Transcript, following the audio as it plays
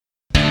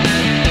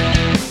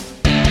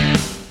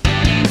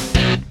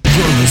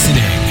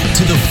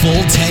Full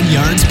 10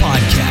 Yards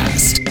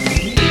Podcast.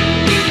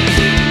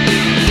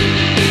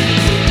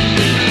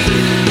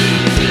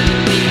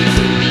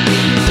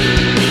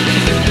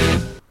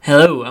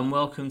 Hello and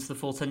welcome to the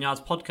Full 10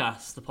 Yards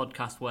Podcast, the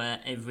podcast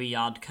where every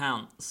yard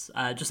counts.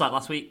 Just like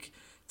last week,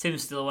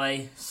 Tim's still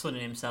away,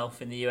 sunning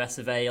himself in the US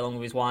of A along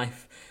with his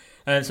wife.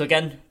 So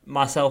again,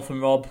 myself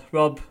and Rob.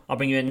 Rob, I'll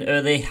bring you in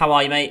early. How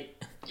are you,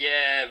 mate?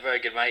 Yeah, very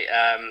good, mate.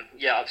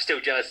 I'm still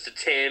jealous to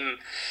Tim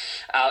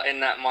out in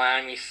that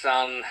Miami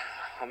sun.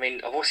 I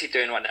mean, what's he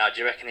doing right now? Do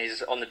you reckon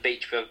he's on the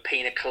beach with a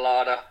pina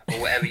colada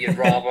or whatever you'd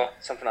rather?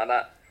 Something like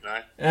that? No?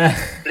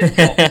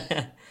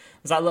 Flip-flops.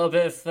 Was that a little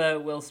bit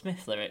of Will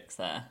Smith lyrics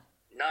there?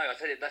 No, I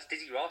tell you, that's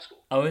Dizzy Rascal.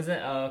 Oh, is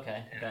it? Oh,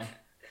 okay.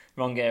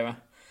 Wrong era.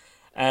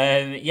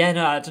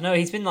 No, I don't know.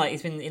 He's been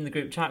in the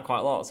group chat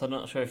quite a lot, so I'm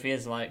not sure if he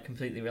is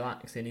completely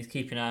relaxing. He's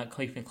keeping a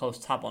close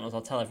tab on us.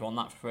 I'll tell everyone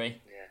that for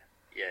free.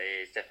 Yeah,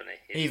 he is definitely.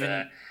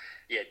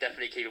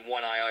 Definitely keeping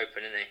one eye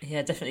open, isn't he?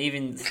 Yeah, definitely.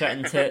 Even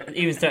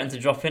starting to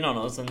drop in on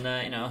us and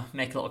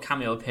make a little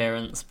cameo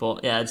appearance.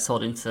 But yeah, I just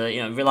told him to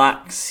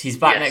relax. He's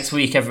back next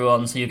week,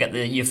 everyone. So you get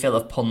your fill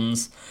of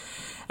puns,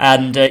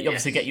 and you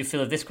obviously get your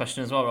fill of this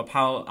question as well, Rob.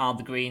 How are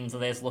the greens? Are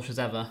they as lush as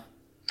ever?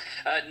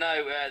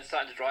 It's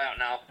starting to dry out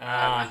now.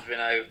 There's been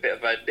a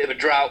bit of a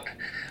drought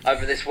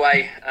over this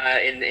way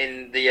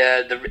in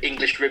the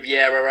English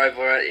Riviera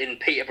over in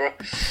Peterborough.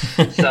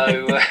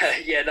 So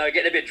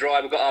getting a bit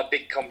dry. We've got our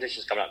big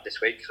competitions coming up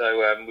this week.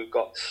 So we've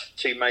got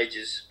two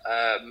majors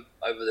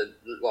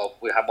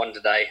we have one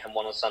today and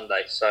one on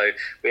Sunday. So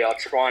we are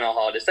trying our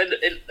hardest.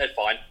 They're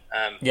fine.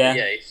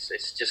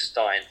 It's just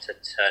starting to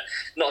turn.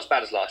 Not as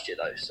bad as last year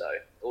though. So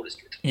all is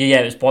good.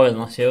 Yeah, it was boiling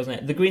last year, wasn't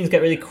it? The greens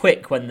get really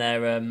quick when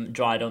they're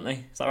dry, don't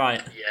they? Is that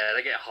right? Yeah,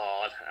 they get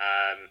hard.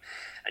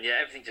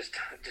 Everything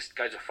just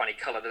goes a funny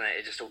colour, doesn't it?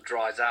 It just all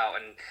dries out,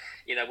 and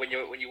when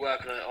you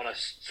work on a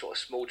sort of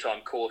small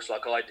time course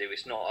like I do,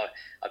 it's not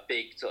a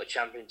big sort of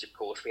championship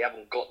course. We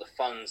haven't got the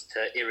funds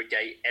to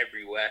irrigate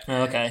everywhere.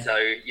 Oh, okay. So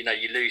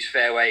you lose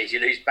fairways, you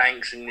lose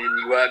banks, and then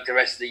you work the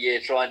rest of the year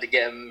trying to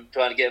get them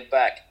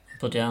back.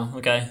 Bloody hell.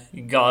 Okay,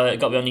 you got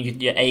to be on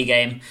your A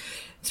game.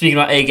 Speaking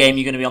about A game,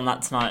 you're going to be on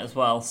that tonight as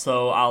well.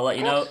 So I'll let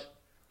you know.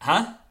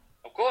 Huh?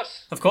 Of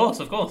course.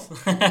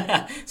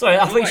 Sorry,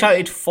 I thought you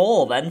shouted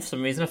 4 then for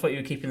some reason. I thought you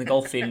were keeping the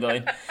golf theme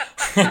going.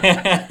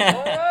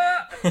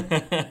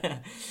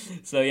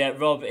 So yeah,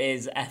 Rob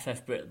is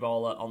FF Brit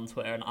Brawler on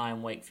Twitter and I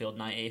am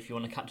Wakefield90 if you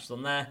want to catch us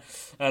on there.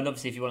 And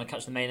obviously if you want to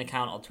catch the main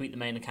account, I'll tweet the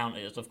main account.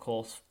 It is of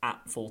course at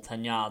Full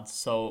 10 Yards.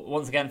 So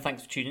once again,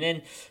 thanks for tuning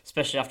in,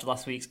 especially after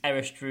last week's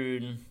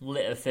error-strewn,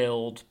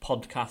 litter-filled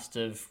podcast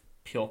of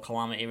pure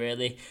calamity,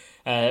 really.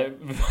 I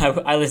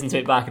listened to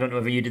it back. I don't know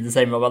whether you did the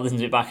same, Rob. I listened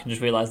to it back and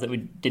just realised that we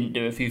didn't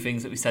do a few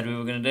things that we said we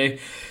were going to do. It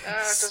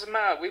doesn't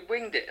matter. We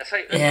winged it.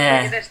 We're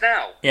winging this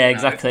now. Yeah,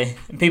 exactly.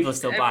 And people are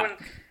still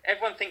back.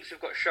 Everyone thinks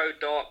we've got show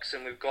docs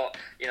and we've got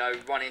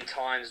running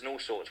times and all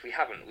sorts. We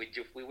haven't. We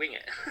wing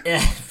it.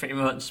 Yeah, pretty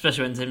much.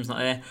 Especially when Tim's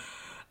not here.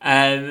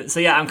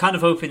 I'm kind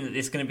of hoping that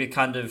it's going to be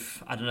kind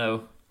of, I don't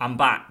know, I'm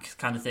back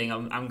kind of thing.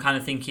 I'm kind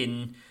of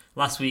thinking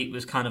last week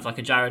was kind of like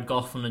a Jared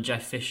Goff and a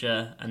Jeff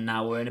Fisher, and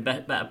now we're in a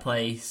better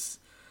place.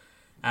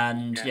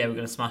 And we're going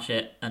to smash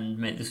it and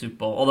make the Super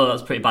Bowl. Although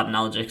that's a pretty bad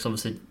analogy because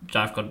obviously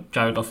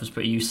Jared Goff was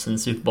pretty useless in the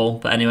Super Bowl.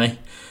 But anyway,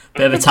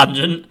 bit of a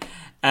tangent.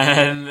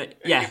 It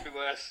could be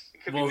worse.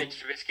 It could be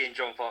Mitch Trubisky and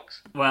John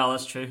Fox. Well,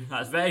 that's true.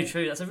 That's very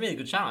true. That's a really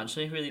good shout,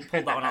 actually. Really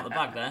pulled that one out of the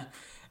bag there.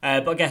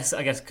 But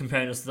I guess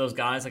comparing us to those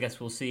guys, I guess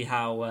we'll see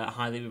how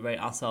highly we rate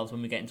ourselves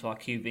when we get into our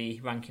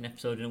QB ranking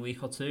episode in a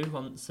week or two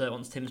once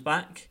Tim's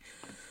back.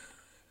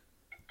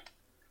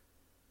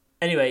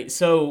 Anyway,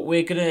 so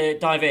we're going to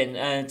dive in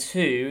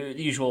to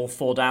the usual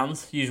 4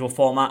 downs, usual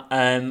format.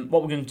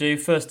 What we're going to do,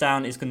 first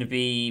down is going to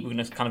be, we're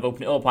going to kind of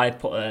open it up. I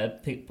put a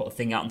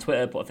thing out on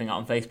Twitter, put a thing out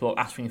on Facebook,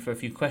 asking for a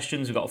few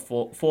questions. We've got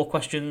four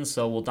questions,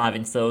 so we'll dive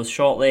into those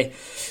shortly.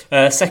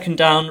 Second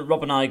down,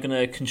 Rob and I are going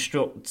to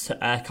construct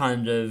a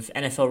kind of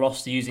NFL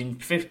roster using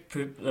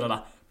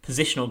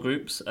positional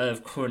groups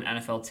of current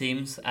NFL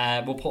teams.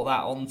 We'll put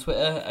that on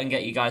Twitter and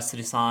get you guys to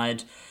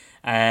decide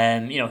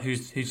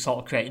who's sort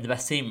of created the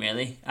best team,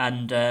 really.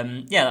 And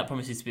that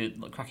promises to be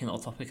a cracking little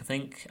topic, I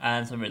think.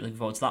 And so I'm really looking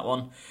forward to that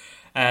one.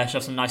 Should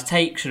have some nice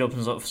takes, should open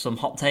us up for some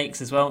hot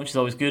takes as well, which is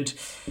always good.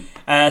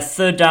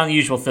 Third down, the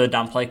usual third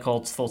down play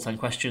called Full 10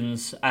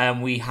 Questions.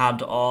 We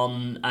had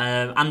on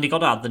Andy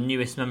Goddard, the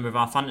newest member of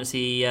our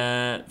fantasy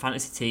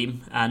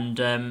team.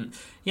 And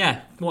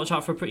watch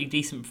out for a pretty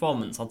decent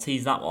performance. I'll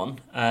tease that one.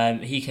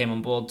 He came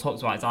on board,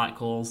 talked about his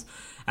articles.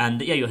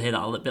 And you'll hear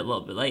that a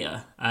little bit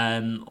later.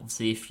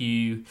 Obviously, if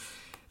you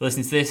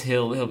listen to this,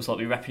 he'll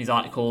sort of be repping his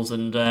articles,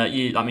 and that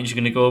means you're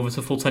going to go over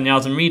to Full 10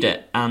 Yards and read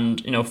it,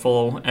 and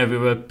follow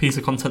every piece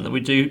of content that we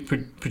do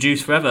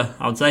produce forever,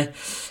 I would say,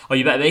 or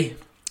you better be.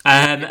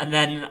 And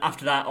then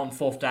after that, on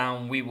fourth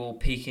down, we will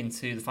peek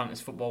into the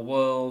fantasy football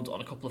world on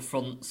a couple of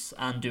fronts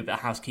and do a bit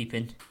of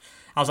housekeeping.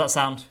 How's that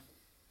sound?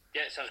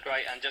 Yeah, it sounds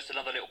great. And just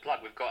another little plug,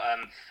 we've got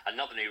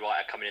another new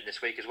writer coming in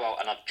this week as well,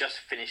 and I've just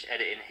finished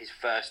editing his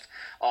first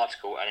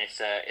article, and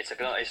it's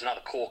another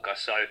corker.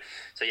 So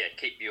yeah,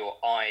 keep your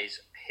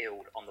eyes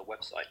peeled on the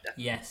website there.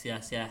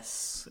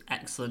 Yes.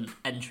 Excellent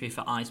entry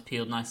for eyes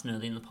peeled, nice and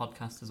early in the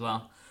podcast as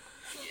well.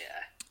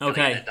 Yeah.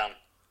 Okay. Done.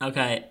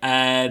 Okay.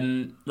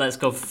 Let's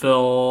go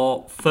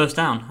for first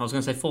down. I was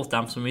going to say fourth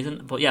down for some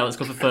reason, but yeah, let's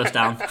go for first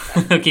down.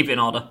 Keep it in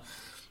order.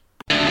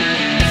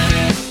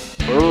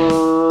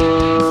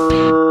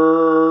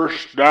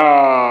 First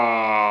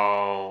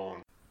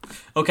down.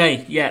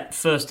 Okay, yeah,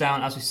 first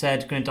down, as we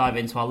said, going to dive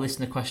into our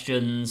listener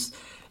questions.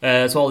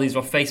 So all these are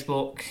off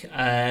Facebook.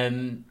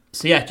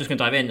 So yeah, just going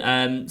to dive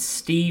in.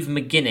 Steve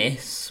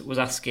McGuinness was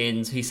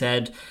asking, he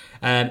said,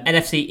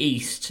 NFC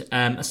East,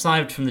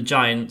 aside from the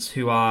Giants,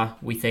 who are,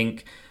 we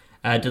think,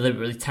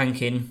 deliberately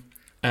tanking,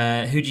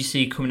 who do you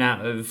see coming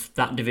out of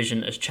that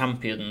division as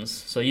champions?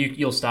 So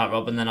you'll start,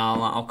 Rob, and then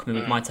I'll come in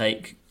with my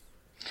take.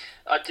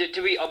 Are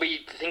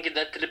we thinking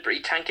they're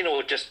deliberately tanking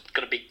or just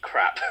going to be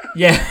crap?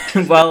 Yeah,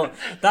 well,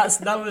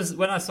 that was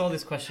when I saw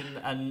this question,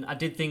 and I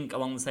did think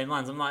along the same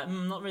lines. I'm like,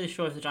 I'm not really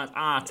sure if the Giants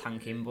are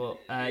tanking, but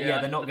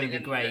they're not going to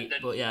be great.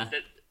 But yeah,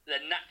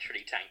 they're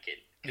naturally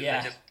tanking because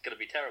Yeah. they're just going to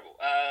be terrible.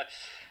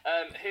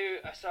 Who,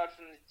 aside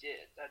from the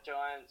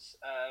Giants,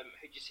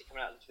 who do you see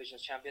coming out of the division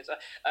as champions?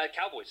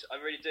 Cowboys, I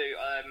really do.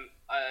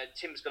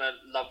 Tim's going to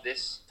love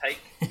this take,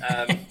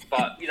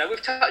 but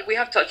we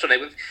have touched on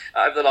it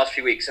over the last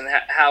few weeks, and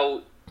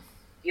how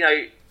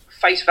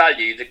face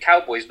value, the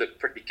Cowboys look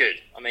pretty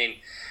good. I mean,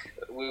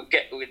 we'll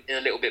get in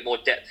a little bit more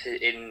depth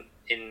in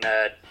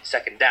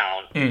second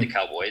down with the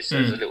Cowboys. So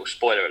there's a little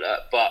spoiler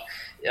alert, but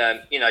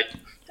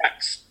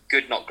Dak's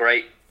good, not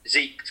great.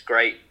 Zeke's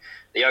great.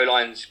 The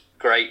O-line's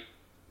great.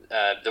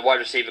 The wide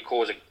receiver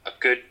cores are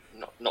good,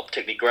 not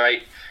particularly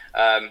great.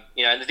 And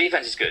the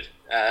defense is good.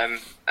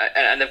 And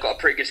they've got a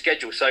pretty good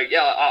schedule. So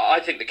yeah,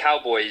 I think the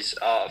Cowboys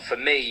are, for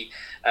me,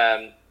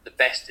 the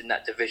best in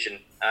that division.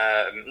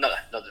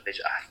 Not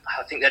division.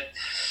 I think that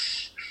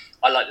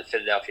I like the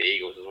Philadelphia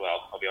Eagles as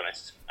well, I'll be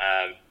honest.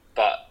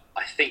 But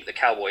I think the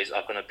Cowboys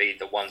are going to be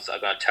the ones that are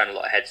going to turn a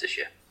lot of heads this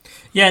year.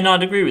 Yeah, no,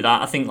 I'd agree with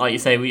that. I think, like you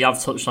say, we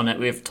have touched on it.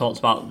 We've talked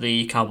about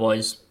the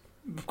Cowboys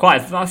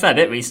quite a fair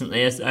bit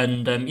recently,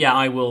 and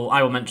I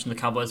will mention the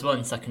Cowboys as well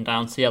in second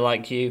down. So yeah,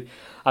 like you,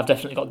 I've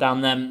definitely got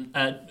down them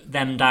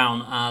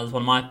down as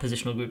one of my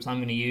positional groups I'm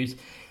going to use.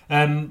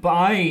 But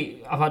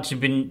I've actually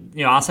been,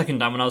 our second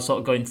down, when I was sort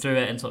of going through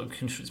it and sort of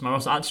constructing my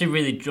roster, I actually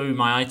really drew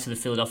my eye to the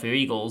Philadelphia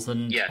Eagles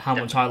and how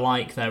much I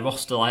like their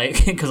roster,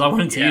 because I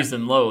wanted to use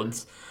them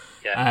loads.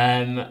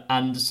 Yeah.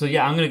 And so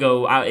yeah, I'm going to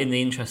go out in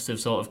the interest of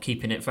sort of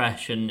keeping it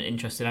fresh and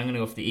interested. I'm going to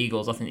go for the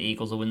Eagles. I think the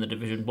Eagles will win the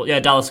division. But yeah,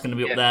 Dallas is going to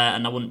be up there,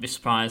 and I wouldn't be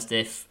surprised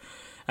if,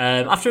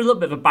 after a little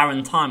bit of a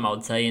barren time, I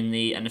would say, in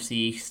the NFC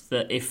East,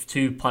 that if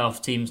two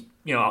playoff teams,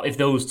 if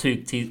those two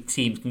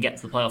teams can get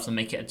to the playoffs and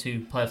make it a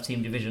two playoff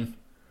team division.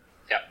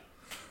 Yeah.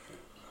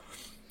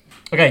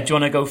 Okay, do you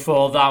want to go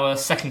for our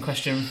second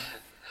question?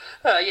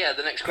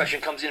 The next question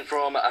comes in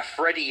from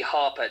Freddie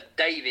Harper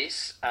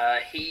Davis.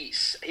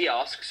 He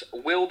asks,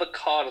 will the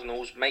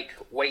Cardinals make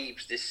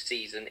waves this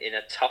season in a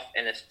tough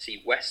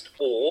NFC West,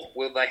 or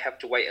will they have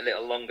to wait a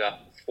little longer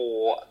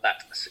for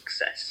that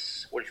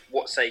success?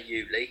 What say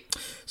you, Lee?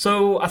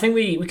 So I think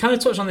we kind of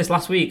touched on this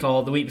last week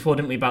or the week before,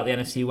 didn't we, about the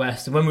NFC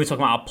West? And when we were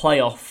talking about our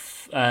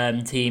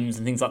playoff teams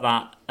and things like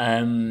that,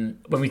 when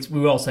we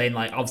were all saying,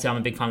 like, obviously I'm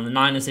a big fan of the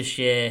Niners this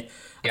year.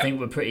 I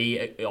think we're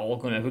pretty all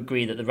going to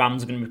agree that the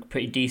Rams are going to be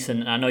pretty decent.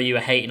 And I know you were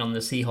hating on the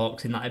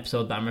Seahawks in that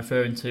episode that I'm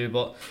referring to,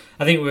 but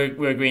I think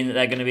we're agreeing that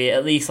they're going to be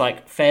at least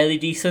like fairly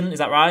decent. Is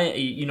that right?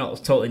 You're not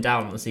totally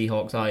down on the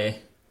Seahawks, are you?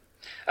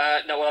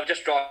 No, well, I've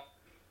just drafted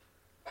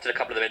a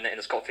couple of them in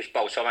the Scottish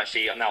Bowl, so I'm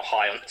now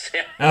high on the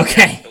Seattle.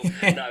 Okay.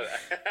 No.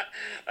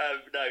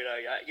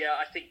 Yeah,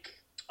 I think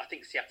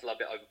Seattle are a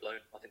bit overblown.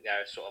 I think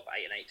they're sort of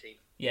 8 and 18.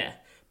 Yeah.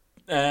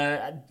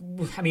 I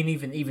mean,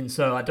 even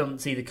so, I don't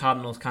see the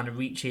Cardinals kind of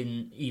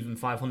reaching even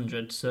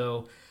 500.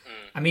 So,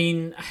 I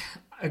mean,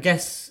 I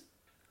guess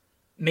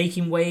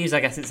making waves,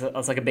 I guess it's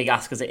like a big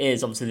ask as it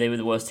is. Obviously, they were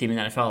the worst team in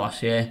the NFL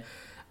last year.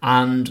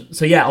 And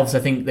so, yeah, obviously,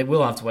 I think they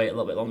will have to wait a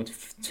little bit longer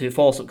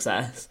for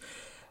success.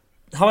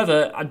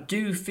 However, I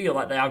do feel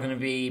like they are going to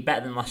be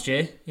better than last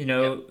year.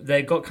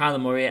 They've got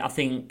Kyler Murray. I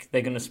think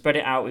they're going to spread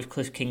it out with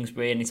Cliff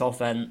Kingsbury and his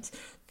offense.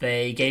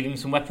 They gave him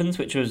some weapons,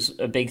 which was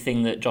a big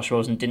thing that Josh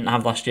Rosen didn't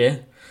have last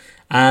year.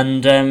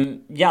 And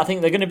I think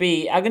they're going to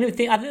be. I think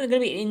they're going to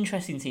be an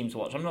interesting team to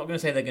watch. I'm not going to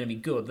say they're going to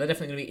be good. They're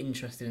definitely going to be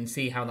interested and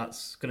see how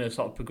that's going to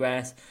sort of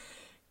progress.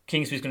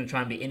 Kingsbury's going to try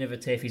and be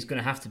innovative. He's going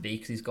to have to be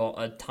because he's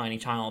got a tiny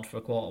child for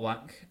a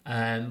quarterback.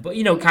 But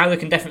Kyler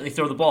can definitely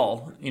throw the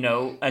ball.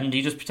 And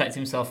he just protects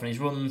himself in his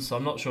runs. So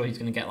I'm not sure he's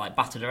going to get like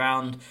battered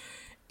around.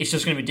 It's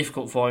just going to be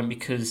difficult for him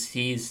because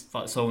he's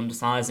like so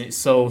undersized and it's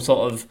so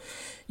sort of.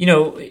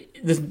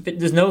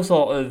 There's no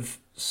sort of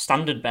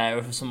standard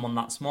bearer for someone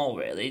that small,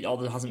 really, or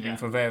there hasn't been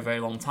for a very, very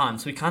long time.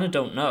 So we kind of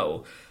don't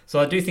know. So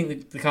I do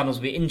think the Cardinals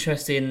will be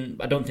interesting.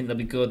 I don't think they'll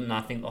be good, and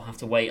I think they'll have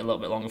to wait a little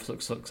bit longer for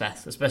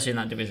success, especially in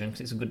that division, because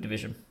it's a good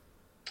division.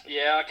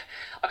 Yeah,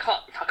 I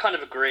kind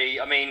of agree.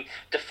 I mean,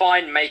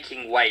 define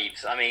making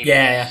waves. I mean,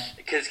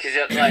 because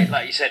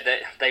like you said,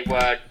 that they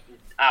were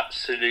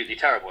absolutely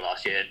terrible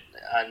last year,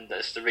 and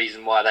that's the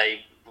reason why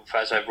they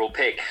first overall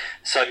pick.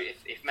 So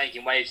if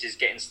making waves is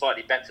getting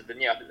slightly better, then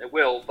I think they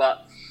will.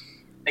 But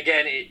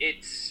again,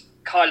 it's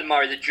Kyler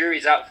Murray. The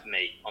jury's out for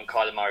me on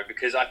Kyler Murray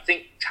because I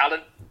think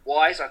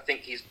talent-wise, I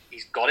think he's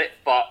got it,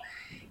 but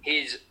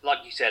he's, like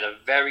you said, a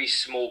very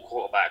small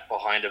quarterback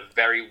behind a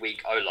very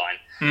weak O-line.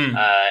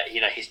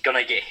 He's going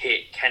to get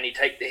hit. Can he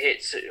take the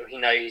hits?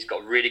 He's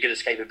got really good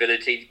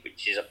escapability,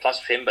 which is a plus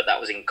for him, but that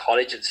was in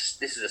college.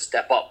 This is a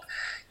step up.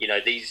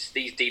 These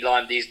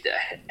D-line, these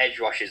edge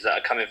rushers that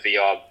are coming for you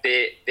are a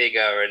bit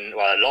bigger and,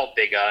 a lot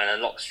bigger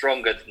and a lot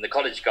stronger than the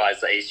college guys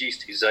that he's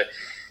used to. So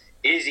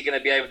is he going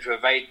to be able to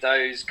evade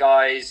those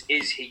guys?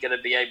 Is he going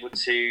to be able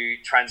to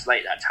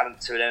translate that talent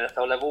to an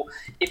NFL level?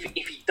 If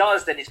he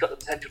does, then he's got the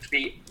potential to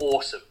be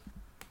awesome.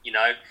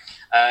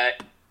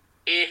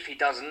 If he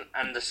doesn't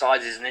and the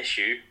size is an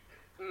issue,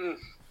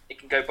 it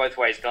can go both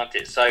ways, can't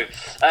it? So,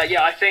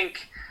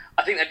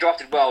 I think they're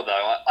drafted well,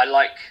 though. I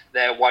like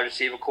their wide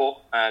receiver core.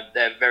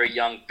 They're very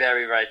young,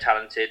 very, very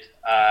talented.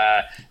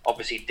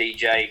 Obviously,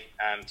 DJ.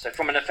 So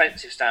from an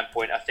offensive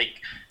standpoint, I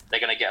think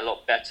they're going to get a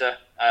lot better.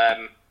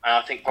 And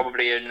I think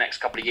probably in the next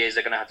couple of years,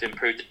 they're going to have to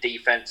improve the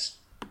defense.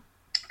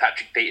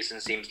 Patrick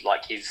Peterson seems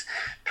like he's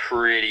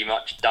pretty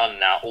much done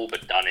now, all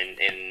but done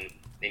in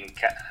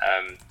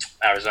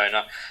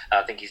Arizona.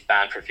 I think he's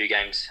banned for a few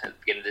games at the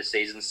beginning of this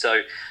season.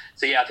 So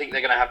I think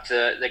they're going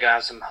to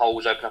have some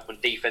holes open up on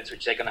defense,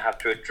 which they're going to have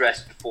to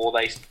address before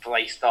they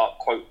start,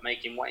 quote,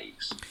 making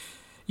waves.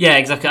 Yeah,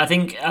 exactly. I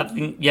think,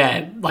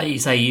 like you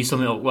say, you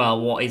sum it up well.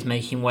 What is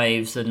making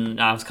waves?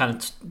 And I was kind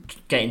of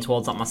getting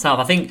towards that myself.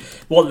 I think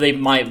what they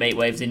might make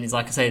waves in is,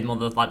 like I say, more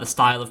the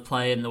style of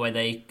play and the way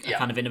they are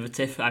kind of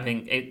innovative. I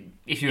think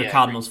if you're a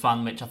Cardinals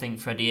fan, which I think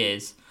Freddie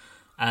is,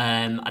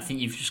 I think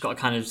you've just got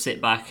to kind of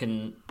sit back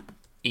and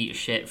eat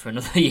shit for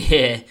another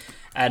year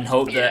and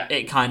hope that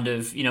it kind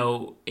of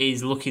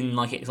is looking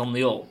like it's on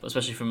the up,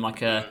 especially from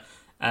like a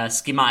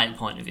schematic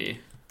point of view.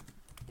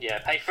 Yeah,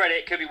 hey Freddie,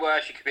 it could be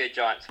worse. You could be a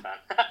Giants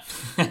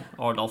fan.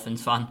 Or a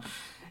Dolphins fan.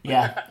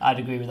 Yeah, I'd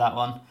agree with that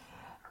one.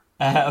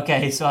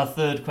 Okay, so our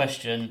third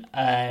question,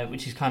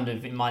 which is kind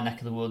of in my neck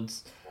of the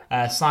woods.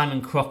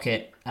 Simon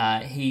Crockett,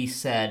 he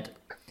said,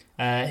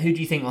 who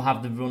do you think will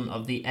have the run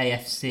of the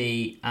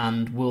AFC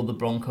and will the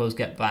Broncos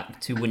get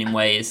back to winning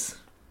ways?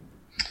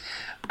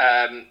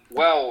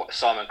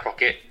 Simon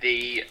Crockett,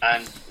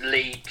 and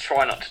Lee,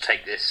 try not to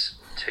take this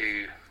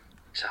to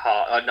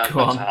heart. Not to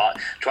heart.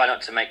 Try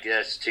not to make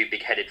this too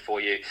big-headed for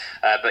you.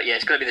 But yeah,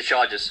 it's going to be the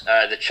Chargers.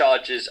 The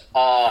Chargers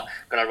are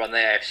going to run the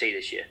AFC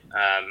this year.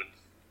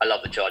 I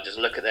love the Chargers.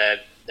 Look at their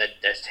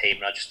team,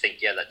 and I just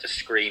think, that just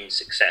screams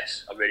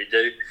success. I really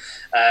do.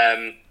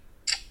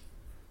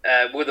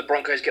 Will the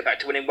Broncos get back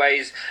to winning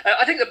ways?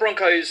 I think the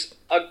Broncos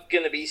are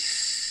going to be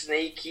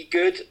sneaky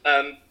good,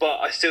 but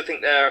I still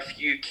think they're a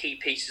few key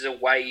pieces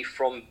away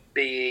from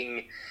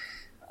being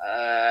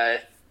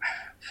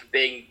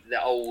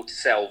their old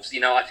selves. I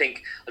don't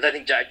think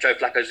Joe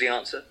Flacco's the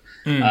answer.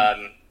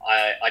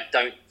 I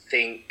don't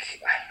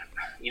think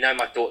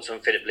my thoughts on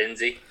Philip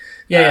Lindsay.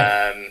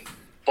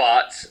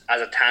 But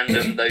as a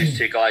tandem, those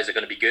two guys are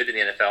going to be good in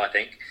the NFL, I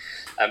think.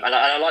 And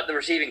I like the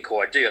receiving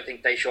core. I do. I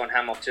think Deshaun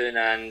Hamilton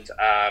and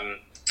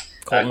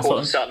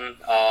Courtland Sutton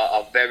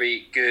are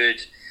very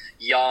good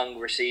young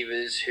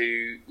receivers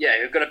who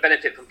are going to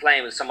benefit from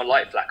playing with someone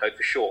like Flacco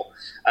for sure.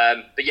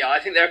 I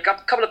think they're a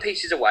couple of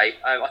pieces away.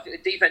 I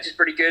think the defense is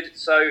pretty good,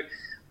 so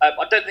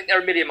I don't think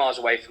they're a million miles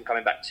away from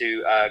coming back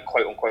to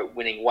quote unquote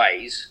winning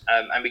ways.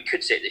 And we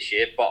could see it this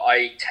year, but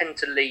I tend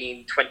to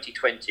lean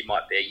 2020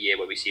 might be a year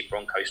where we see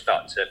Broncos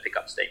start to pick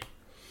up steam.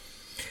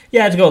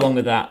 Yeah, to go along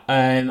with that,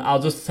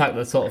 I'll just attack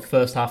the sort of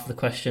first half of the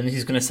question. This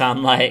is going to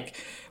sound like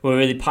we're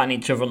really patting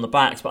each other on the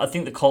backs, but I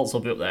think the Colts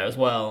will be up there as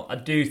well. I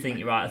do think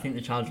you're right. I think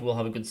the Chargers will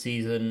have a good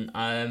season.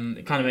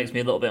 It kind of makes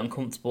me a little bit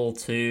uncomfortable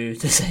to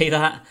say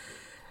that.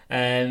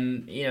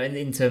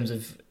 In terms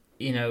of,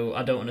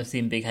 I don't want to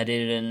seem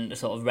big-headed and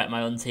sort of wreck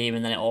my own team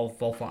and then it all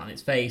fall flat on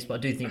its face, but I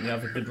do think we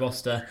have a good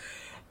roster.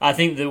 I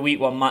think the Week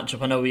 1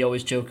 matchup, I know we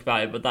always joke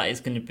about it, but that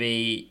is going to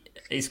be...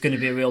 It's going to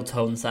be a real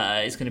tone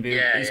setter. It's going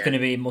to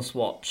be must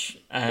watch.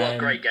 What a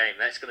great game!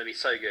 That's going to be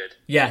so good.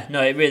 Yeah,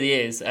 no, it really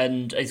is,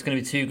 and it's going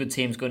to be two good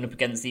teams going up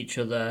against each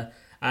other.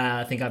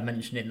 I think I've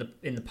mentioned it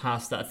in the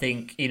past that I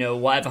think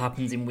whatever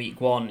happens in Week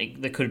 1,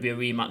 there could be a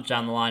rematch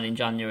down the line in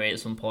January at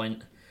some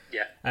point.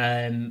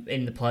 Yeah.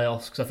 In the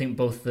playoffs, because I think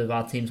both of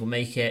our teams will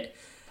make it.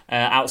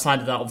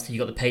 Outside of that, obviously,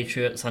 you've got the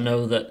Patriots. I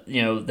know that,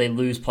 they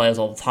lose players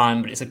all the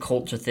time, but it's a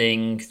culture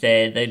thing.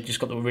 They've just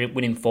got the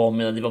winning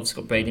formula. They've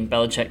obviously got Brady and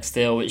Belichick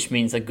still, which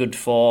means they're good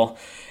for,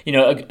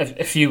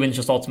 a few wins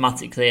just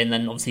automatically, and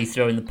then obviously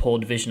throw in the poor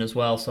division as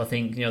well. So I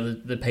think,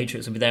 the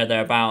Patriots will be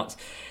thereabouts.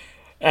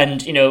 And,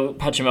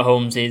 Patrick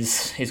Mahomes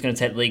is going to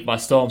take the league by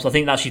storm. So I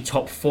think that's your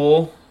top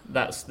four.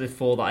 That's the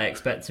four that I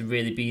expect to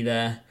really be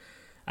there.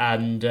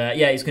 And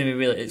it's going to be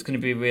real. It's going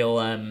to be a real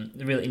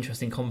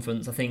interesting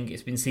conference. I think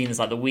it's been seen as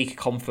like the weaker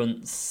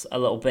conference a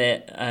little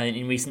bit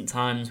in recent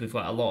times. We've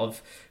got a lot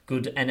of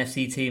good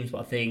NFC teams,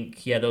 but I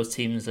think those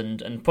teams and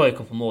probably a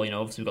couple more.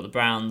 Obviously we've got the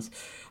Browns.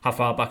 How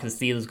far back are the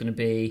Steelers going to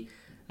be?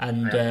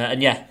 And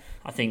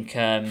I think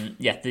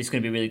there's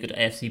going to be a really good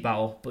AFC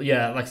battle. But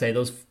like I say,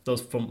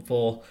 those front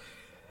four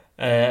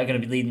are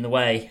going to be leading the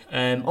way.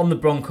 On the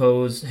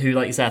Broncos, who,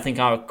 like you say, I think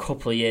are a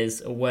couple of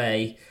years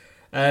away.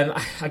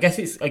 I guess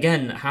it's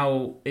again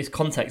how it's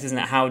context, isn't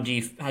it? How do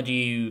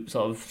you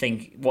sort of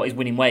think what is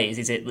winning ways?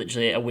 Is it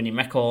literally a winning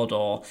record,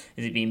 or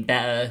is it being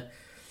better?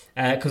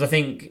 Because I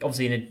think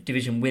obviously in a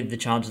division with the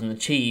Chargers and the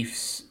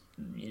Chiefs,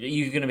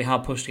 you're going to be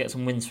hard pushed to get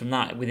some wins from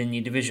that within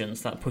your division.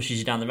 So that pushes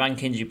you down the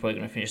rankings. You're probably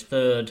going to finish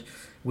third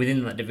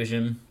within that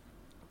division.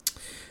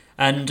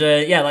 And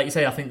like you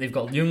say, I think they've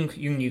got young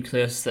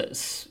nucleus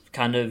that's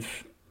kind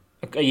of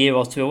a year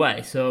or two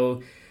away.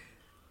 So.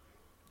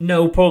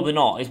 No, probably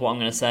not, is what I'm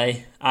going to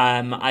say.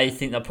 I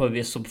think that'll probably be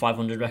a sub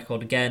 500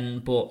 record again,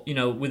 but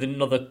with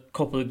another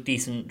couple of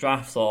decent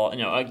drafts, or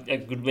a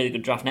really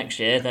good draft next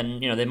year, then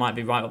they might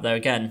be right up there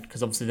again,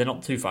 because obviously they're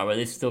not too far away.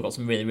 They've still got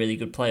some really, really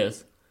good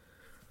players.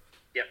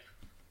 Yep.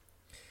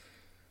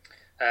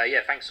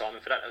 Thanks, Simon,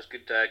 for that. That was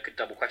good. Good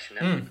double question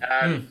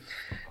there.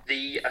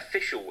 The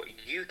official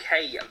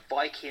UK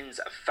Vikings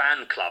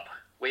fan club.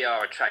 We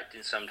are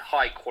attracting some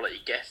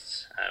high-quality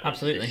guests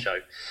Absolutely. On this show.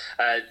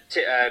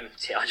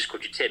 I just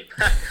called you Tim.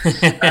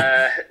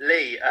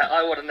 Lee,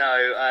 I want to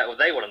know, or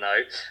they want to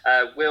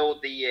know, will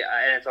the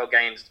NFL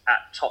games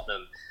at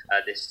Tottenham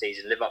this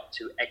season live up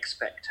to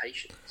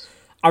expectations?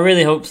 I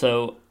really hope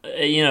so.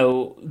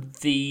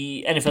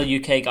 The NFL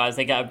UK guys,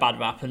 they get a bad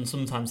rap, and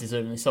sometimes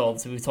deservedly so.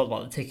 Obviously, we've talked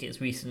about the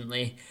tickets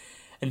recently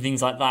and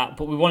things like that,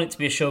 but we want it to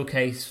be a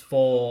showcase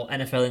for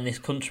NFL in this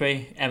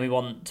country, and we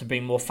want to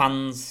bring more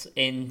fans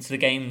into the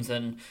games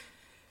and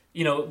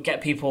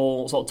get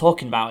people sort of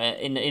talking about it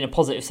in a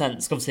positive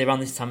sense. Obviously around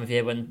this time of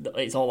year when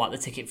it's all like the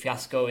ticket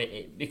fiasco,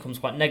 it becomes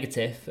quite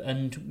negative,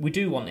 and we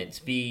do want it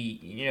to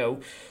be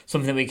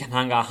something we can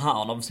hang our hat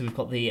on. Obviously we've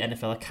got the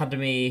NFL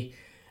Academy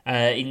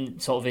in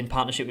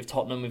partnership with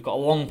Tottenham. We've got a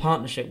long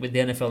partnership with the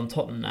NFL and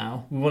Tottenham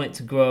now. We want it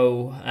to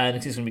grow, and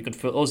it's going to be good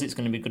for us. It's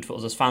going to be good for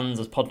us as fans,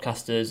 as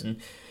podcasters,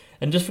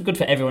 and just good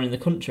for everyone in the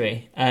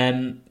country.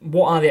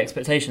 What are the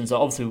expectations?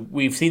 So obviously,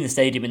 we've seen the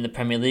stadium in the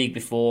Premier League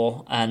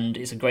before, and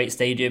it's a great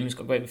stadium. It's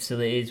got great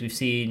facilities. We've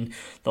seen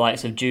the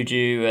likes of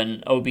Juju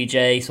and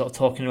OBJ sort of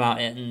talking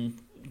about it and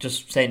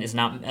just saying it's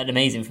an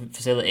amazing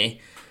facility.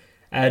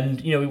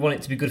 And we want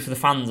it to be good for the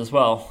fans as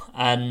well.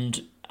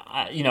 And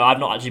I've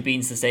not actually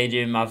been to the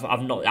stadium.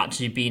 I've not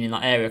actually been in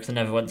that area because I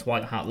never went to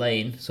White Hart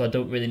Lane, so I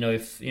don't really know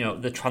if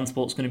the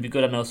transport's going to be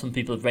good. I know some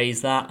people have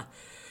raised that,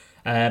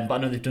 but I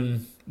know they've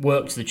done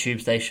work to the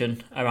tube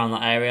station around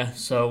that area.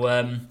 So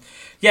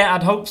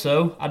I'd hope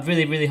so. I'd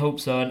really, really hope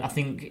so. And I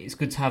think it's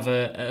good to have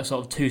a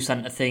sort of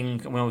 2-centre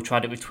thing. We've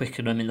tried it with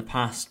Twickenham in the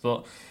past,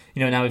 but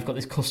now we've got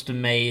this custom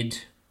made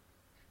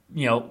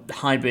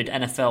hybrid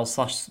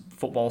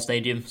NFL/football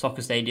stadium,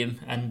 soccer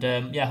stadium, and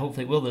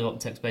hopefully it will live up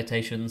to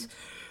expectations.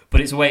 But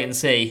it's a wait and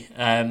see,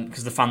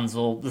 because the fans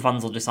will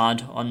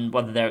decide on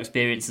whether their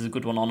experience is a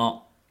good one or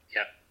not.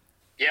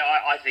 Yeah,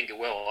 I think it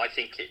will. I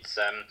think it's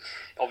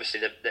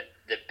obviously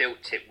they've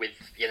built it with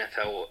the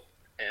NFL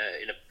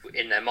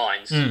in their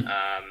minds, and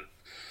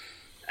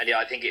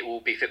I think it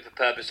will be fit for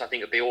purpose. I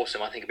think it'll be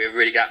awesome. I think it'll be a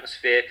really good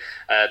atmosphere.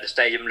 The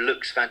stadium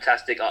looks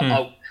fantastic.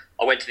 I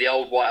went to the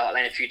old White Hart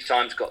Lane a few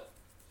times. Got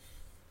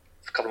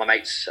a couple of my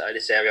mates in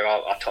this area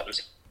are Tottenham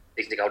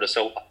season ticket holders,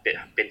 so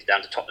I've been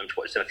down to Tottenham to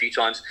watch them a few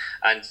times.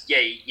 And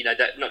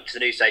that, not to the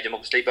new stadium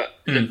obviously, but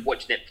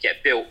watching it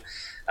get built,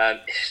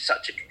 it's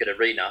such a good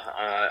arena.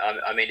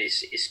 I mean,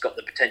 it's got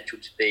the potential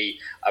to be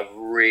a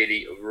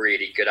really,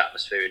 really good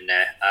atmosphere in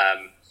there.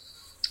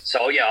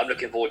 So I'm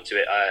looking forward to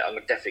it. I'm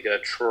definitely going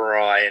to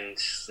try and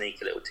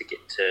sneak a little ticket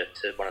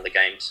to one of the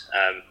games,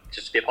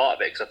 just to be a part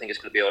of it, because I think it's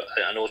going to be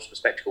an awesome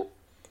spectacle.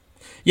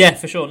 Yeah,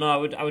 for sure. No,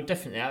 I would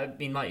definitely. I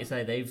mean, like you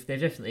say, they've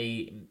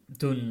definitely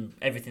done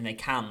everything they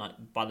can,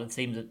 by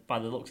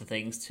the looks of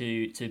things,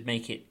 to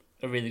make it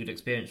a really good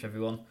experience for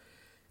everyone.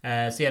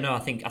 I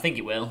think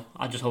it will.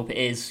 I just hope it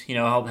is. I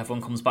hope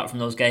everyone comes back from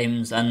those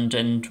games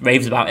and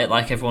raves about it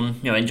like everyone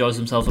enjoys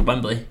themselves at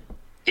Wembley.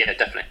 Yeah,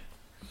 definitely.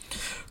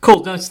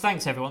 Cool. No,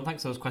 thanks everyone.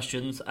 Thanks for those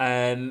questions.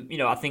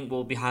 I think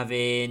we'll be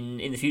having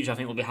in the future. I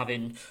think we'll be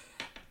having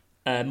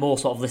more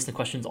sort of listener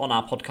questions on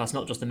our podcast,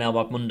 not just the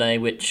Mailbag Monday,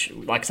 which,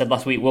 like I said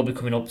last week, will be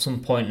coming up at some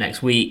point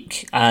next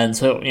week. And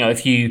so,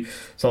 if you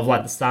sort of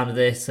like the sound of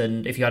this,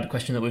 and if you had a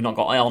question that we've not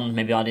got on,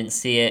 maybe I didn't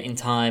see it in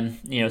time,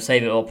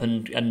 save it up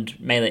and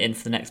mail it in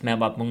for the next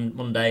Mailbag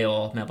Monday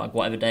or Mailbag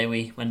whatever day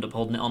we end up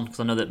holding it on,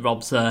 because I know that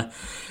Rob's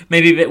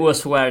maybe a bit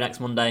worse for wear next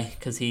Monday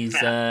because he's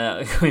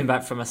coming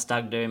back from a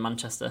stag do in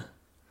Manchester.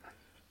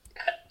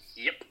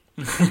 Yep.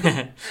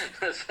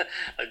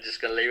 I'm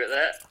just going to leave it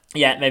there.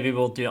 Yeah, maybe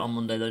we'll do it on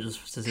Monday though,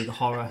 just to see the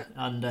horror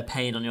and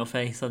pain on your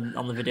face on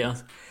the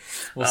videos.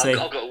 We'll see.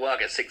 I've got to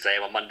work at 6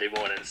 a.m. on Monday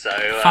morning, so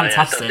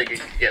Fantastic. I don't think it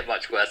can get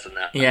much worse than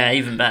that. Yeah,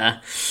 even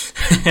better.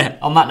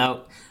 On that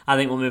note, I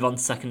think we'll move on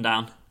to second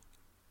down.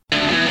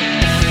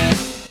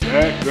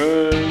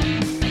 Second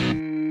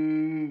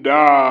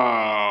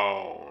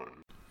down.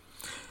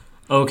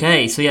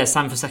 Okay, so yeah, it's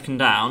time for second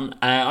down.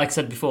 Like I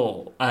said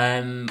before,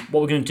 what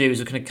we're going to do is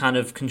we're going to kind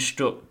of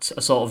construct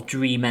a sort of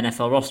dream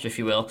NFL roster, if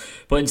you will.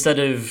 But instead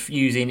of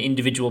using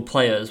individual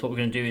players, what we're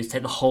going to do is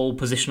take the whole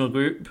positional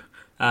group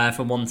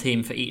from one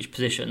team for each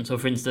position. So,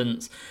 for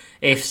instance,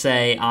 if,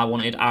 say, I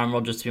wanted Aaron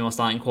Rodgers to be my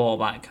starting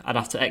quarterback, I'd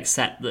have to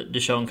accept that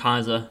DeShone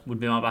Kizer would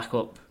be my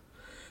backup.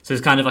 So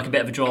it's kind of like a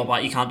bit of a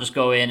drawback. You can't just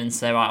go in and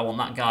say, right, I want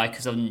that guy,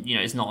 because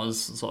it's not as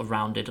sort of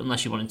rounded,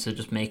 unless you wanted to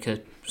just make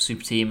a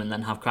super team and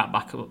then have crap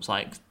backups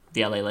like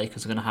the LA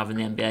Lakers are going to have in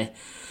the NBA.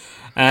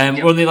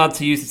 We're only allowed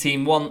to use the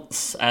team once,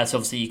 so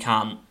obviously you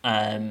can't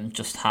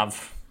just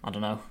have, I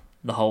don't know,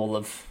 the whole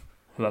of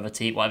whatever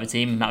team.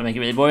 That would make it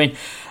really boring.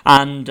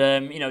 And,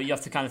 you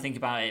have to kind of think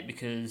about it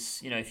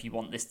because, if you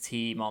want this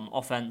team on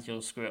offense,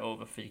 you'll screw it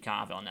over if you can't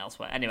have it on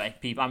elsewhere. Anyway,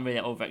 people, I'm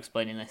really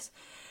over-explaining this.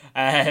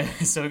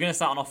 So we're going to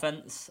start on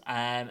offense,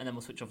 and then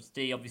we'll switch over to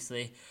D,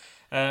 obviously.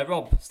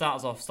 Rob, start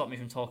us off. Stop me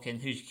from talking.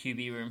 Who's your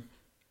QB room?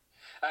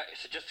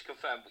 So just to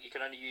confirm, you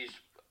can only use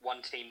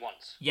one team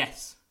once?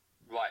 Yes.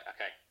 Right,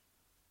 okay.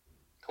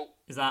 Cool.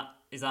 Is that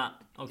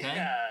okay?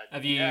 Yeah.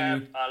 Have you...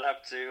 I'll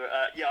have to...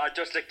 I'm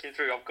just looking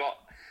through.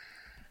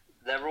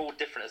 They're all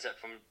different, is it?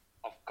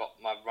 I've got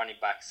my running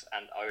backs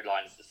and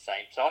O-line is the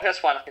same. So that's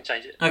fine, I can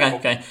change it.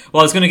 Okay.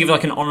 Well, I was going to give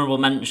like an honourable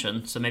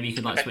mention, so maybe you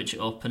could switch it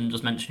up and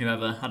just mention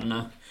whoever. I don't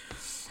know.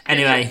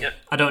 Anyway,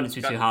 I don't want it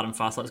to be too hard and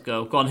fast. Let's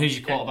go. Go on, who's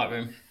your quarterback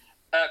room?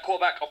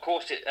 Quarterback, of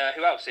course.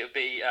 Who else? It would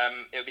be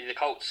the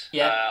Colts.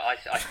 Yeah.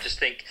 I just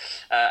think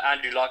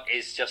Andrew Luck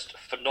is just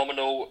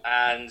phenomenal,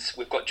 and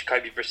we've got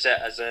Jacoby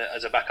Brissett as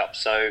a backup.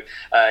 So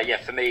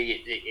for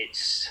me,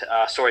 it's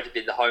sorry to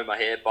be the homer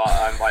here, but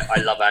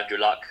I love Andrew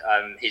Luck.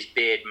 His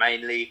beard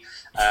mainly,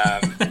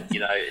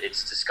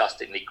 it's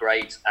disgustingly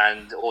great,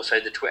 and also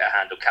the Twitter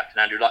handle Captain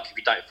Andrew Luck. If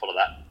you don't follow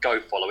that, go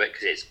follow it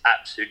because it's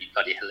absolutely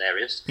bloody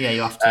hilarious. Yeah,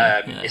 you have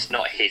to. It's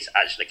not his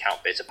actual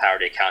account, but it's a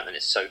parody account, and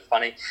it's so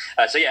funny.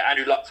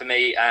 Andrew Luck for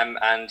me, and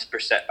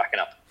Brissett backing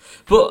up.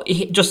 But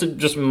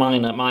just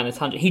minor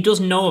tangent. He does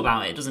know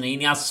about it, doesn't he?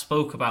 And he has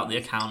spoke about the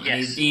account,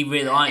 and he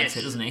really likes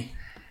it, doesn't he?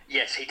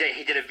 Yes, he did.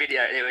 He did a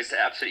video. It was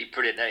absolutely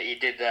brilliant. He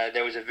did.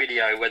 There was a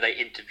video where they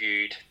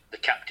interviewed the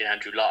captain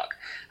Andrew Luck,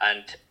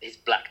 and he's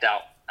blacked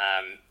out.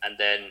 And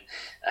then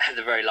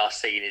the very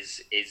last scene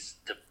is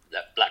the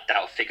blacked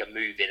out figure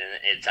moving, and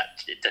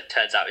it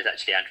turns out it's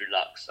actually Andrew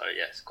Luck. So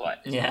yeah, it's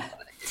quite funny.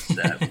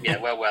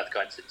 It's well worth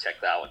going to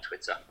check that out on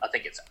Twitter. I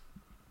think it's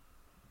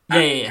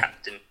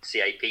Captain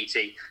CAPT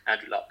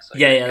Andrew Luck. So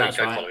that's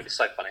go right. follow it. It's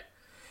so funny.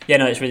 Yeah,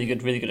 no, it's really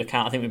good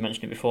account. I think we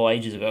mentioned it before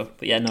ages ago,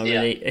 but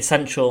really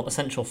essential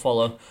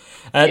follow.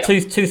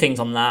 Two things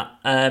on that.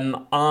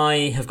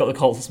 I have got the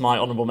Colts as my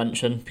honourable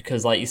mention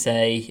because, like you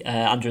say,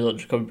 Andrew Luck,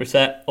 Jacoby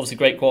Brissett, obviously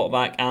great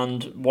quarterback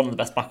and one of the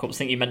best backups. I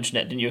think you mentioned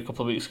it, didn't you, a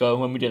couple of weeks ago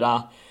when we did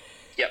our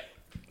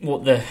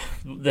the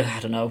I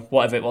don't know,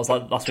 whatever it was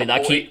like last week.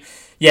 That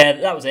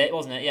was it,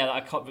 wasn't it? Yeah, that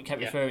I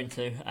kept referring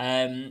to.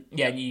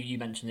 You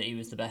mentioned that he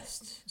was the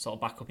best sort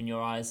of backup in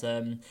your eyes.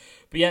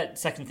 But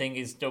second thing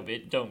is don't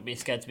be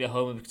scared to be a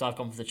homer because I've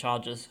gone for the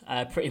Chargers,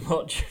 pretty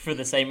much for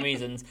the same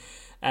reasons.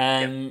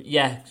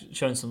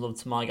 Showing some love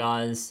to my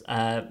guys.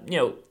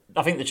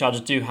 I think the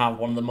Chargers do have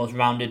one of the most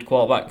rounded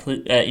quarterback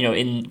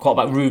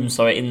rooms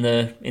in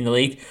the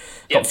league.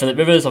 Got Phillip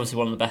Rivers, obviously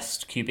one of the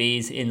best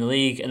QBs in the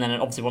league, and then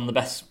obviously one of the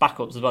best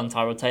backups as well,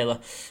 Tyrod Taylor.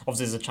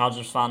 Obviously, as a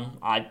Chargers fan,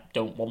 I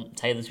don't want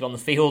Taylor to be on the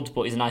field,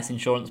 but he's a nice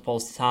insurance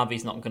policy to have.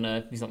 He's not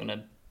gonna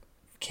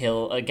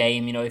kill a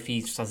game. If he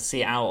just has to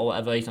see it out or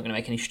whatever, he's not gonna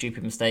make any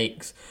stupid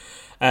mistakes.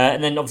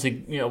 And then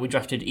obviously, we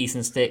drafted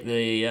Easton Stick,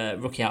 the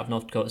rookie out of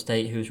North Dakota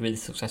State, who was really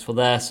successful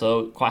there.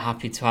 So quite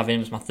happy to have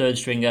him as my third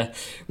stringer.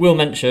 Will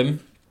mention,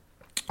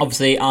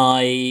 obviously,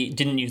 I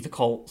didn't use the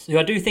Colts, who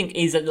I do think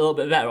is a little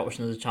bit better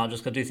option as a Chargers,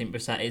 because I do think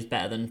Brissett is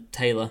better than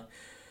Taylor.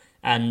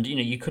 And,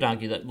 you could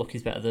argue that Luck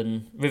is better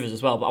than Rivers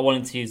as well, but I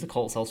wanted to use the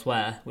Colts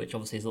elsewhere, which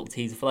obviously is a little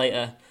teaser for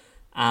later.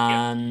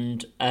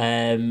 And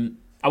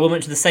I will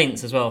mention the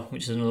Saints as well,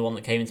 which is another one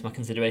that came into my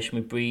consideration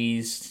with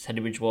Breeze,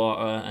 Teddy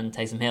Bridgewater, and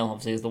Taysom Hill,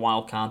 obviously, as the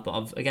wild card, but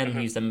I've, again,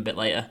 used them a bit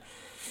later.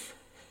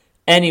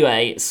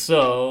 Anyway,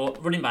 so,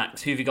 running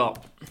backs, who have you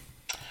got?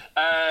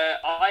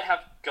 I have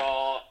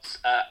got...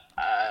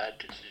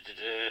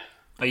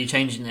 Are you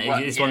changing it?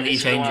 It's one that you're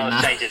changing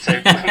now.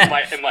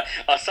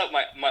 So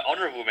my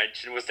honourable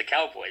mention was the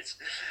Cowboys.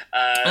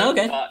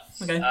 Okay.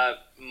 Because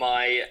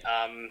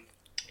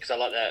I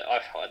like that.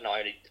 Not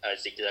only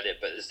Zeke did it,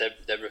 but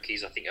their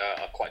rookies I think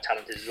are quite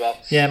talented as well.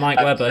 Yeah, Mike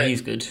Weber,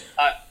 he's good.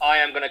 I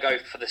am going to go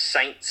for the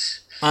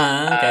Saints.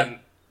 Okay.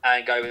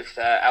 And go with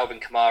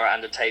Alvin Kamara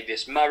and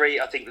Latavius Murray.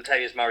 I think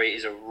Latavius Murray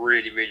is a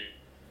really, really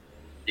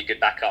good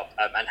backup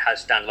and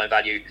has standalone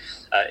value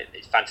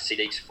in fantasy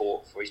leagues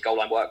for his goal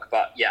line work.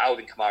 But yeah,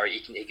 Alvin Kamara, he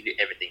can do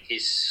everything.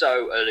 He's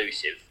so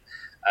elusive.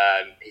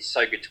 He's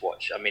so good to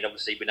watch. I mean,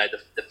 obviously we know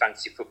the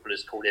fantasy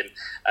footballers call him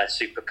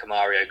Super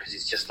Kamario because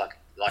he's just like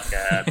he's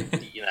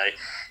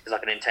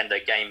like a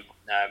Nintendo game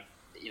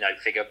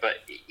figure. But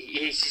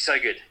he's so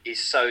good.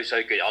 He's so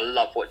good. I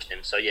love watching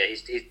him. So yeah,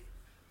 he's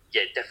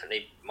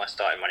definitely my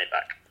starting running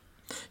back.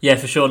 Yeah,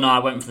 for sure. No, I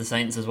went for the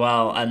Saints as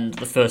well, and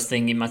the first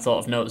thing in my sort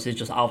of notes is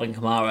just Alvin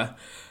Kamara.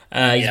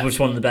 He's just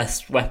one of the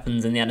best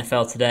weapons in the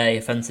NFL today,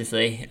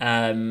 offensively.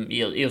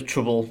 He'll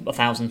trouble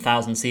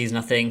 1,000 season,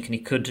 I think, and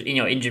he could,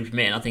 injury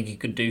permitting, I think he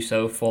could do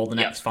so for the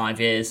next 5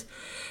 years.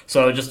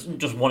 So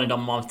just wanted on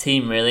my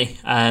team, really.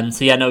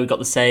 We've got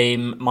the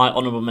same. My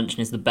honourable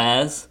mention is the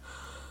Bears.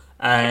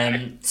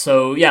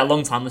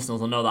 Long-time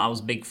listeners will know that I was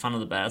a big fan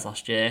of the Bears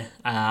last year.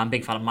 I'm a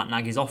big fan of Matt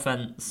Nagy's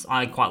offense.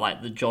 I quite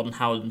like the Jordan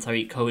Howard and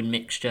Tariq Cohen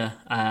mixture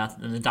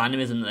and the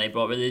dynamism that they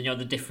brought. Really,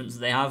 the difference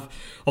that they have.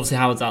 Obviously,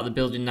 Howard's out of the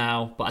building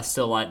now, but I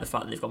still like the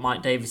fact that they've got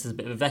Mike Davis as a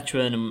bit of a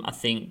veteran, and I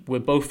think we're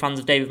both fans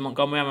of David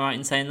Montgomery. Am I right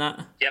in saying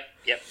that? Yep.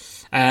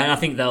 And I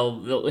think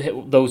they'll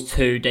hit those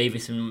two,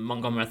 Davis and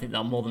Montgomery. I think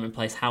they'll more than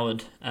replace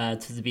Howard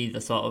to be the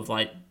sort of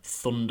like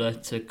thunder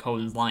to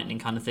Cohen's lightning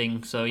kind of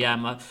thing. So yeah,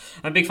 I'm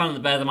a big fan of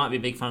the Bears. I might be a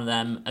big fan of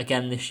them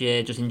again this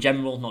year, just in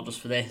general, not just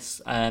for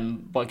this.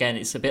 But again,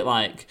 it's a bit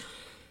like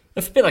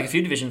a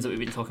few divisions that we've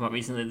been talking about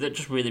recently. They're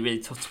just really, really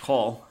tough to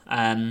call.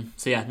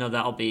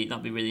 That'll be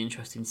really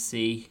interesting to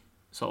see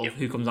sort of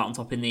who comes out on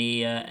top in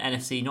the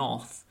NFC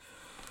North.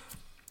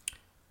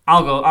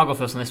 I'll go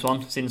first on this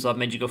one, since I've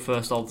made you go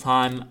first all the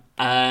time.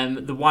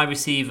 The wide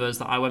receivers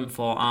that I went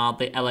for are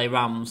the LA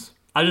Rams.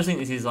 I just think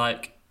this is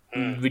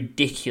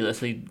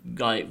ridiculously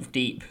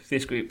deep,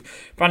 this group.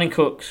 Brandon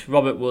Cooks,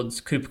 Robert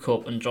Woods, Cooper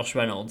Kupp and Josh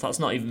Reynolds. That's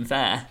not even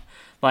fair.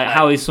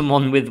 How is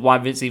someone with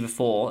wide receiver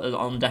 4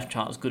 on the depth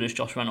chart as good as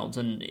Josh Reynolds?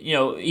 And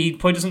he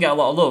probably doesn't get a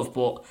lot of love,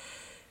 but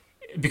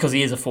because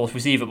he is a fourth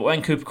receiver. But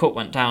when Cooper Kupp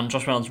went down,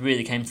 Josh Reynolds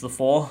really came to the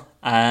fore.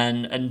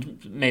 And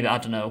maybe, I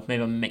don't know,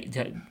 maybe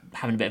I'm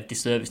having a bit of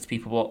disservice to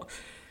people,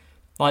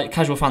 but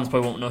casual fans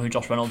probably won't know who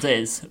Josh Reynolds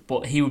is,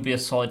 but he would be a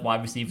solid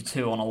wide receiver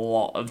 2 on a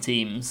lot of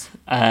teams.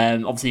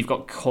 Obviously, you've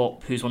got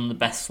Kupp, who's one of the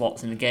best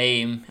slots in the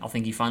game. I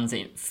think he finds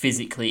it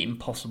physically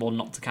impossible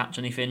not to catch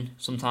anything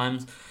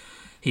sometimes.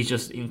 He's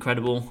just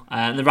incredible.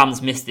 And the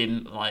Rams missed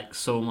him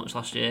so much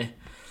last year.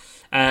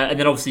 And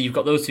then obviously you've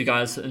got those two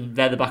guys, and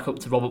they're the backup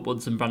to Robert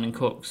Woods and Brandon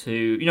Cooks,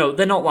 who,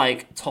 they're not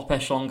top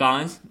echelon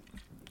guys.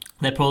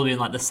 They're probably in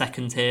the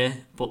second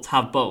tier, but to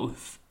have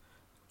both,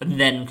 and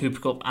then Cooper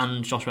Kupp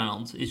and Josh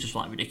Reynolds is just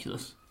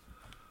ridiculous.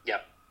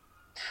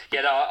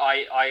 Yeah, no,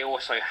 I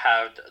also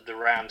had the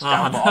Rams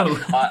down.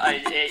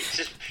 It's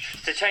just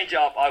to change it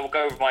up, I will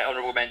go with my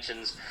honourable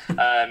mentions. Who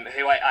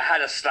I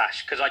had a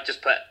slash because I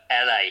just put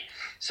LA,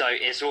 so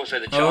it's also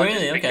the Chargers. Oh,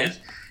 really? Okay.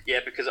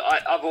 Because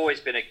I've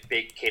always been a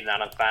big Keenan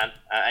Allen fan.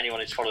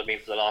 Anyone who's followed me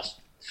for the last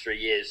 3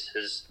 years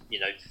has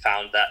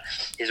found that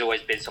he's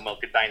always been someone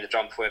who's been banging the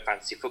drum for in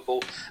fantasy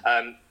football.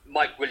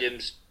 Mike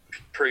Williams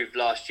proved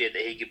last year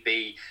that he could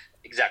be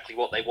exactly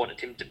what they wanted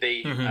him to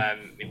be. A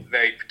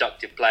very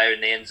productive player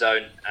in the end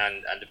zone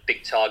and a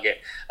big target.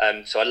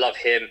 So I love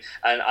him,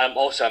 and I'm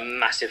also a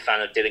massive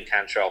fan of Dylan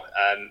Cantrell.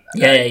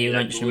 You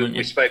mentioned him.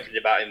 We've spoken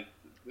about him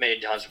many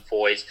times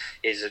before.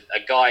 He's a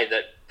guy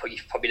that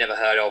you've probably never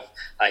heard of.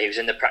 He was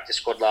in the practice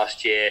squad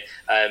last year,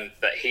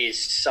 but he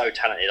is so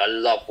talented. I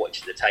love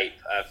watching the tape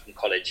from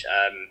college.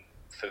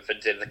 For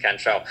Dylan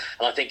Cantrell,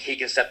 and I think he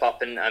can step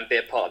up and be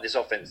a part of this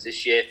offense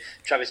this year.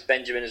 Travis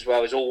Benjamin as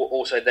well is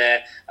also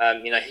there.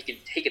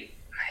 He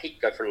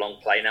could go for a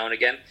long play now and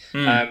again.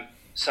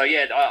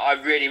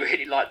 I really,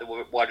 really like the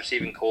wide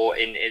receiving core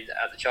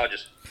at the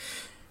Chargers.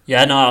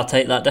 Yeah, no, I'll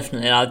take that,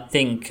 definitely. I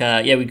think,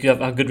 we could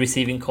have a good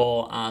receiving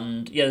core,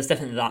 and there's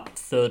definitely that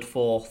third,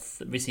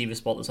 fourth receiver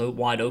spot that's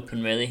wide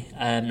open, really,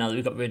 now that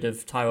we've got rid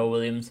of Tyrell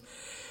Williams.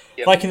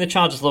 Yep. Liking the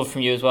Chargers love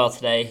from you as well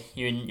today.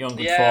 You're on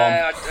good form.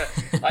 Yeah,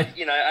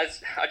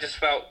 I just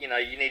felt you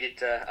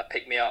needed a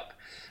pick me up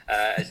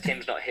as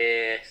Tim's not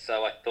here,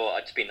 so I thought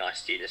I'd just be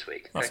nice to you this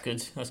week. That's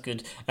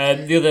good.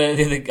 The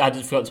other I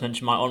just forgot to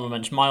mention my honourable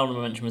mention. My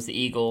honourable mention was the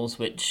Eagles,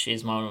 which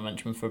is my honourable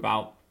mention for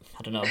about,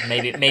 I don't know,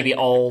 maybe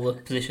all the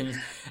positions.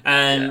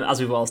 As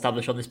we've well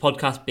established on this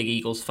podcast, big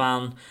Eagles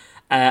fan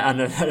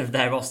and of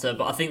their roster,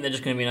 but I think they're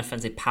just going to be an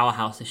offensive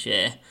powerhouse this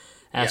year.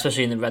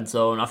 Especially in the red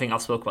zone. I think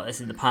I've spoken about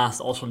this in the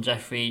past. Alshon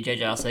Jeffrey,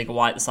 JJ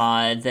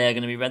Arcega-Whiteside, they're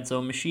going to be red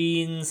zone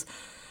machines.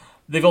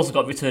 They've also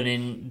got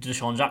returning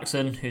Deshaun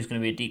Jackson, who's going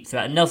to be a deep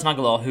threat, and Nelson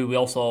Aguilar, who we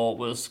all saw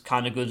was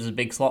kind of good as a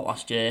big slot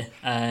last year.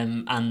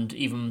 And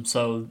even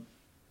so,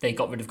 they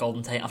got rid of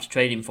Golden Tate after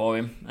trading for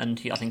him, and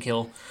I think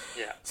he'll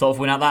sort of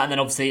win out that. And then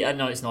obviously, I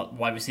know it's not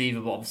wide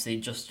receiver, but obviously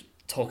just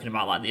talking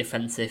about the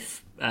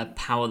offensive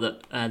power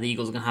that the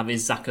Eagles are going to have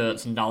is Zach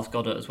Ertz and Dallas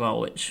Goedert as well,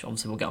 which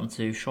obviously we'll get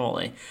onto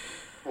shortly.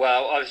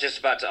 Well, I was just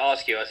about to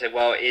ask you. I said,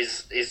 well,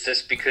 is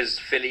this because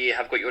Philly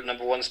have got your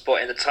number one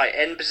spot in the tight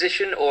end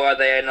position, or are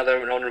they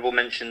another honourable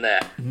mention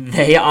there?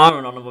 They are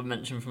an honourable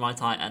mention for my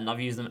tight end.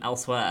 I've used them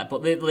elsewhere,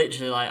 but they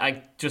literally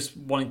I just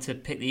wanted to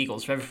pick the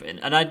Eagles for everything,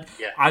 and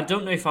I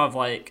don't know if I've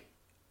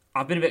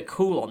been a bit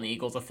cool on the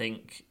Eagles. I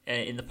think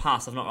in the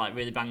past I've not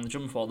really banged the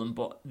drum for them,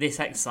 but this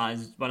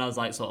exercise when I was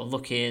sort of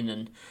looking,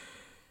 and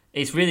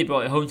it's really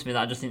brought it home to me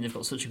that I just think they've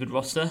got such a good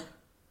roster.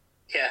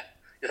 Yeah.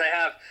 They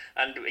have,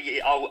 and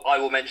I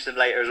will mention them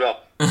later as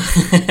well.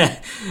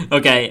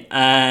 Okay,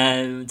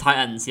 tight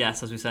ends,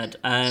 yes, as we said.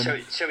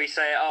 Shall we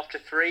say it after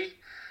 3?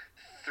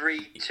 3,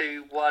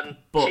 2, 1.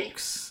 Bucks.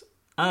 Chiefs?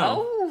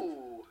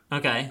 Oh.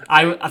 Okay.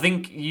 I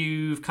think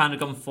you've kind of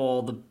gone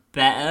for the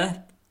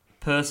better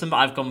person, but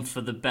I've gone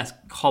for the best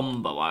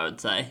combo, I would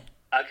say.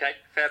 Okay,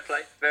 fair play.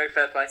 Very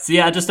fair play. So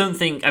yeah, I just don't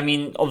think,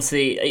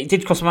 obviously, it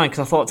did cross my mind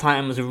because I thought tight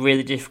end was a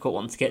really difficult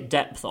one to get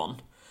depth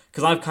on.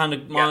 Because I've kind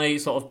of, my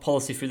sort of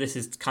policy through this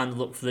is to kind of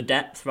look for the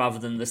depth rather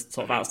than this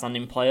sort of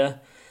outstanding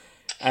player.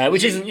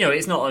 Which isn't,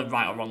 it's not a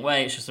right or wrong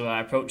way, it's just the way I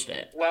approached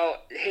it.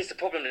 Well, here's the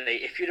problem, Lee.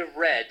 If you'd have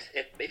read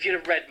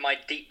my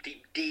deep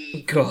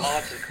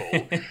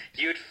article,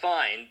 you'd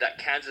find that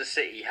Kansas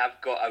City have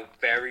got a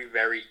very,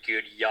 very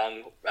good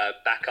young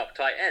backup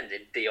tight end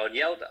in Dion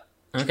Yelder.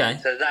 Okay.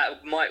 So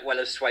that might well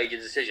have swayed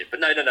your decision. But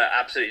no,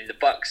 absolutely. The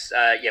Bucks,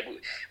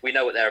 we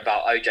know what they're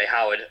about. OJ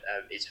Howard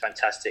is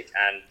fantastic.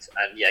 And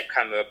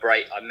Cameron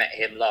Brate, I met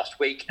him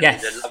last week. And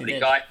yes, he's a lovely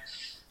guy.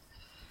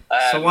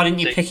 So why didn't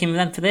you pick him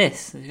then for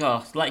this?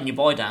 Oh, letting your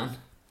boy down.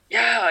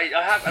 Yeah,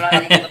 I have. And I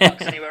haven't got the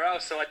Bucks anywhere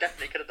else, so I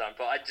definitely could have done.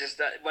 But I just,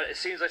 as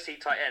soon as I see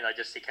tight end, I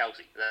just see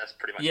Kelsey. That's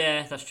pretty much it.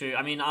 Yeah, that's true.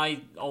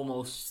 I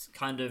almost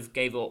kind of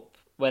gave up.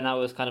 When I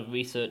was kind of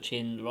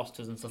researching the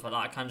rosters and stuff like that,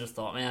 I kind of just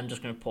thought, man, I'm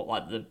just going to put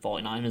the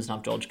 49ers and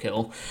have George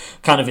Kittle,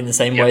 kind of in the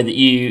same way that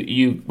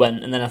you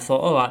went. And then I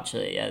thought, oh,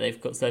 actually, yeah, they've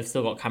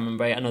still got Cameron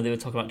Brate. I know they were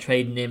talking about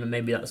trading him, and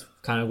maybe that's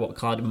kind of what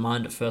clouded my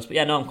mind at first. But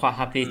yeah, no, I'm quite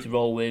happy to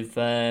roll with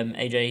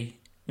OJ,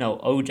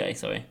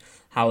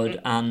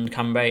 Howard and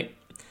Cameron Brate.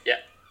 Yeah.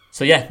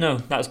 So yeah, no,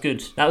 that was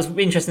good. That was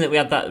interesting that we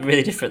had that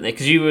really differently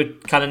because you were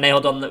kind of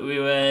nailed on that we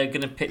were going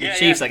to pick the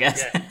Chiefs, I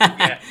guess.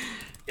 Yeah.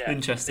 Yeah.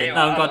 Interesting. Yeah,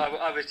 no,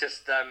 I was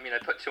just,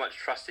 put too much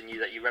trust in you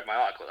that you read my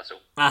article, that's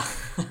all.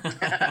 Who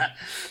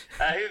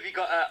have you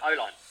got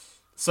O-line?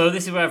 So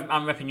this is where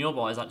I'm repping your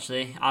boys,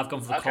 actually. I've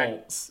gone for the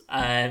Colts.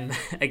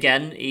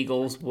 Again,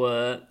 Eagles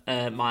were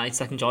my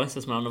second choice,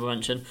 as my honourable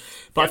mention.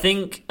 But I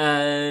think,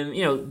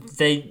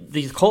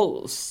 the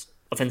Colts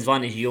offensive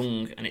line is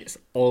young, and it's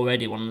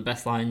already one of the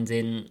best lines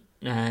in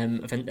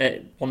one of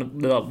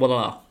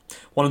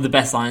the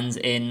best lines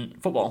in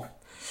football.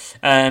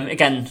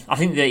 Again, I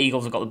think the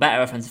Eagles have got the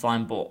better offensive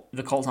line, but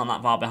the Colts aren't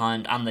that far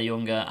behind, and they're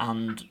younger,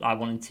 and I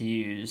wanted to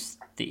use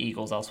the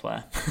Eagles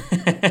elsewhere.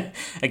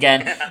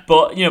 Again,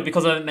 but,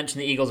 because I haven't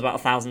mentioned the Eagles about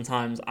 1,000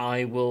 times,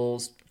 I will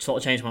sort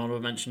of change my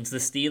honorable mention to the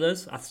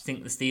Steelers. I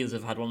think the Steelers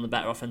have had one of the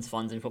better offensive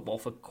lines in football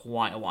for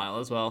quite a while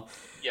as well.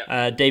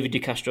 Yeah. David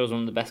DeCastro is one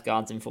of the best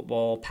guards in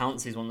football.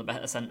 Pouncey is one of the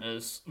better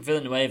centres.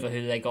 Villanueva,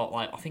 who they got,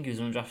 I think he was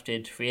an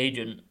undrafted free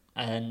agent,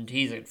 and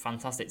he's a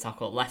fantastic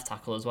tackle, left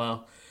tackle as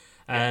well.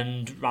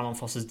 And Ramon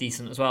Foster's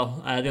decent as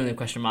well. The only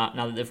question mark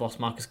now that they've lost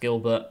Marcus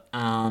Gilbert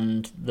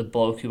and the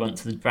bloke who went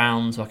to the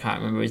Browns, who I can't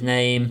remember his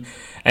name,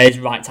 is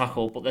right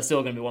tackle, but they're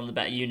still going to be one of the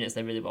better units.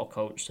 They're really well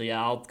coached. So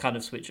yeah, I'll kind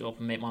of switch it up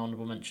and make my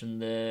honourable mention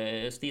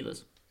the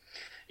Steelers.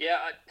 Yeah,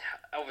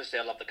 obviously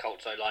I love the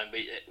Colts O-line.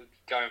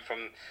 Going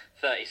from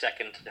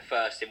 32nd to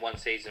first in one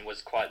season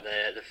was quite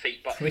the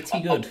feat. But pretty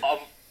good.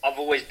 I've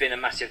always been a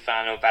massive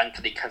fan of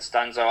Anthony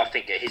Costanzo. I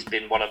think he's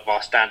been one of our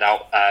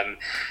standout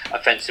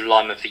offensive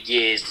linemen for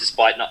years,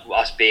 despite not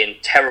us being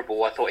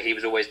terrible. I thought he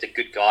was always the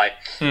good guy.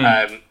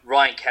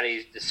 Ryan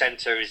Kelly, the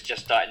centre, is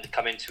just starting to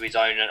come into his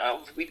own. And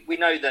we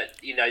know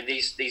that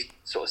these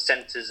sort of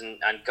centres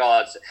and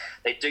guards,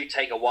 they do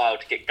take a while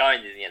to get going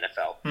in the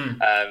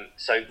NFL.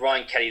 So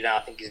Ryan Kelly now,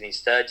 I think, is in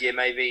his third year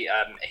maybe.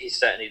 He's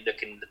certainly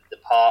looking the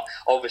part.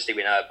 Obviously,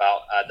 we know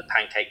about the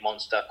pancake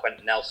monster,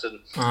 Quentin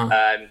Nelson.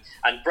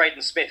 And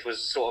Braden Smith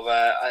was sort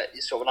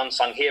of an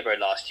unsung hero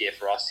last year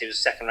for us. He was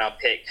a second-round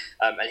pick,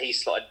 and he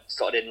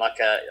slotted in like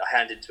a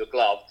hand into a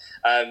glove.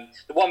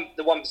 The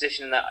one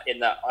position in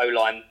that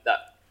O-line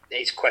that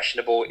is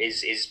questionable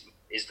is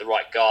the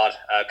right guard.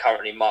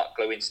 Currently, Mark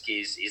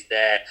Glowinski is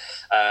there,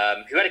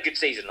 who had a good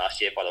season last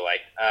year, by the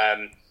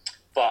way.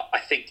 But I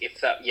think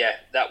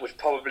that was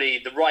probably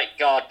the right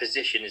guard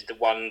position is the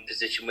one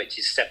position which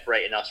is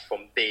separating us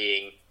from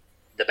being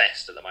the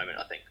best at the moment,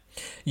 I think.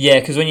 Yeah,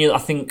 because I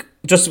think,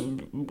 just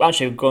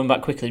actually going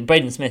back quickly,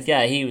 Braden Smith,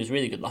 he was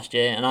really good last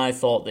year, and I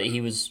thought that he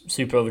was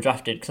super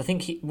overdrafted, because I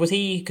think because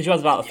you had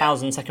about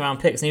 1,000 second-round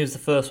picks, and he was the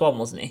first one,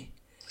 wasn't he?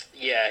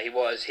 Yeah, he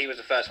was. He was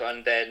the first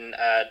one, then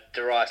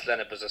Darius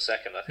Leonard was the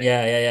second, I think.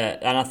 Yeah,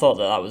 and I thought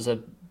that was a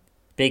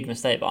big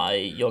mistake by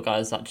your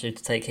guys actually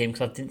to take him,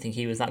 because I didn't think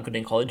he was that good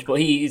in college, but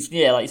he's,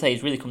 like you say,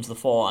 he's really come to the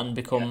fore and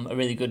become a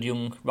really good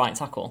young right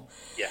tackle.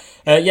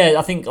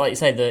 I think, like you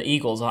say, the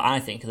Eagles are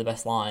the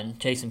best line.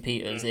 Jason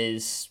Peters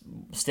is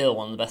still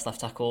one of the best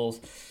left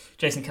tackles.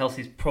 Jason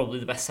Kelsey's probably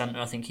the best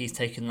centre. I think he's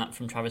taken that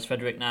from Travis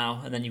Frederick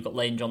now. And then you've got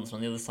Lane Johnson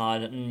on the other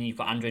side. And you've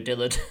got Andre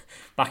Dillard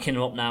backing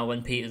him up now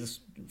when Peters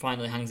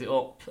finally hangs it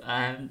up.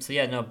 So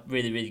yeah, no,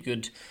 really, really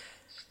good.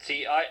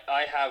 See,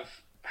 I have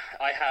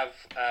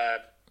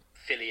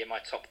Philly in my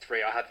top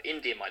 3. I have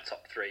Indy in my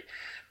top 3.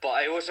 But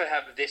I also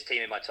have this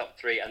team in my top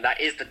 3, and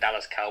that is the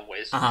Dallas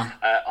Cowboys.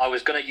 I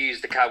was going to use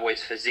the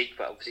Cowboys physique,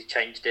 but obviously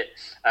changed it.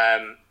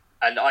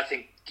 And I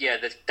think,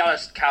 the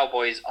Dallas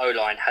Cowboys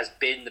O-line has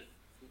been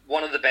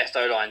one of the best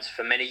O-lines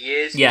for many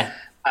years. Yeah.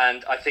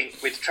 And I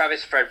think with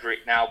Travis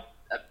Frederick now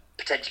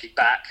potentially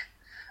back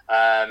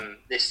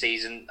this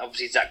season,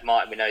 obviously Zach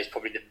Martin, we know, is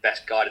probably the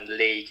best guard in the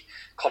league.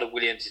 Connor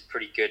Williams is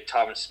pretty good.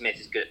 Tyron Smith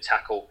is good at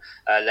tackle.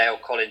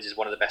 La'el Collins is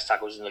one of the best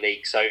tackles in the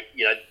league. So,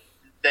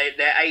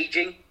 they're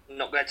aging. I'm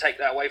not going to take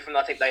that away from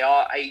them. I think they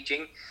are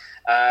aging.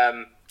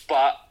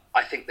 But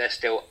I think they're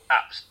still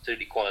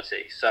absolutely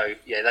quality. So,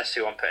 that's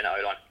who I'm putting at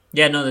O-line.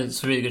 Yeah, no,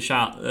 it's a really good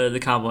shout. The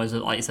Cowboys,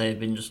 like you say, have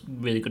been just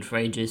really good for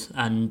ages,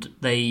 and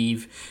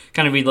they've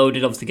kind of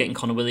reloaded, obviously getting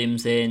Connor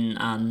Williams in,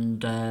 and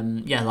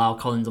La'el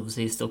Collins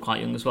obviously is still quite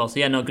young as well. So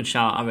yeah, no, good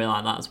shout. I really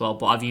like that as well.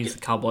 But I've used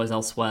the Cowboys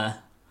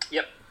elsewhere.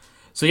 Yep.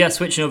 So yeah,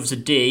 switching over to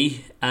D.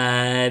 Do you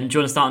want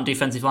to start on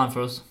defensive line for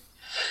us?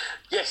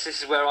 Yes,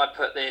 this is where I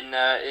put in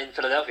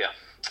Philadelphia.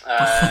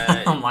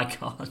 Oh my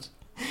god.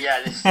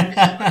 Yeah, this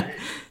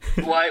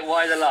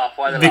why the laugh?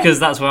 Why the laugh? Because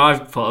that's where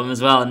I've put them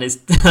as well, and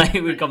it's like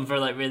we've gone for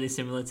like really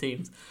similar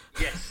teams.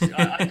 Yes,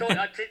 I thought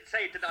I did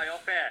say it, didn't I,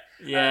 off air?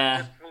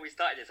 Yeah. Just before we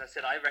started this, I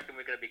said I reckon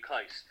we're going to be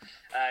close.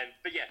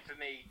 But yeah, for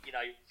me,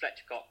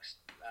 Fletcher Cox,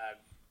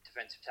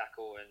 defensive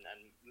tackle, and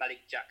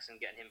Malik Jackson,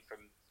 getting him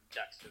from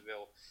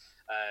Jacksonville,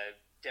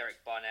 Derek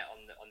Barnett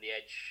on the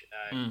edge.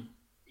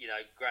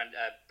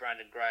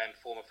 Brandon Graham,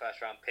 former first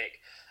round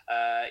pick.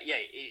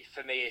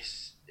 For me,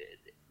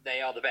 they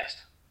are the best.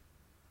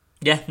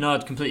 Yeah, no,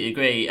 I'd completely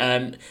agree.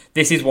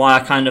 This is why I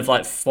kind of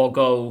like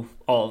forego,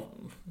 or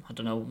I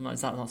don't know,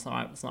 that's not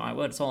the right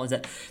word at all, is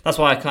it? That's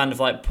why I kind of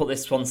like put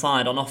this one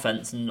side on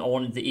offense, and I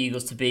wanted the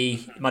Eagles to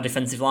be my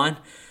defensive line.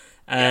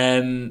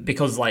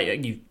 Because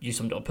like you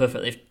summed it up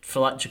perfectly.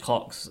 Fletcher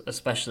Cox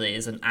especially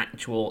is an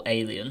actual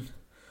alien.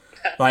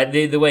 Like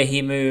the way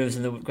he moves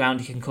and the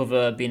ground he can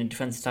cover, being a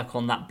defensive tackle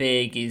on that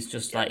big is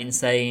just like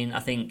insane.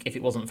 I think if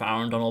it wasn't for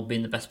Aaron Donald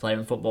being the best player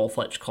in football,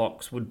 Fletcher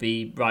Cox would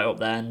be right up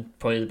there and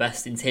probably the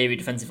best interior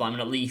defensive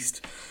lineman, at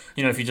least.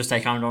 If you just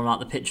take Aaron Donald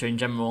out of the picture in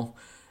general.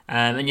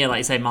 And yeah, like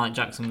you say, Malik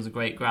Jackson was a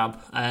great grab.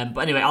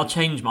 But anyway, I'll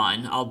change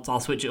mine. I'll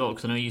switch it up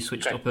because I know you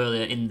switched it up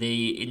earlier in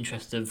the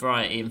interest of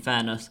variety and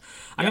fairness.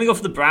 I'm going to go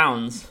for the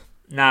Browns.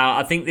 Now,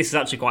 I think this is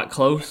actually quite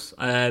close.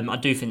 I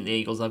do think the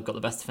Eagles have got the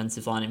best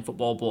defensive line in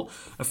football, but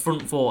a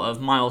front four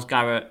of Myles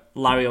Garrett,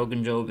 Larry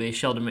Ogunjobi,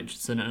 Sheldon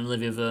Richardson, and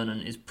Olivia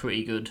Vernon is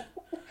pretty good.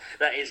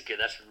 That is good.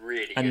 That's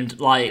really good. And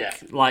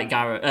like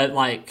Garrett,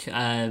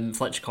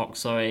 Fletcher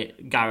Cox,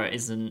 Garrett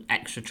is an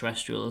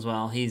extraterrestrial as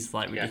well. He's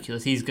like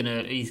ridiculous. He's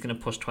gonna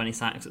push 20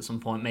 sacks at some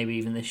point, maybe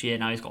even this year.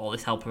 Now he's got all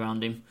this help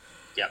around him.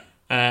 Yeah.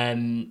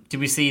 Did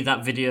we see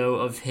that video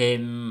of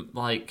him,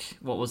 like,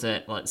 what was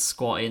it, like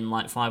squatting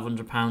like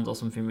 500 pounds or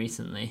something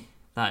recently?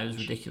 That was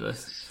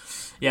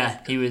ridiculous. Yeah,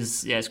 he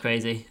was. Yeah, it's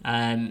crazy.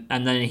 And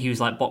then he was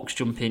like box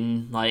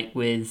jumping like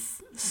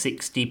with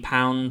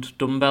 60-pound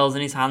dumbbells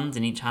in his hands,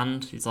 in each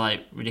hand. It's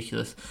like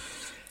ridiculous.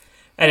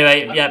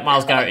 Anyway, yeah,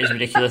 Myles Garrett is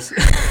ridiculous.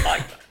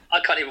 I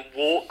can't even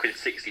walk with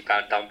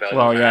 60-pound dumbbells.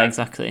 Well, yeah,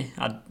 exactly.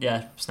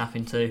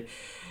 Snapping too.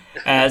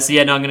 I'm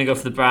going to go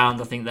for the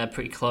Browns. I think they're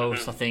pretty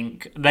close. I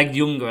think they're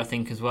younger,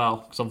 as well,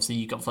 because obviously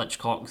you've got Fletcher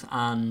Cox,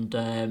 and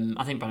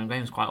I think Brandon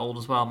Graham's quite old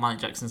as well. Malik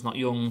Jackson's not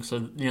young, so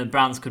the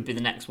Browns could be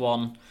the next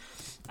one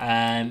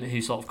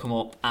who sort of come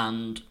up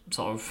and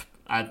sort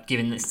of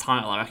given this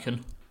title, I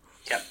reckon.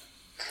 Yep.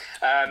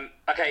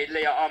 Okay,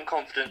 Leah, I'm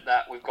confident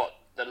that we've got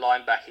the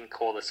linebacking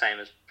core the same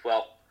as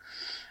well.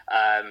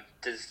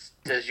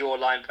 Does your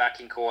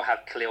linebacking core have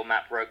Khalil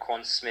Mack,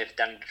 Roquan Smith,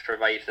 Dan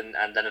Trevathan,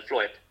 and Leonard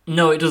Floyd?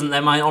 No, it doesn't.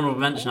 They're my honourable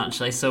mention,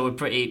 actually, so we're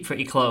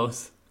pretty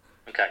close.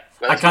 Okay.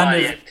 Well,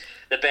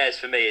 the Bears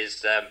for me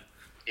is that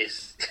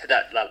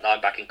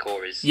linebacking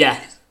core is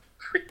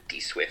pretty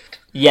swift.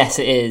 Yes,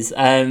 it is.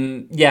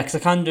 Because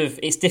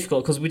it's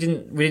difficult because we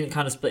didn't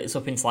kind of split this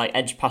up into like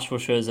edge pass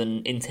rushers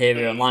and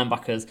interior and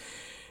linebackers.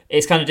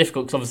 It's kind of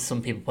difficult because obviously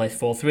some people play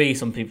 4-3,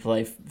 some people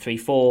play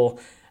 3-4.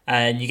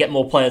 And you get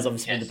more players,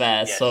 obviously, with the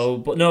Bears. Yes. So,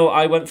 but no,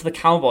 I went for the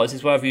Cowboys. This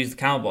is where I've used the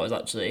Cowboys,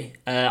 actually.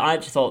 I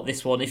actually thought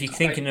this one, if you're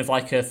thinking of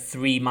like a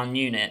 3-man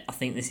unit, I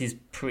think this is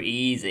pretty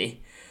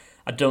easy.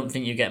 I don't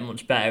think you get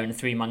much better in a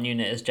 3-man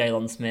unit as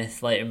Jalen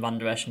Smith, Leighton Van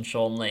Der Esch, and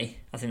Sean Lee.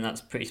 I think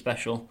that's pretty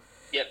special.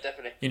 Yep,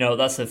 definitely. You know,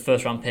 that's a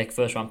first round pick,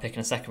 and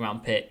a second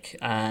round pick,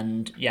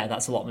 and yeah,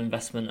 that's a lot of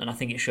investment, and I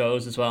think it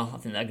shows as well. I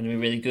think they're going to be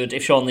really good.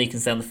 If Sean Lee can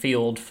stay on the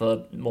field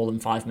for more than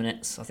 5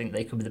 minutes, I think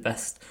they could be the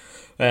best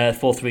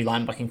 4-3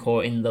 linebacking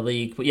core in the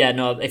league. But yeah,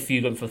 no, if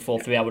you go for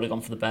 4-3, I would have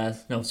gone for the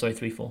Bears. No, sorry,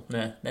 3-4.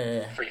 No.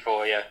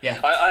 3-4, yeah.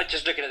 Yeah. I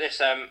just looking at this.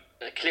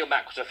 Khalil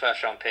Mack was a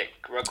first round pick.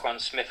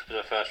 Roquan Smith was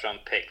a first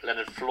round pick.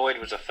 Leonard Floyd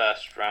was a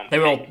first round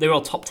pick. They were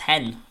all top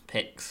 10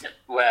 picks.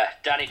 Where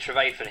Danny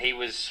Trevathan, he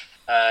was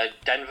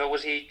Denver,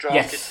 was he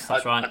drafted? Yes,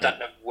 that's right. I don't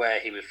know where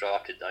he was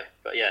drafted though,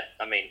 but yeah,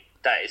 I mean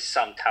that is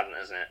some talent,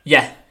 isn't it?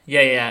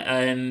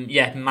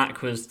 Yeah.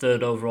 Mack was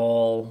 3rd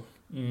overall.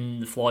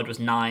 Floyd was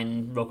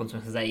 9. Roquan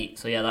Smith was 8.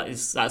 So yeah,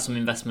 that's some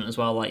investment as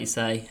well, like you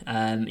say.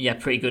 Yeah,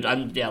 pretty good.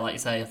 And yeah, like you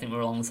say, I think we're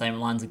along the same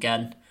lines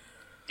again.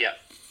 Yeah.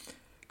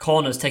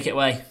 Corners, take it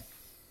away.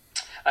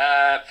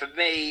 For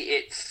me,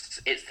 it's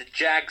the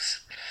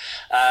Jags.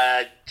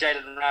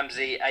 Jalen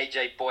Ramsey,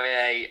 AJ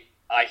Boye.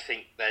 I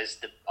think they're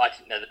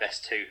the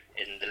best two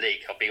in the league.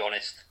 I'll be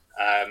honest.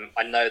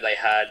 I know they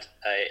had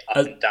a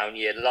up and down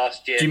year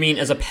last year. Do you mean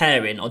as a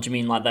pairing, or do you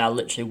mean like they are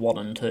literally 1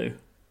 and 2?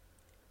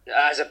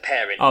 As a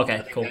pairing.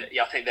 Okay, cool.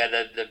 I think they're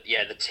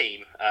the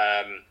team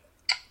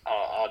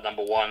are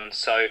number one.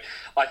 So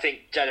I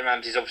think Jalen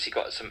Ramsey's obviously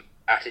got some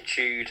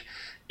attitude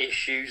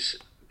issues,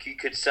 you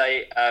could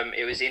say.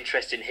 It was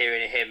interesting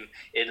hearing him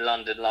in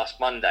London last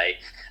Monday.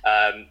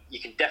 You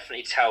can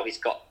definitely tell he's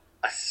got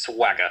a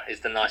swagger,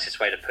 is the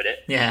nicest way to put it.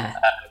 Yeah.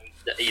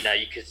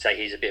 You could say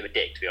he's a bit of a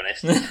dick, to be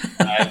honest.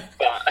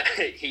 But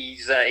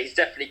he's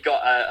definitely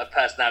got a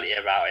personality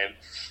about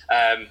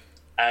him.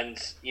 And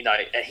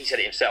he said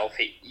it himself.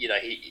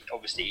 He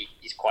obviously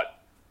he's quite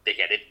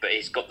big-headed, but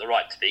he's got the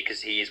right to be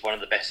because he is one of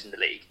the best in the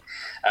league.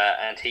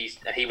 And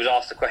he was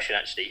asked the question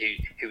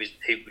actually, who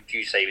would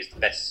you say was the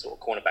best sort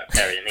of cornerback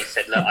pairing? And he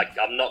said, look,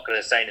 I'm not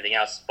going to say anything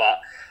else, but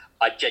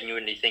I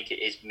genuinely think it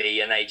is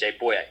me and AJ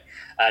Boye.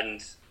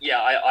 And yeah,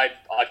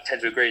 I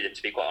tend to agree with him,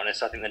 to be quite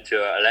honest. I think them two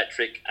are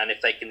electric, and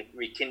if they can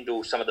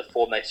rekindle some of the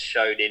form they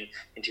showed in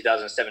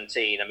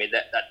 2017, I mean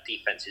that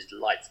defense is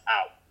lights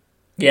out.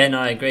 Yeah,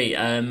 no, I agree.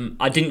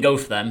 I didn't go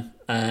for them,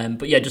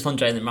 but yeah, just on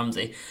Jalen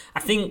Ramsey.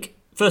 I think,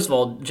 first of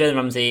all, Jalen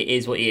Ramsey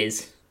is what he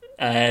is.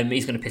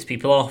 He's going to piss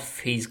people off.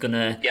 He's going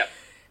to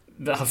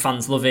have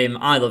fans love him.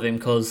 I love him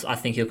because I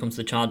think he'll come to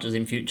the Chargers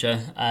in future.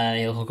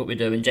 He'll hook up with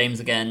Derwin James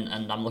again,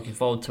 and I'm looking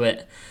forward to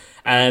it.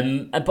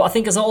 But I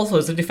think as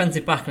a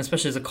defensive back, and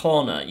especially as a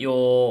corner,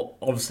 you're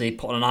obviously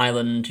put on an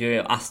island.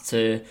 You're asked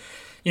to,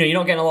 you're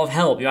not getting a lot of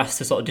help. You're asked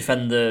to sort of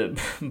defend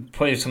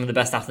probably some of the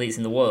best athletes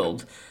in the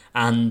world,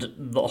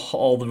 and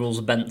all the rules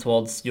are bent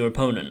towards your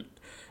opponent.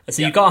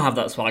 So you've got to have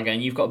that swagger,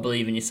 and you've got to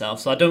believe in yourself.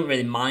 So I don't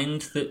really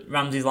mind that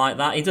Ramsey's like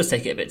that. He does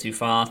take it a bit too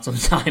far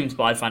sometimes,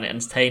 but I find it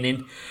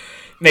entertaining.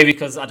 Maybe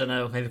because, I don't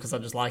know, I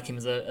just like him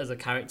as a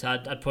character.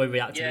 I'd probably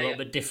react a little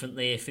bit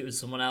differently if it was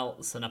someone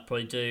else, and I'd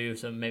probably do,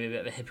 so maybe a bit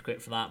of a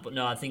hypocrite for that. But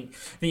no, I think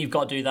you've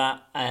got to do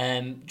that.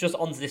 Just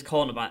onto this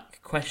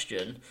cornerback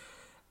question.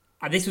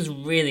 This was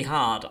really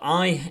hard.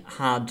 I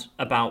had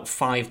about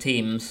 5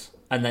 teams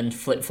and then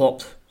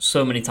flip-flopped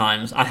so many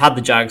times. I had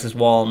the Jags as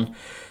one.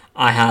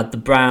 I had the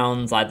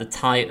Browns. I had the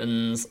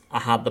Titans. I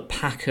had the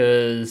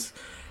Packers.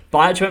 But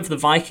I actually went for the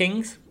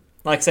Vikings.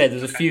 Like I say,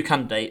 there's a few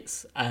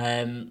candidates.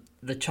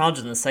 The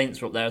Chargers and the Saints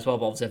were up there as well,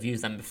 but obviously I've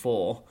used them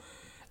before.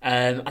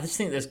 I just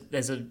think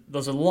there's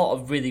a lot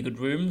of really good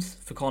rooms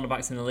for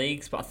cornerbacks in the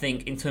leagues, but I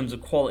think in terms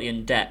of quality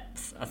and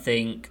depth, I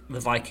think the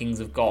Vikings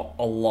have got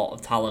a lot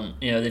of talent.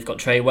 They've got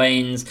Trey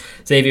Waynes,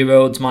 Xavier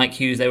Rhodes, Mike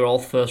Hughes. They were all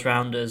first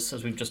rounders,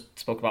 as we've just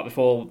spoke about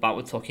before. When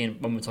we were talking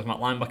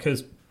about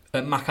linebackers.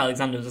 Mac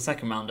Alexander was a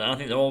second rounder, and I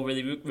think they're all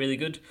really, really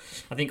good.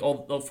 I think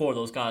all 4 of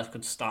those guys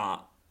could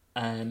start,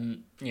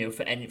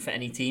 for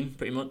any team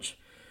pretty much,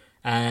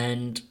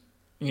 and.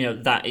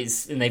 That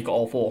is, and they've got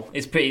all 4.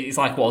 It's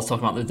like what I was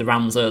talking about the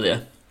Rams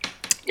earlier.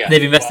 Yeah,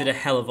 they've invested a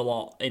hell of a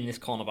lot in this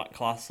cornerback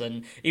class,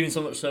 and even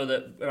so much so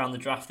that around the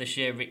draft this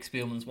year, Rick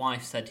Spielman's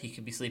wife said he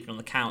could be sleeping on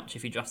the couch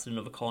if he drafted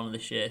another corner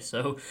this year.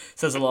 So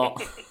says a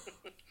lot.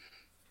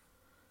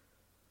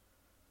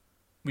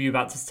 Were you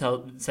about to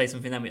say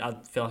something then? I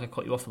feel like I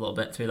cut you off a little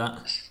bit through that.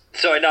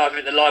 Sorry, no, I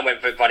think the line went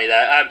a bit funny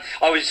there.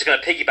 I was just going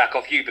to piggyback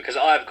off you because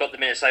I've got the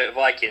Minnesota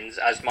Vikings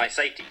as my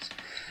safeties.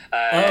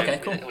 Okay,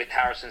 cool. With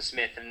Harrison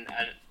Smith and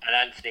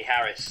Anthony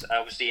Harris.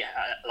 Obviously,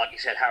 like you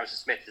said, Harrison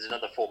Smith is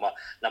another former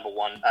number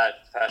 1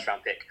 first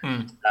round pick.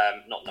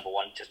 Not number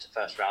 1, just a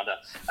first rounder.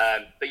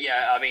 But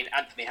yeah, I mean,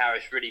 Anthony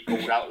Harris really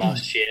pulled out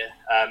last year,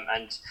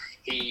 and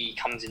he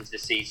comes into the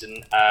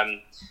season.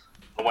 I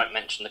won't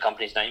mention the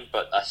company's name,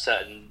 but a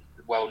certain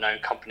well-known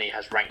company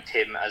has ranked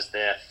him as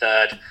their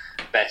 3rd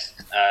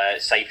best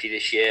safety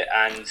this year,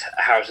 and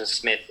Harrison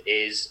Smith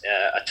is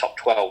a top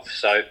 12.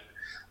 So.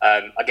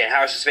 Again,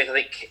 Harrison Smith, I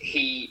think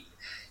he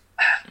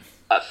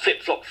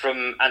flip-flopped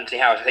from Anthony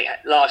Harris. I think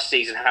last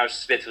season Harrison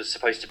Smith was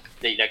supposed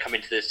to come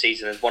into the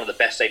season as one of the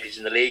best safeties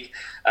in the league.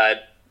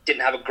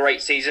 Didn't have a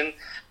great season,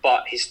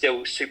 but he's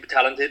still super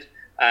talented.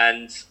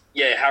 And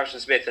yeah, Harrison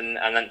Smith and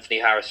Anthony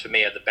Harris for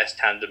me are the best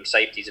tandem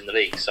safeties in the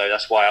league. So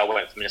that's why I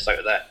went for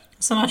Minnesota there.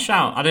 It's a nice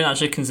shout. I didn't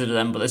actually consider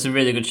them, but it's a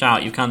really good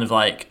shout. You've kind of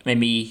like made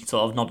me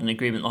sort of nod in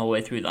agreement the whole way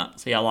through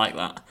that. So yeah, I like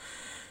that.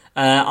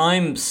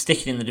 I'm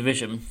sticking in the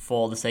division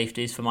for the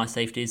safeties, for my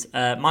safeties.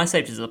 My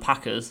safeties are the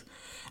Packers.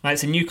 Now,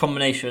 it's a new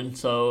combination,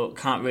 so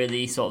can't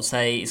really sort of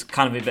say, it's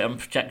kind of a bit on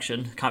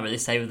projection, can't really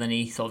say with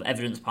any sort of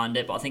evidence behind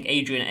it, but I think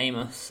Adrian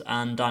Amos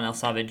and Darnell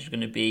Savage are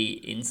going to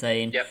be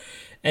insane. Yep.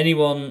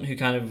 Anyone who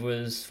kind of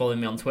was following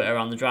me on Twitter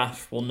around the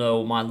draft will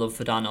know my love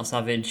for Darnell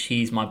Savage.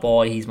 He's my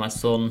boy, he's my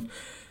son.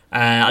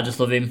 I just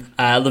love him.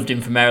 I loved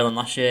him from Maryland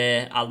last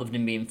year. I loved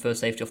him being first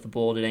safety off the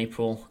board in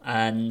April.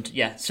 And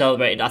yeah,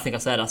 celebrated. I think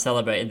I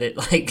celebrated it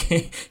like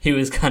he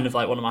was kind of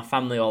like one of my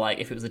family, or like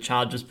if it was a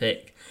Chargers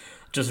pick.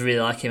 Just really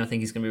like him. I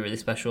think he's going to be really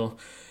special.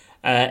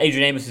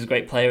 Adrian Amos is a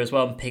great player as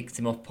well, and picked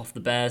him up off the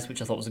Bears,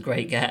 which I thought was a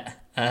great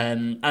get.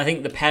 I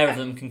think the pair of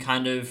them can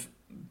kind of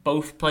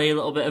both play a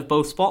little bit of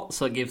both spots,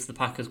 so it gives the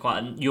Packers quite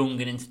a young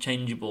and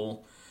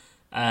interchangeable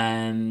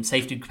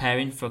safety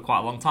pairing for quite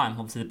a long time.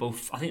 Obviously,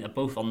 I think they're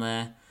both on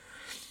their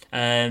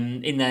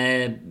in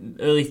their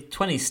early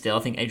 20s still. I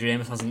think Adrian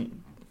Amos hasn't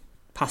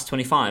passed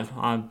 25.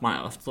 I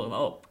might have to look that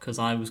up because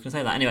I was going to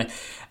say that anyway.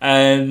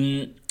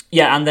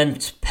 Yeah, and then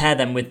to pair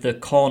them with the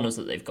corners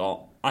that they've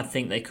got, I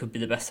think they could be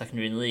the best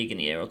secondary in the league in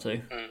a year or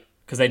two.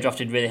 Because they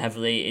drafted really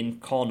heavily in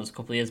corners a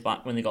couple of years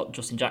back when they got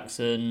Josh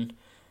Jackson.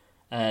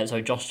 Who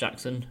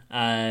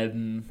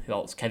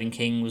else? Kevin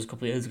King was a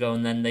couple of years ago,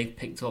 and then they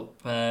picked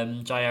up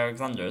Jair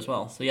Alexander as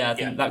well. So yeah, I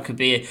think that could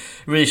be a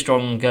really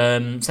strong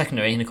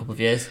secondary in a couple of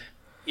years.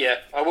 Yeah,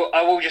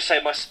 I will just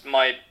say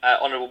my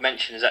honourable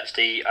mention is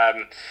actually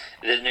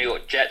the New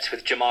York Jets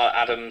with Jamal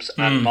Adams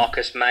and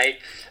Marcus May.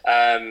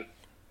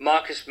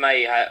 Marcus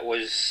May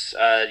was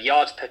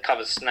yards per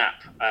covered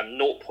snap,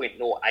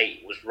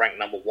 0.08 was ranked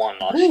number 1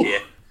 last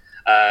year.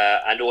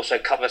 And also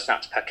cover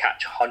snaps per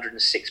catch,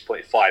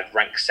 106.5,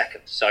 ranked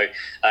second. So,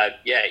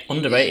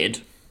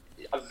 underrated.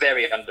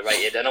 Very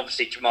underrated. And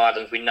obviously Jamal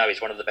Adams, we know,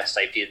 is one of the best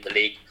safeties in the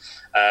league.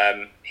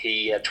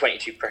 He had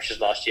 22 pressures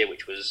last year,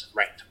 which was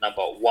ranked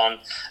number 1.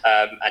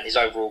 And his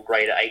overall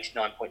grade at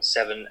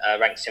 89.7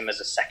 ranks him as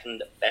the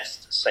second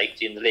best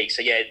safety in the league.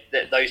 So yeah,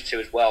 those two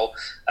as well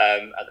at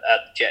the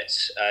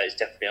Jets is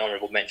definitely an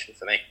honourable mention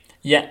for me.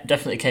 Yeah,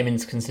 definitely came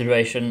into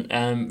consideration.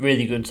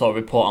 Really good sort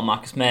of report on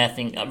Marcus May. I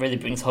think that really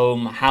brings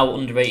home how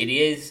underrated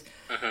he is.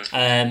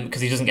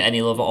 Because he doesn't get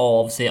any love at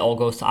all. Obviously, it all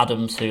goes to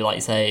Adams, who, like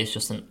you say, is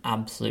just an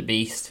absolute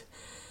beast.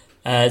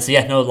 Like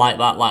that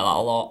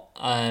a lot.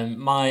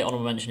 My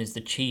honourable mention is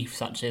the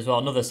Chiefs, actually, as well.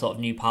 Another sort of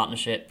new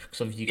partnership,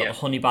 because obviously you've got the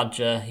Honey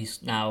Badger.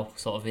 He's now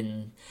sort of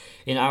in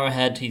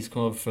Arrowhead. He's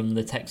come over from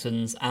the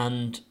Texans,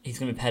 and he's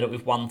going to be paired up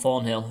with Juan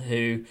Thornhill,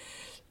 who...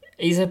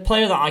 He's a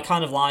player that I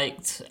kind of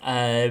liked.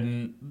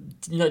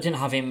 Didn't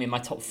have him in my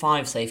top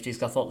 5 safeties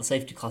because I thought the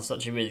safety class was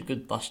actually really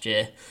good last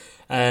year.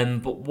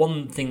 But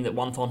one thing that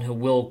Juan Thornhill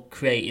will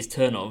create is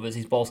turnovers.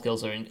 His ball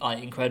skills are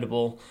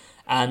incredible.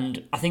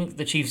 And I think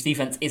the Chiefs'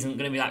 defense isn't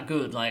going to be that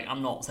good. Like,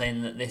 I'm not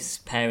saying that this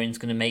pairing's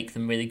going to make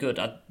them really good.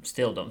 I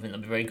still don't think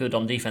they'll be very good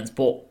on defense.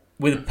 But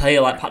with a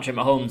player like Patrick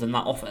Mahomes and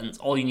that offense,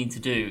 all you need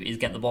to do is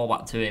get the ball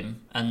back to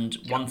him. And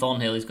Juan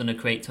Thornhill is going to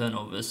create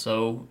turnovers.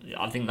 So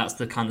I think that's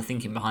the kind of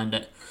thinking behind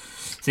it.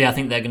 So yeah, I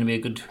think they're going to be a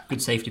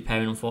good safety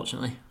pairing,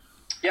 unfortunately.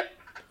 Yep.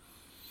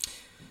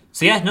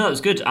 So yeah, no, that was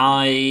good.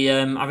 I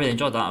really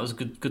enjoyed that. It was a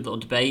good little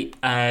debate.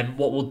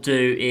 What we'll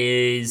do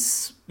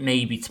is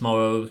maybe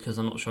tomorrow, because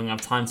I'm not sure I'm going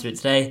to have time to do it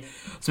today.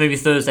 So maybe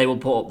Thursday we'll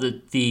put up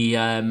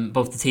the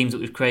both the teams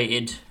that we've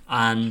created,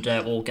 and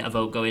we'll get a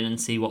vote going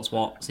and see what's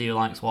what, see who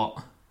likes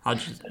what. How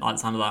do you like the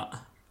sound of that?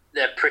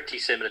 They're pretty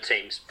similar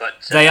teams, but...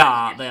 They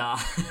are. Well,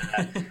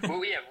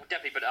 yeah, we'll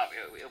definitely put it up.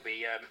 It'll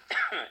be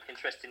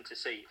interesting to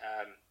see.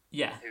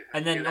 Yeah,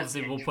 and then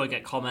obviously we'll probably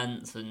get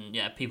comments and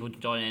people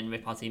join in,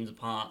 rip our teams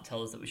apart,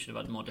 tell us that we should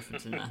have had more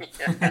difference in there.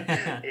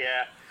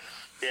 Yeah.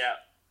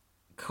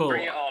 Cool.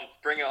 Bring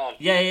it on.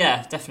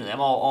 Yeah, definitely.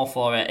 I'm all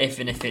for it. If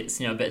it's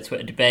a bit of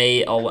Twitter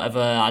debate or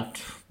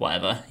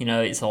whatever,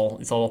 it's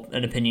all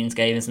an opinions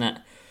game, isn't it?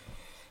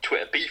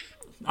 Twitter beef.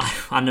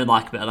 I know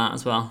like a bit of that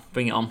as well.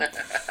 Bring it on.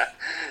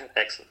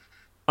 Excellent.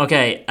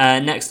 Okay,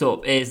 next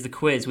up is the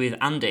quiz with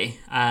Andy.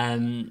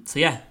 So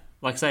yeah,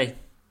 like I say,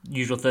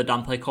 usual third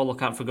down play call.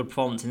 Look out for a good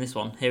performance in this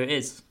one. Here it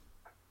is.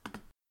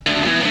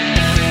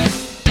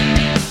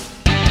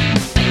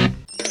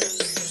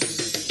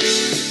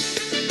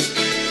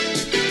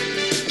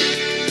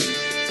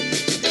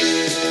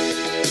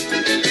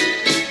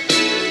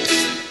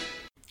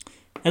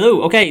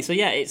 Hello, okay, so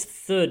it's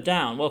third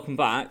down. Welcome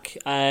back.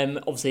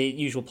 Obviously,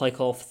 usual play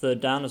call for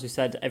third down, as we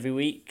said every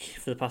week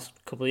for the past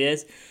couple of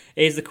years,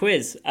 is the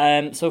quiz.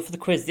 So for the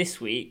quiz this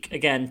week,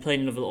 again,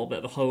 playing another little bit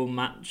of a home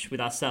match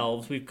with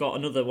ourselves, we've got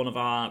another one of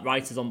our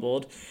writers on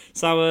board.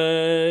 So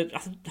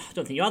I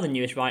don't think you are the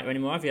newest writer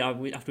anymore, have you?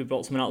 After we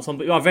brought someone else on,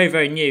 but you are a very,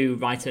 very new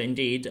writer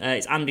indeed.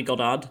 It's Andy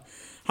Goddard.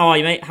 How are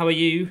you, mate? How are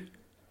you?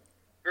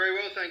 Very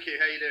well, thank you.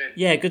 How are you doing?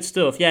 Yeah, good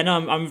stuff. Yeah,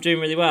 no, I'm doing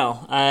really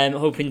well. I'm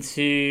hoping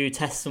to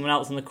test someone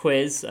else on the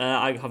quiz.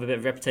 I have a bit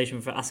of a reputation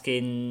for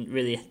asking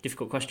really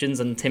difficult questions,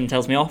 and Tim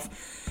tells me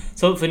off.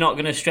 So hopefully not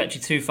going to stretch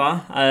you too far,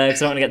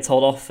 because I don't want to get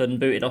told off and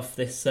booted off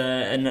this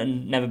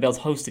and never be able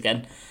to host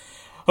again.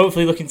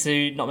 Hopefully looking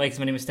to not make as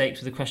many mistakes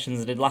with the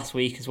questions I did last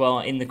week as well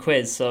in the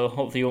quiz, so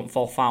hopefully you won't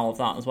fall foul of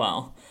that as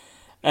well.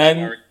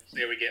 Don't worry,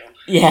 see how we get on.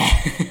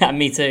 Yeah,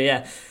 me too,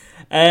 yeah.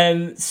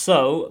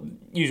 So,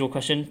 usual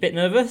question, bit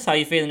nervous? How are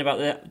you feeling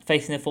about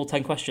facing the full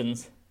 10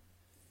 questions?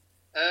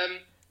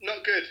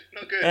 Not good.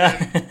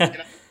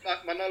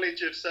 My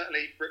knowledge of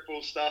certainly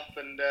Britball stuff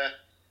and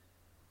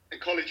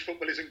college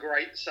football isn't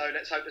great, so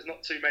let's hope there's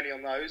not too many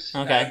on those.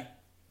 Okay.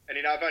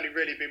 And I've only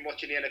really been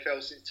watching the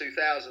NFL since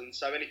 2000,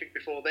 so anything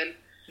before then,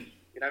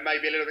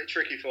 maybe a little bit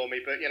tricky for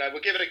me. But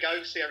we'll give it a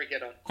go, see how we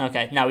get on.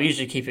 Okay. Now we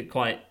usually keep it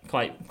quite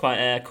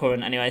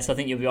current anyway, so I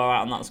think you'll be all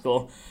right on that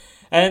score.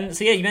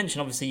 So yeah, you mentioned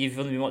obviously you've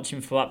only been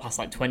watching for past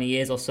 20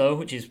 years or so,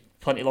 which is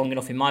plenty long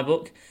enough in my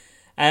book.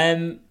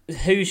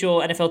 Who's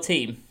your NFL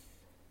team?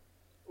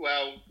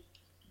 Well,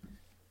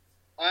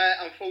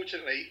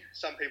 unfortunately,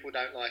 some people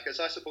don't like us.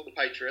 I support the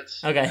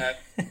Patriots. Okay.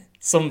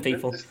 Some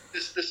people.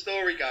 The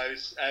story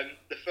goes,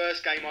 the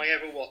first game I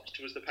ever watched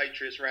was the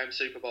Patriots-Rams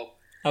Super Bowl.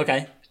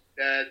 Okay.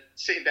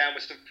 Sitting down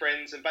with some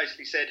friends and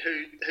basically said,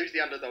 who's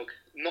the underdog?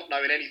 Not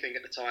knowing anything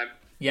at the time.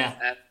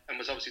 Yeah. And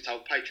was obviously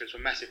told Patriots were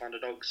massive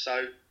underdogs. So,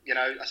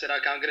 I said,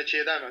 okay, I'm going to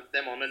cheer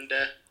them on. And,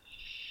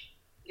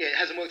 it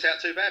hasn't worked out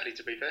too badly,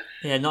 to be fair.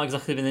 Yeah, not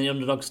exactly been the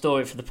underdog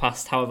story for the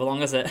past however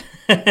long, has it?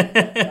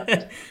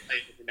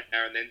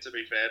 Now and then, to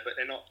be fair, but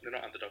they're not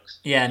underdogs.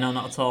 Yeah, no,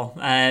 not at all.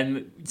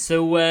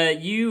 So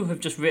you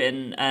have just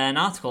written an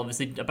article,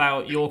 obviously,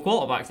 about your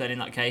quarterback then, in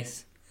that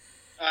case.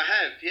 I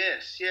have,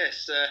 yes.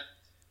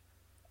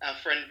 Our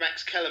friend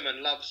Max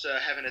Kellerman loves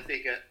having a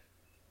dig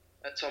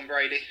at Tom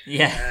Brady.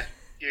 Yeah. A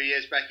few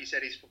years back, he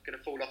said he's going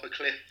to fall off a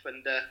cliff,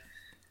 and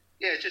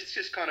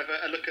just kind of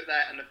a look at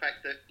that and the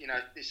fact that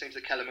it seems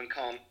that Kellerman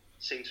can't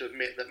seem to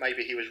admit that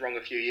maybe he was wrong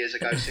a few years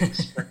ago.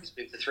 Since Brady's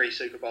been to 3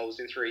 Super Bowls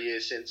in 3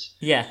 years since.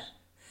 Yeah.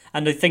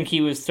 And I think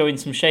he was throwing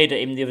some shade at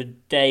him the other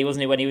day,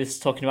 wasn't he, when he was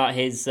talking about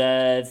his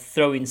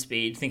throwing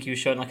speed? I think he was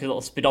showing like a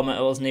little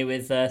speedometer, wasn't he,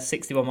 with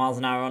 61 miles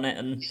an hour on it.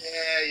 And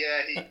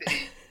Yeah. He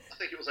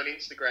I think it was on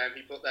Instagram.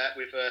 He put that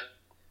with a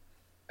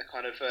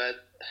kind of a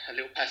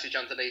little passage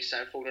underneath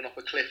saying falling off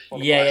a cliff.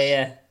 On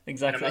Yeah,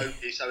 exactly. And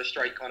emoji, so a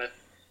straight kind of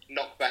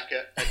knockback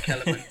at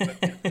Kellerman. But,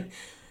 to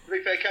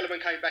be fair, Kellerman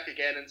came back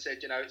again and said,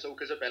 it's all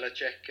because of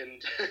Belichick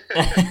and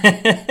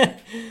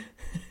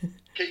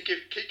keep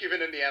giving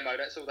them the ammo.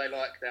 That's all they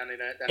like down in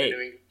New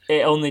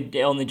England.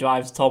 It only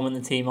drives Tom and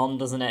the team on,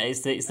 doesn't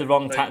it? It's the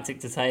wrong tactic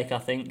to take, I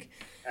think.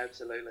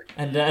 Absolutely.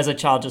 And as a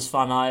Chargers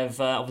fan, I've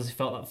obviously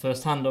felt that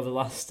firsthand over the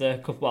last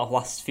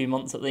last few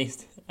months at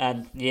least,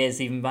 and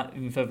years even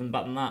further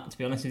back than that. To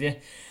be honest with you.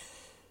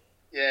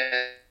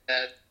 Yeah,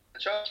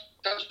 Chargers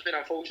have been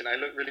unfortunate. They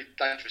looked really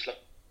dangerous last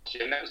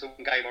year, and that was the one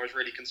game I was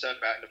really concerned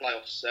about in the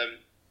playoffs.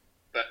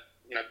 But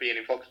being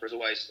in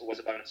Foxborough is always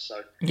a bonus.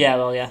 So yeah,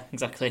 well, yeah,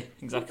 exactly.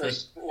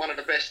 One of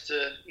the best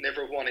to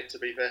never have won it, to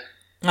be fair.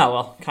 Oh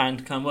well,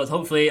 kind words.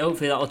 Hopefully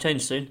that'll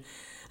change soon.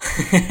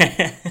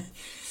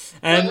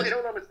 Well, in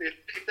all honesty,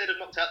 if they'd have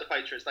knocked out the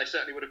Patriots, they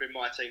certainly would have been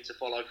my team to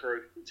follow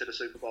through to the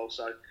Super Bowl.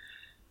 So,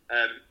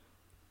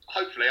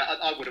 hopefully,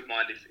 I wouldn't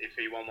mind if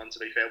he won one, to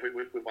be fair.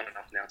 We've won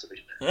enough now, to be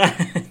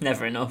fair.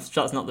 Never enough.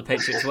 That's not the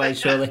Patriots' way,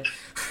 surely.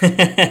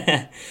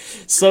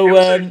 So,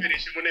 we'll soon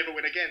finish and we'll never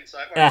win again. So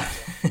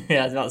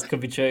yeah, that could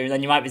be true.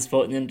 Then you might be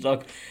supporting the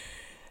underdog.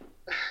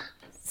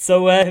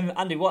 So,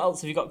 Andy, what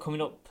else have you got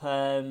coming up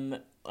on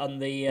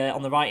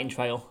the writing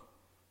trail?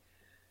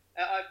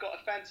 I've got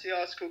a fancy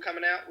article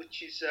coming out,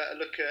 which is a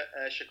look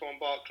at Saquon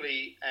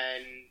Barkley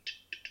and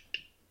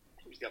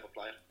who's the other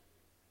player?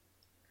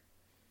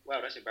 Wow,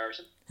 that's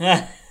embarrassing.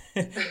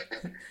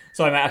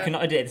 Sorry, mate, I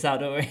cannot edit this out,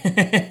 don't worry.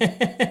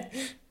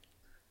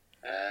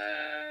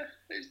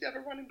 Who's the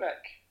other running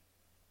back?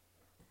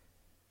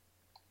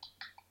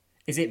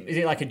 Is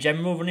it like a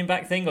general running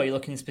back thing, or are you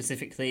looking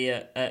specifically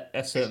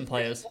at certain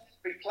players?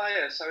 Three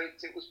players, so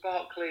it was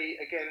Barkley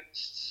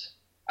against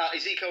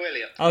Ezekiel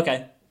Elliott.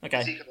 Okay.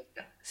 Ezekiel,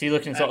 yeah. So you're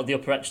looking sort of the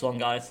upper echelon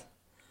guys?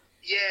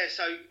 Yeah,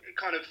 so it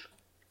kind of,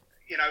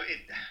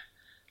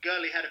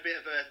 Gurley had a bit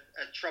of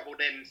a troubled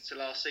end to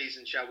last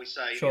season, shall we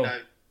say. Sure.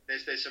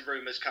 There's some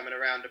rumours coming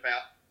around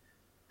about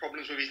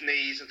problems with his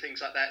knees and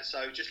things like that.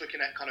 So just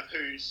looking at kind of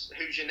who's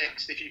your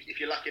next, if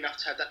you're lucky enough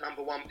to have that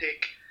number one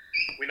pick,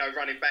 we know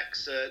running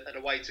backs are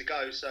the way to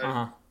go.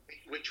 So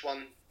which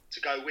one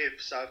to go with?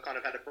 So I've kind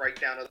of had a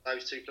breakdown of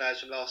those two players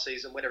from last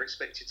season, where they're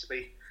expected to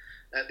be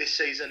this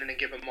season, and then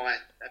given my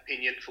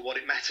opinion for what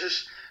it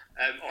matters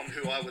on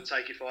who I would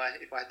take if I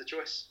had the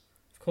choice.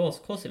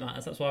 Of course it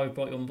matters. That's why we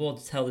brought you on board,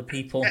 to tell the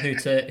people who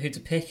to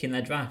pick in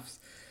their drafts,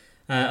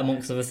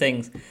 amongst other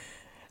things.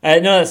 No,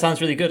 that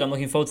sounds really good. I'm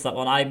looking forward to that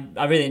one.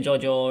 I really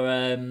enjoyed your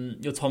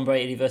Tom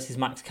Brady versus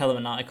Max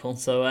Kellerman article.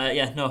 So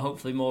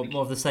hopefully more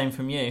of the same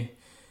from you.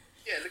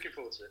 Yeah, looking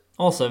forward to it.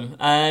 Awesome.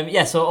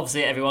 So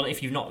obviously everyone,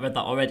 if you've not read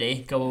that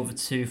already, go over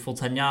to Full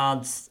 10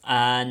 Yards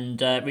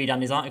and read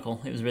Andy's article.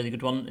 It was a really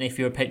good one. And if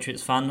you're a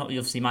Patriots fan, you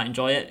obviously might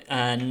enjoy it.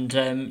 And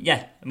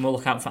and we'll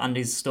look out for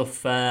Andy's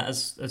stuff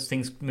as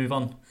things move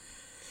on.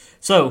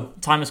 So,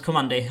 time has come,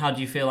 Andy. How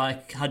do you feel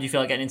like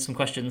getting into some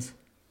questions?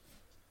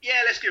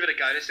 Yeah, let's give it a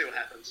go. Let's see what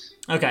happens.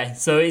 Okay,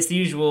 so it's the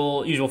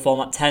usual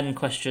format, 10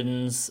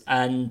 questions,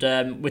 and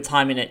we're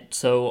timing it,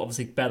 so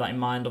obviously bear that in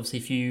mind. Obviously,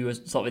 if you are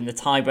sort of in the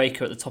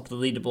tiebreaker at the top of the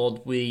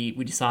leaderboard, we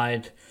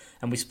decide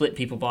and we split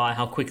people by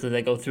how quickly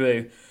they go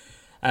through.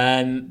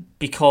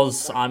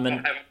 Because I'm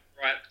an...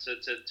 Right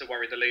to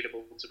worry the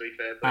leaderboard, to be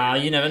fair.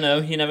 You never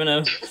know.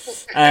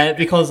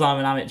 Because I'm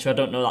an amateur, I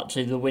don't know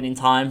actually the winning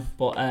time,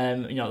 but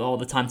or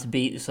the time to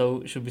beat.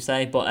 So should we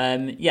say? But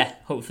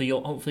hopefully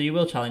you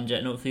will challenge it,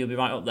 and hopefully you'll be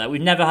right up there. We've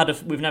never had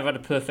a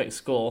perfect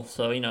score,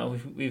 so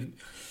we're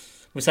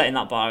setting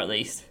that bar at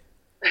least.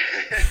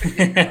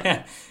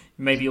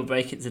 Maybe you'll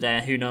break it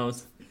today. Who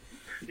knows?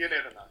 You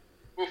never know.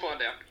 We'll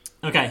find out.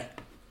 Okay.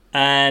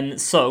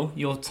 So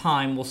your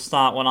time will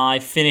start when I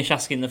finish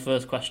asking the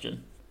first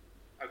question.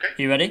 Okay.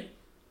 You ready?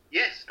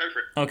 Yes, go for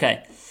it.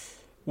 Okay.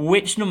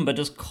 Which number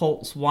does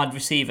Colts wide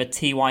receiver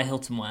T.Y.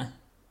 Hilton wear?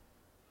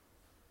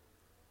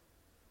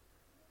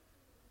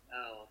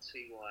 Oh,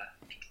 T.Y.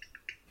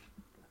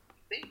 I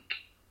think.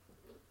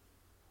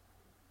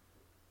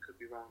 Could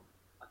be wrong.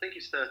 I think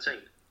he's 13.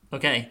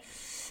 Okay.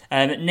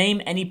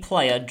 Name any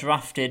player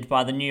drafted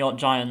by the New York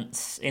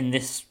Giants in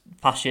this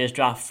past year's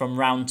draft from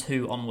round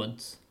 2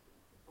 onwards.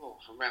 Oh,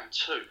 from round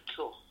 2.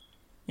 Cool.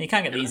 You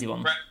can't get the easy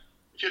ones.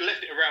 If you'd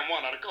left it around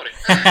 1, I'd have got it.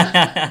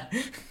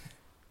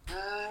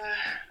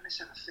 Let's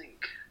have a think.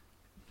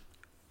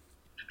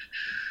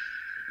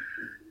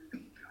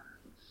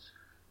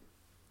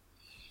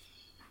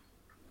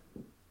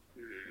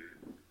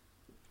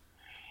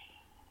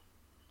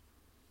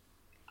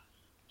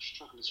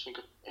 Struggling to think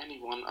of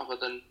anyone other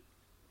than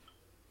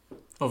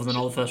all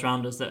the first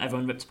rounders that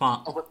everyone ripped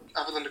apart.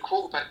 Other than the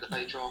quarterback that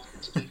they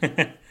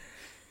drafted.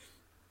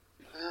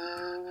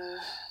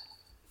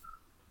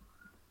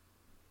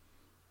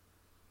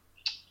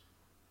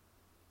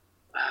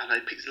 They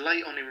picked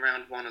late on in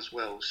round 1 as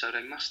well, so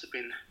they must have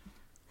been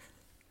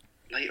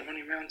later on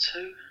in round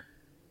 2.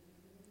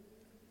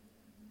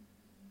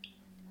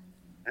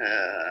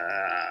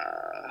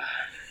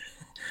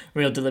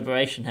 Real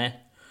deliberation here.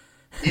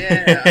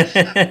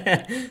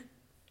 Yeah.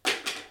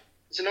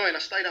 It's annoying. I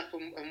stayed up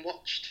and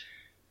watched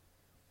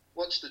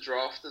the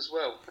draft as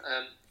well.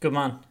 Good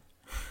man.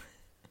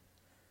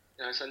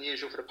 It's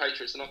unusual for the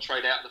Patriots to not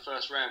trade out in the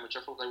first round, which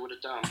I thought they would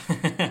have done.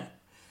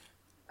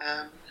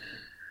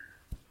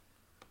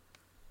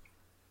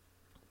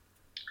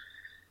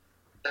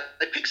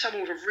 They picked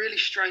someone with a really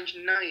strange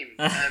name.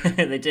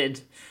 They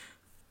did.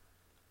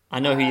 I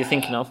know who you're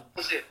thinking of.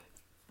 What's it?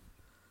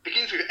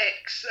 Begins with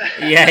X.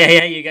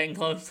 Yeah, you're getting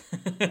close. I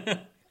don't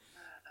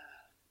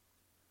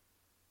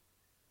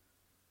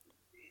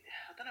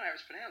know how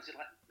it's pronounced. It's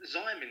like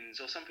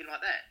Zymans or something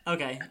like that.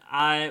 Okay,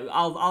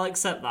 I'll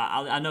accept that.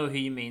 I know who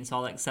you mean, so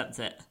I'll accept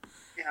it.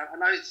 Yeah, I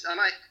know it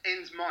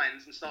ends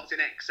Minds and starts in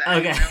X.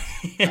 Okay.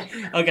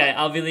 Okay,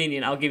 I'll be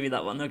lenient. I'll give you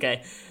that one.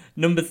 Okay.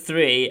 Number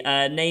 3,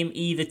 name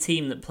either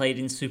team that played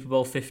in Super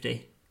Bowl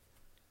 50.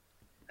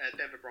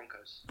 Denver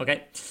Broncos.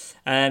 Okay.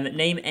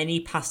 Name any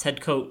past head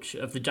coach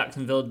of the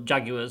Jacksonville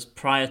Jaguars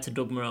prior to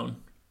Doug Marrone.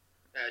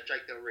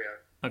 Jake Del Rio.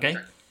 Okay.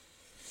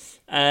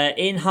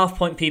 In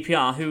half-point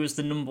PPR, who was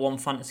the number 1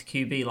 fantasy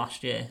QB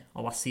last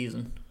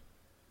season?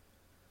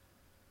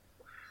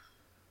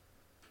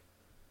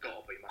 Gotta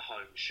be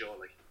Mahomes,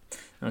 surely.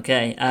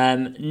 Okay.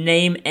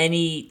 Name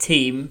any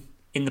team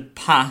in the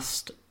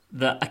past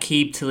that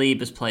Aqib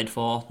Talib has played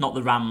for. Not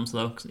the Rams,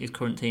 though, his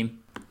current team.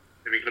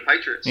 The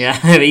Patriots.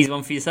 Yeah, easy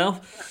one for yourself.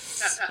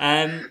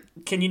 Can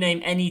you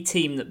name any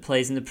team that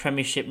plays in the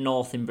Premiership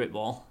North in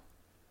Britball?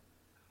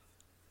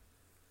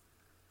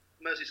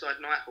 Merseyside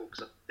Nighthawks,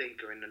 I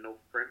think, are in the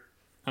North Prem.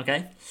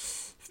 Okay.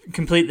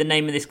 Complete the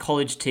name of this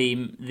college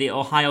team. The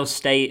Ohio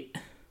State...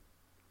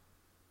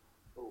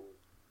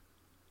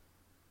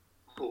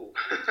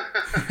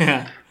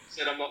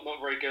 Said I'm not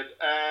very good.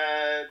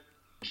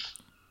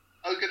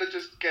 I'm going to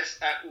just guess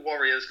at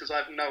Warriors because I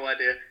have no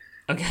idea.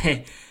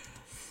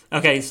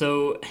 Okay,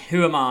 so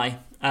who am I?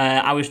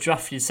 I was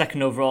drafted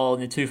 2nd overall in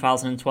the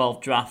 2012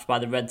 draft by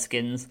the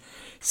Redskins.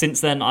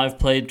 Since then, I've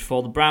played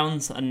for the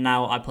Browns, and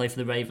now I play for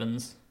the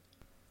Ravens.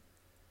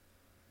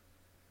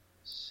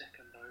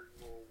 2nd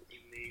overall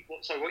in the...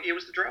 what year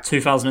was the draft?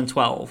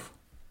 2012.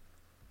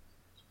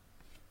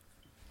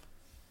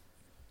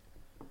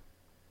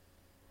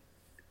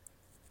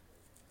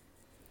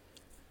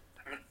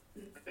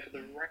 For the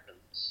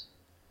Ravens?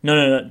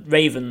 No,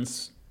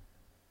 Ravens.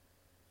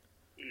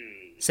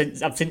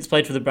 I've since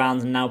played for the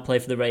Browns and now play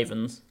for the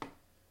Ravens.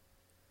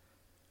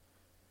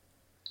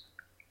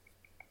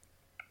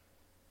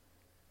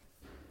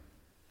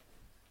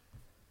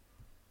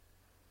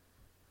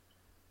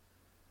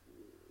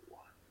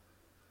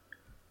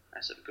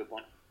 That's a good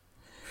one.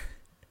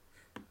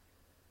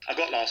 I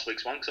got last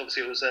week's one because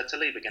obviously it was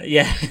Talib again.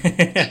 Yeah.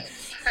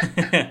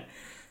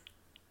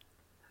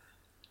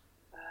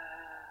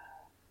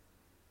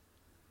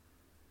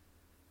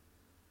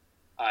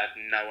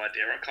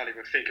 can't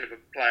even think of a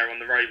player on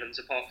the Ravens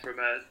apart from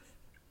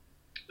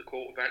the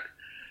quarterback.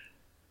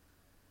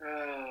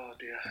 Oh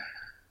dear.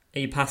 Are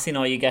you passing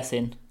or are you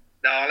guessing?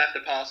 No, I'll have to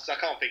pass because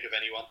I can't think of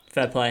anyone.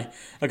 Fair play.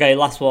 Okay,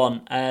 last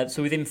one.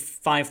 So within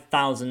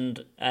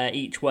 5,000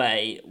 each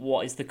way,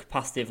 what is the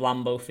capacity of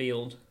Lambeau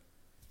Field?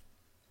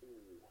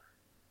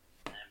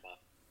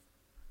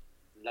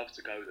 Love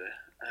to go there.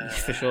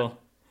 For sure.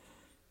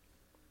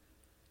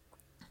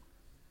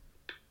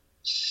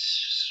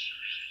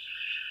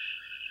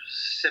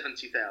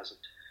 70,000.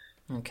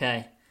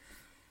 Okay.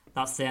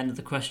 That's the end of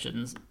the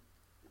questions.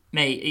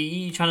 Mate, are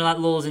you trying to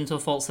lure us into a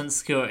false sense of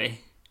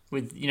security?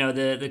 With,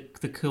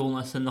 the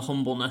coolness and the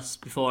humbleness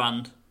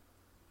beforehand?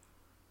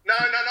 No,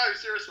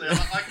 seriously.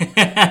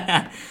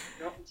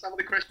 Some of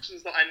the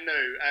questions that I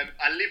knew.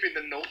 I live in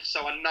the north,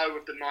 so I know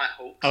of the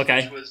Nighthawks,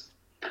 okay. which was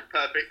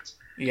perfect.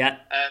 Yeah.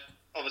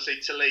 Obviously,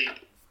 Talib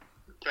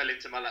fell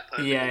into my lap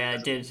perfectly. Yeah,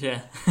 it did,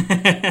 yeah.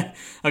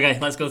 Okay,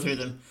 let's go through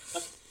them.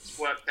 It's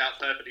worked out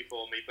perfectly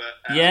for me, but...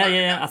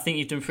 Yeah, I think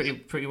you've done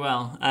pretty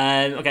well.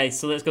 Okay,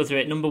 so let's go through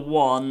it. Number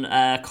 1,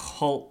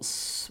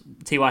 Colts,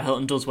 T.Y.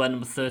 Hilton does wear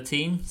number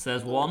 13, so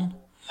there's 1.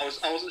 I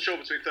wasn't sure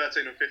between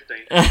 13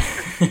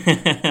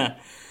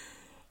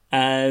 and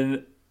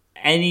 15.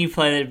 Any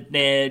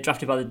player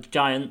drafted by the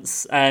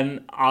Giants,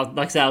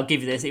 I'll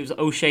give you this. It was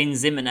O'Shane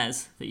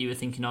Ximenez that you were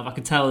thinking of. I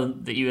could tell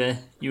that you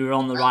were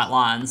on the right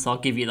line, so I'll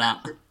give you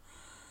that.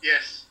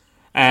 Yes.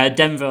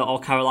 Denver or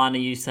Carolina,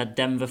 you said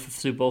Denver for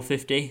Super Bowl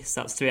 50, so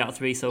that's 3 out of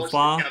 3 so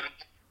far.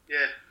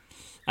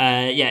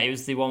 Yeah. It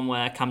was the one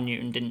where Cam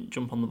Newton didn't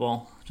jump on the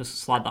ball. Just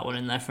slide that one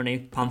in there for any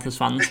Panthers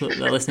fans that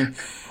are listening.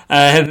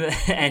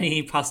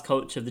 Any past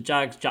coach of the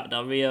Jags, Jack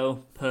Del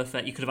Rio,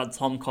 perfect. You could have had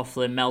Tom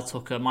Coughlin, Mel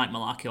Tucker, Mike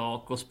Mularkey,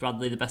 or Gus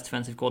Bradley, the best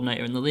defensive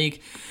coordinator in the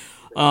league.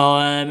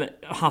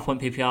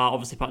 Half-point PPR,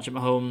 obviously Patrick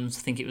Mahomes.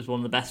 I think it was one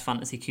of the best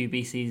fantasy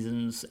QB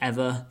seasons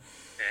ever.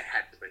 It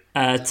had to be.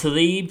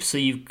 Talib, so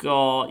you've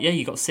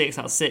got 6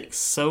 out of 6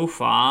 so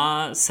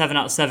far, 7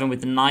 out of 7 with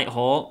the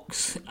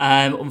Nighthawks.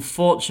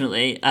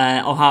 Unfortunately,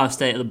 Ohio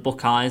State are the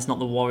Buckeyes, not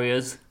the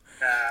Warriors.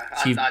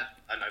 I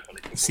know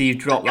politics. So you've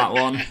dropped that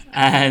one.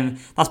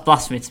 That's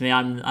blasphemy to me.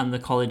 I'm the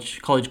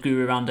college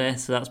guru around here,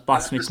 so that's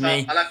blasphemy to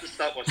me. I'll have to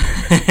start watching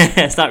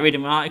it. Start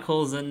reading my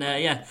articles and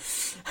yeah.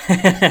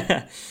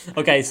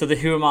 Okay, so the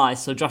Who Am I?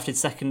 So drafted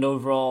 2nd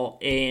overall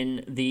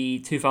in the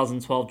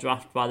 2012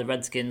 draft by the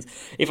Redskins.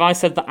 If I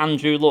said that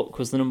Andrew Luck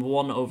was the number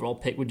 1 overall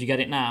pick, would you get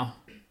it now?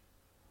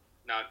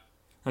 No.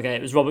 Okay,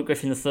 it was Robert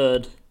Griffin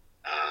III.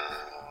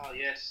 Ah,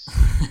 yes.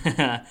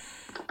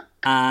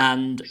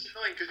 And it's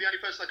annoying because the only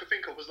person I could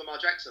think of was Lamar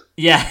Jackson.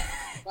 Yeah.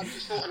 I've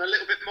just thought on a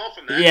little bit more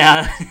from there.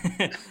 Yeah.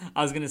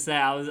 I was gonna say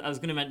I was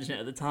gonna mention it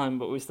at the time,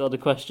 but we still had a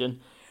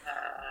question.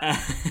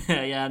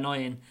 Yeah,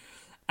 annoying.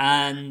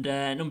 And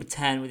number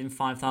 10 within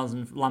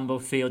 5,000, Lambeau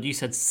Field. You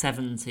said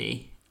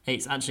 70.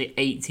 It's actually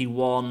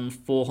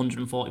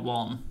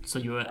 81,441. So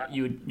you were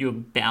a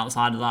bit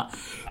outside of that,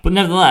 but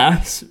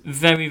nevertheless,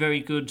 very very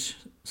good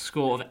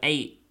score of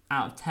 8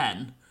 out of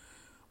 10.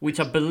 Which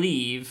I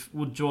believe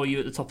would draw you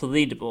at the top of the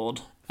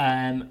leaderboard.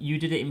 You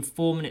did it in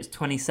 4 minutes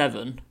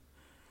 27.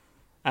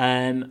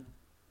 I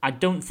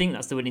don't think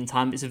that's the winning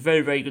time, but it's a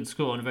very, very good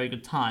score and a very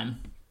good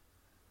time.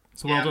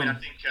 So well done. I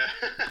think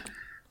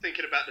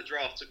thinking about the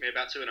draft took me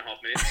about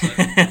 2.5 minutes. So.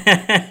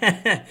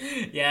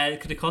 Yeah, it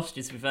could have cost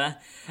you, to be fair.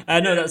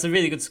 No, that's a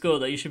really good score,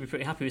 though. You should be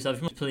pretty happy with yourself.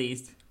 You must be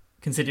pleased,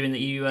 considering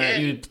that you were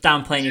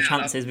downplaying your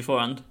chances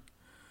beforehand.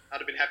 I'd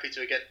have been happy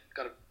to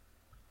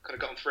could have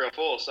gotten 3 or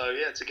 4, so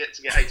yeah, to get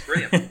 8's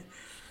brilliant.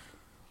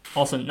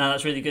 Awesome, no,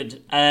 that's really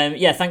good.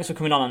 Thanks for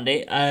coming on,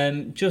 Andy.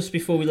 Just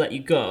before we let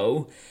you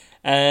go,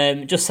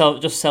 just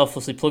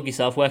selflessly plug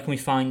yourself. Where can we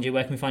find you?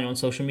 Where can we find you on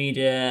social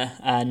media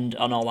and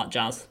on all that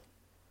jazz?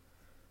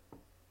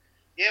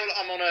 Yeah, well,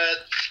 I'm on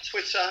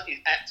Twitter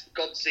at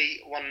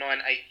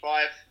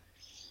Godsy1985.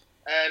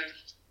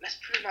 That's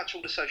pretty much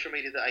all the social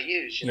media that I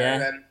use. You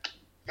know,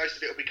 most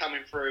of it will be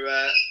coming through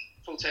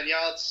Full 10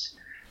 Yards.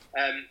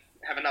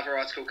 Have another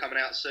article coming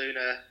out soon,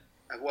 a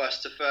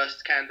worst to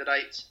first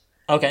candidate.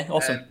 Okay,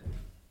 awesome.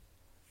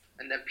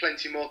 And then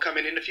plenty more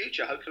coming in the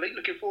future, hopefully.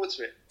 Looking forward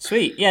to it.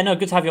 Sweet. Yeah, no,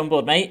 good to have you on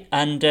board, mate.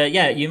 And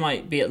you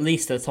might be at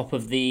least at the top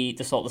of the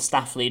sort of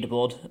staff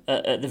leaderboard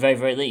at the very,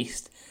 very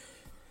least.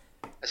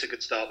 That's a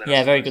good start then.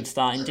 Yeah, very good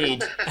start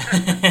indeed.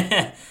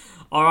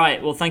 All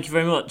right, well, thank you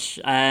very much.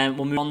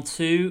 We'll move on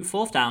to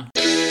 4th down.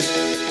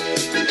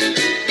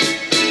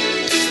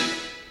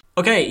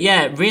 Okay,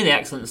 yeah, really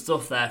excellent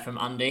stuff there from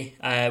Andy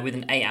with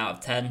an 8 out of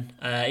 10.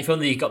 If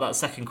only you got that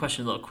second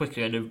question a little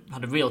quicker, I'd have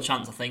had a real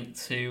chance, I think,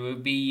 to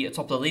be at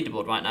top of the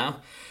leaderboard right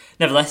now.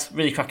 Nevertheless,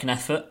 really cracking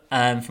effort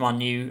from our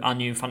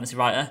new fantasy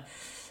writer.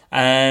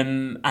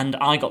 And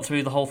I got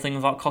through the whole thing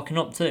without cocking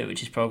up too,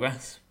 which is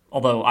progress.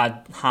 Although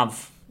I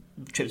have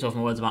tripped over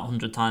my words about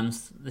 100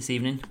 times this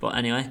evening. But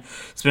anyway,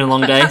 it's been a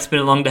long day.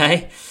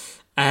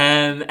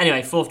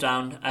 Anyway, 4th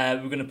down.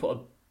 We're going to put a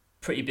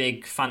pretty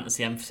big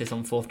fantasy emphasis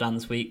on 4th down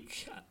this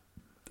week.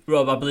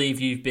 Rob, I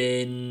believe you've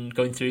been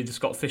going through the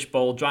Scott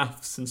Fishbowl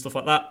drafts and stuff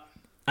like that,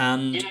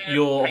 and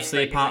you're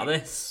obviously a part of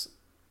this.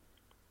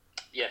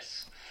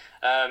 Yes.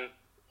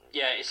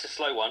 Yeah, it's a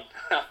slow one.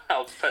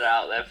 I'll put it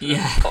out there for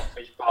Yeah. the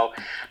Cockfish Bowl.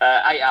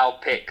 8-hour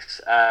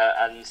picks,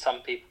 and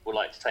some people would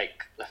like to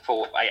take the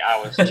full 8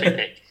 hours to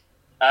pick.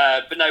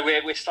 But no,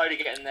 we're slowly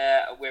getting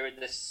there. We're in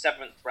the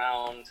 7th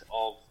round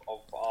of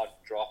our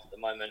draft at the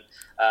moment.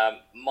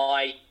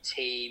 My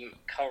team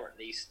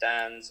currently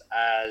stands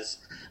as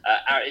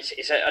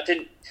it's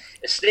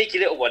a sneaky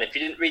little one. If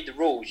you didn't read the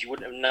rules, you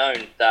wouldn't have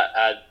known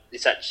that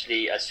it's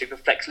actually a super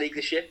flex league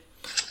this year.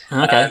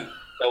 Okay.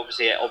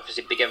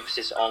 Obviously, big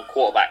emphasis on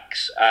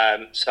quarterbacks.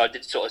 So I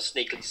did sort of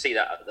sneakily see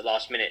that at the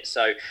last minute.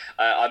 So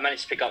I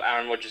managed to pick up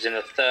Aaron Rodgers in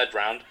the 3rd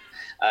round,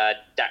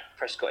 Dak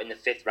Prescott in the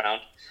 5th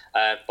round.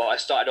 But I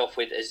started off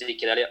with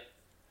Ezekiel Elliott,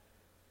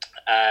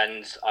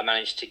 and I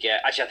managed to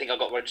get. Actually, I think I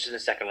got Rodgers in the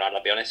 2nd round.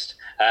 I'll be honest.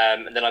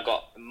 And then I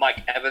got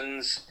Mike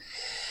Evans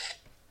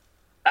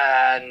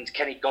and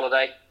Kenny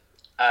Golladay,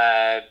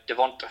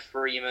 Devonta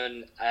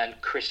Freeman, and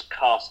Chris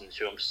Carson,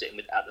 who I'm sitting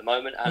with at the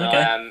moment. And Okay.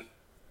 I am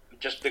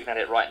just looking at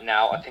it right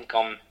now. I think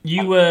I'm.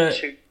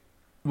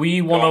 Were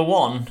you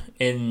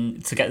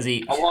 101 to get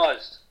Zeke? I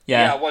was.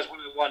 Yeah. I was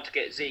 101 to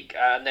get Zeke,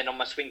 and then on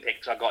my swing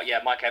picks, I got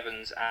Mike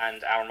Evans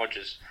and Aaron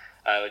Rodgers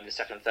in the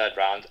 2nd and 3rd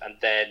round, and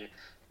then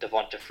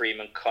Devonta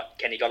Freeman,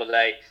 Kenny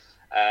Golladay,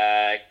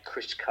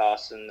 Chris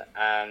Carson,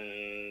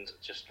 and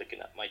just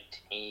looking at my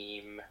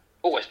team.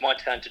 Oh, it's my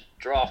turn to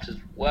draft as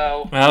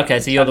well. Okay,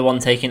 so you're the one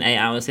taking 8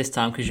 hours this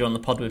time because you're on the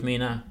pod with me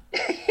now.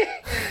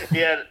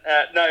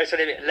 No, it's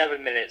only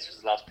 11 minutes was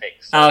the last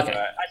pick. So, Okay.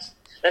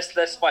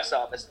 Let's spice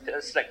up. Let's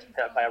select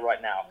a player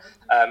right now.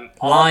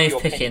 Live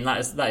picking, that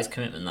is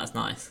commitment. That's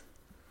nice.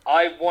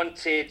 I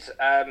wanted.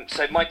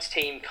 So my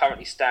team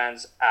currently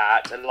stands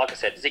at, like I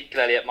said, Zeke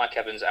Elliott, Mike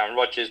Evans, Aaron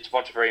Rodgers,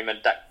 Devonta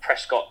Freeman, Dak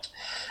Prescott,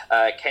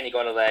 Kenny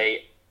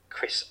Golladay,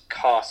 Chris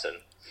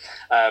Carson.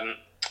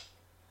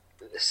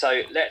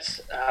 So let's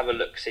have a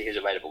look, see who's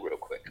available real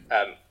quick.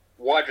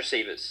 Wide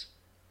receivers.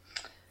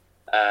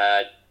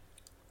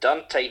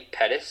 Dante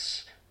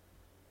Pettis.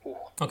 Ooh,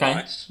 Okay,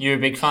 nice. you're a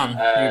big fan.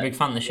 You're a big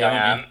fan this year,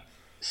 aren't you?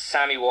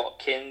 Sammy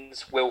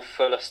Watkins, Will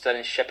Fuller,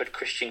 Sterling Shepard,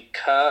 Christian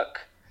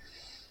Kirk,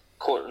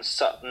 Cortland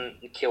Sutton,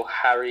 N'Keal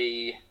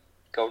Harry,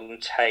 Golden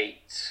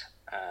Tate.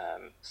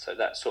 So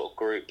that sort of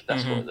group,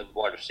 that's what the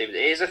wide receiver.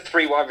 It is a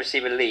 3 wide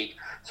receiver league,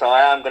 so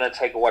I am going to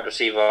take a wide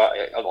receiver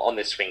on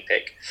this swing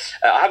pick.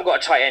 I haven't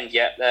got a tight end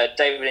yet.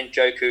 David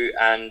Njoku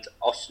and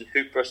Austin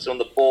Hooper are still on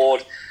the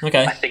board.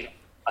 Okay. I think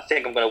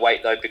I'm going to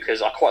wait though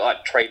because I quite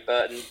like Trey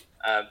Burton.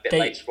 A bit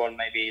later on,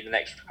 maybe the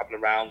next couple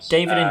of rounds.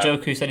 David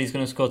Njoku said he's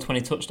going to score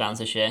 20 touchdowns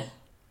this year.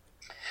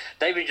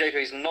 David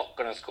Njoku is not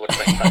going to score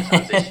 20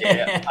 touchdowns this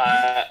year.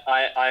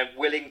 I'm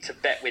willing to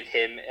bet with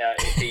him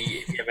if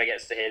he ever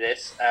gets to hear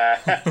this.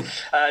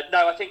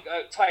 No, I think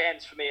tight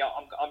ends for me.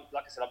 I'm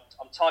like I said,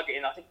 I'm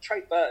targeting. I think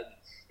Trey Burton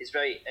is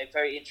very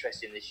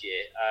interesting this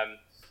year.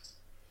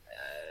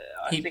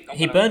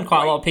 He burned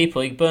quite a lot of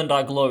people. He burned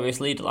our glorious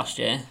leader last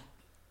year.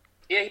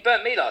 Yeah, he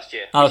burnt me last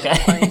year. Okay.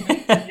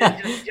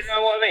 You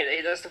know what I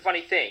mean? That's the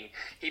funny thing.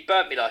 He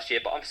burnt me last year,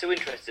 but I'm still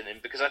interested in him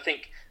because I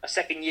think a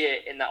second year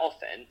in that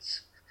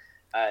offense,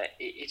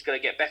 he's going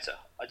to get better.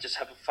 I just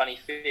have a funny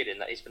feeling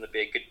that he's going to be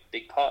a good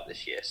big part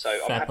this year. So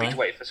I'm happy to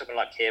wait for someone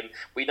like him.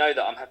 We know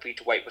that I'm happy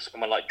to wait for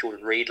someone like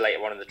Jordan Reed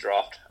later on in the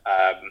draft.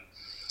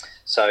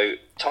 So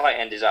tight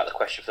end is out of the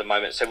question for the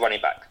moment. So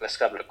running back, let's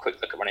have a quick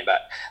look at running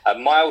back.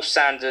 Miles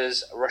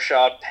Sanders,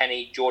 Rashard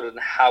Penny, Jordan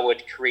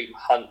Howard, Kareem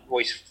Hunt,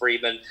 Royce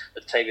Freeman,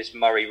 Latavius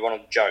Murray,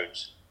 Ronald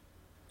Jones.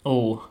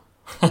 Oh.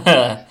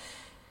 Yeah.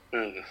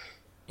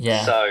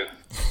 So,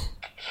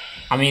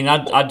 I mean,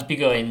 I'd be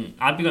going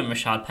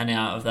Rashard Penny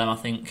out of them, I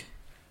think.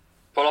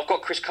 well, I've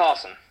got Chris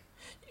Carson.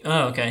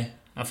 Oh, okay.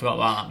 I forgot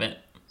about that bit.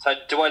 So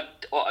do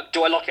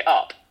I lock it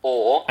up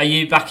or Are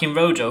you backing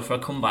Rojo for a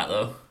comeback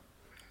though?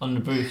 On the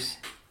Bruce?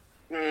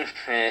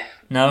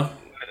 No,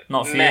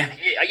 not for you.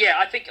 Yeah,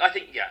 I think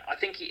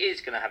he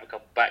is going to have a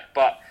couple back,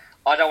 but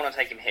I don't want to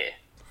take him here.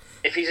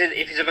 If he's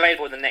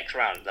available in the next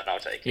round, then I'll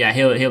take him. Yeah,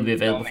 he'll be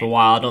available for a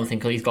while. I don't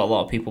think he's got a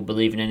lot of people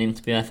believing in him.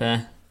 To be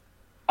fair,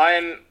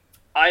 I'm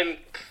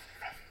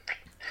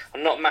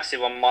not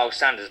massive on Miles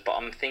Sanders, but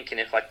I'm thinking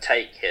if I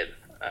take him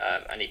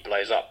and he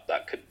blows up,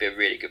 that could be a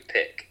really good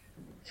pick.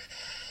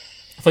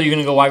 I thought you were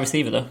going to go wide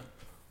receiver though.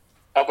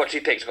 I've got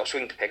 2 picks. I've got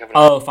swing to pick. Haven't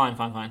I? Oh, fine.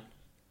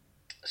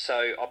 So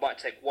I might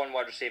take one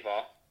wide receiver.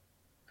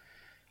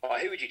 All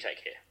right, who would you take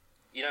here?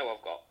 You know what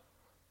I've got.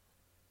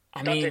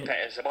 I Dante mean,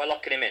 Pettis. Am I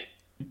locking him in?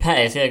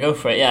 Pettis, yeah, go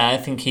for it. Yeah, I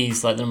think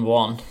he's like number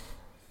 1.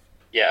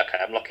 Yeah, okay.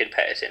 I'm locking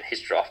Pettis in.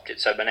 He's drafted.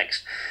 So my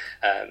next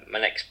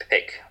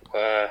pick.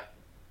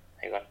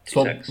 Hang on.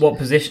 So what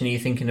position are you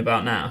thinking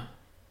about now?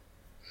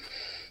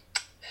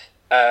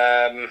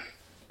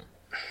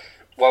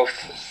 Well,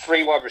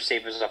 3 wide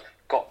receivers. I've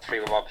got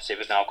 3 wide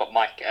receivers now. I've got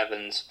Mike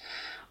Evans,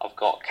 I've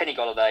got Kenny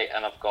Golladay,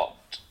 and I've got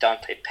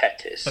Dante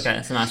Pettis. Okay,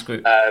 that's a nice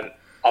group.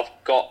 I've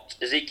got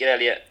Ezekiel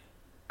Elliott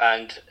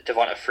and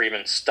Devonta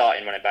Freeman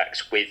starting running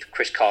backs with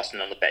Chris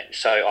Carson on the bench.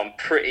 So I'm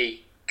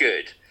pretty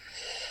good.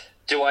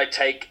 Do I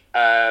take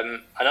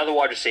another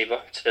wide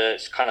receiver to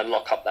kind of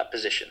lock up that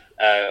position,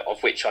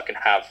 of which I can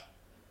have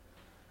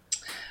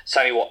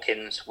Sammy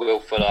Watkins,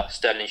 Will Fuller,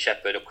 Sterling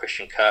Shepard, or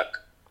Christian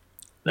Kirk.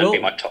 That'd be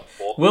my top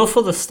 4. Will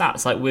Fuller's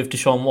stats, like with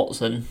Deshaun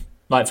Watson,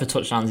 like for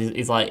touchdowns,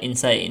 is like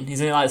insane.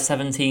 He's only like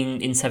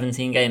 17 in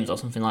 17 games or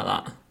something like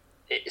that.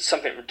 It's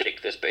something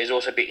ridiculous, but he's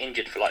also been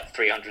injured for like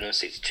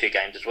 362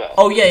 games as well.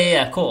 Oh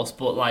yeah, of course.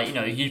 But like, you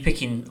know, you're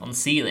picking on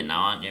ceiling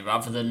now, aren't you?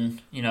 Rather than,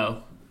 you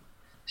know.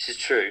 This is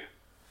true.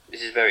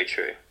 This is very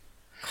true.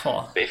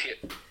 Oh. But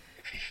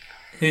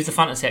Who's the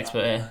fantasy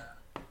expert here?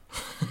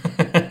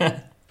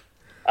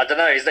 I don't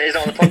know. He's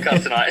not on the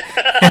podcast tonight.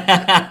 I'm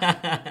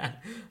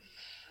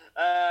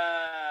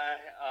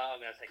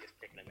going to take this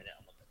pick in a minute.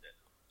 I'm not going to do it.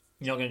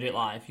 You're not going to do it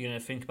live? You're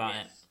going to think about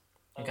it?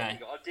 Okay.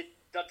 I did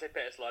Dante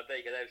Pettis live. There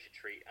you go. There was your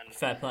treat. And,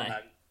 fair play.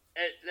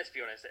 Let's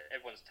be honest.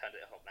 Everyone's turned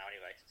it up now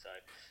anyway. So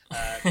no,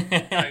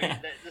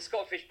 the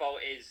Scott Fish Bowl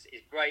is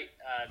great.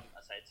 I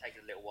say it's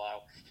taken a little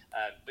while,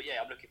 but yeah,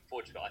 I'm looking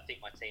forward to it. I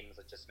think my team, as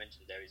I just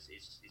mentioned, there is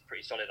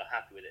pretty solid. I'm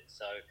happy with it.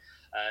 So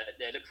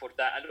yeah, look forward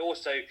to that. And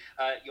also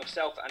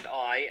yourself and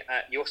I.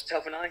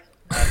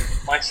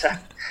 Myself.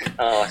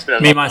 Oh, it's been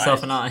a me, long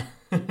myself, time.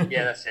 and I.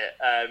 Yeah, that's it.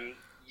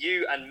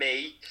 You and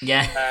me.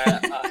 Yeah.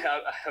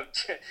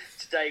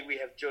 Today we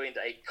have joined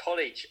a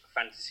college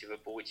fantasy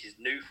football, which is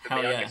new for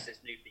me. Yeah. I guess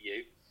it's new for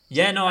you.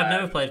 Yeah, no, I've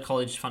never played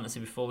college fantasy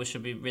before, which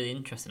should be really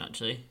interesting,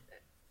 actually.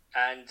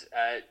 And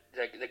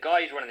the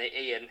guy who's running it,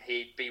 Ian,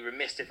 he'd be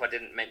remiss if I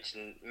didn't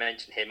mention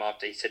him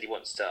after he said he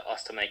wants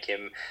us to make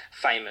him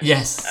famous.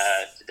 Yes.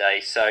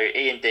 Today. So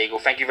Ian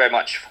Deagle, thank you very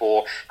much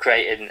for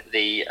creating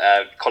the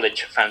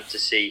College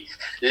Fantasy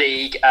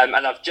League. And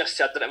I don't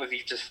know if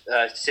you've just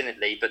seen it,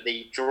 Lee, but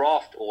the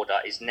draft order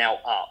is now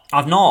up.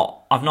 I've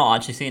not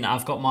actually seen it.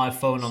 I've got my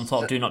phone on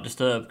top, do not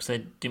disturb, because I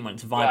didn't want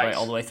it to vibrate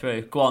all the way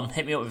through. Go on,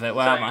 hit me up with it.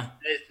 Where am I?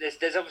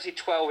 There's obviously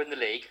 12 in the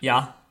league.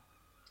 Yeah.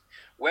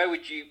 Where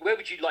would you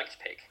like to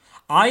pick?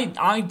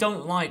 I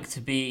don't like to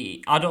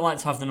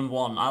have the number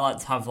 1. I like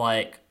to have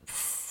like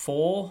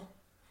 4.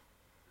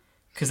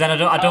 Because then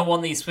I don't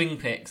want these swing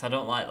picks. I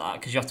don't like that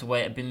because you have to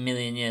wait a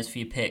million years for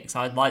your picks.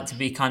 I'd like to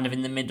be kind of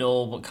in the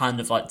middle, but kind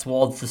of like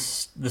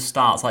towards the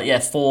starts.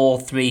 Like 4,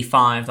 3,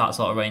 5. That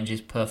sort of range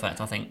is perfect,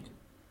 I think.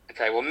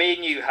 Okay, well, me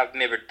and you have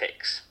mirrored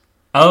picks.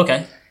 Oh,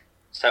 okay.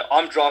 So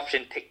I'm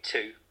drafting pick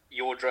 2.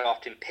 You're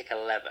drafting pick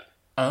 11.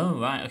 Oh,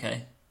 right.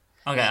 Okay.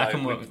 Okay, so I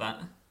can work with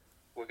that.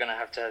 We're going to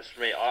have to...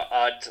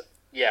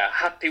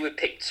 happy with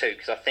pick 2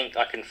 because I think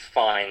I can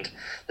find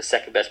the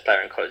second best player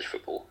in college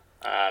football.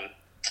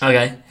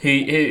 Okay, who are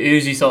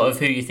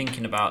you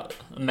thinking about?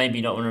 Maybe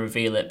you don't want to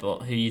reveal it,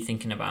 but who are you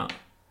thinking about?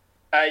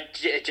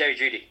 Jerry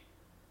Jeudy.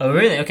 Oh,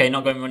 really? Okay,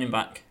 not going running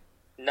back.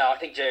 No, I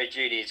think Jerry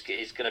Jeudy is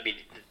going to be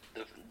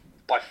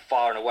by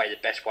far and away the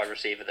best wide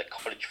receiver that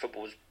college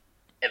football's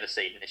ever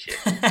seen this year.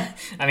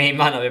 I mean, it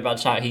might not be a bad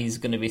shout. He's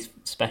going to be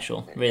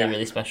special,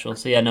 really special.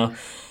 So yeah, no.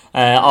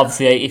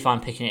 Obviously, if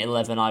I'm picking at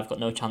 11, I've got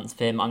no chance of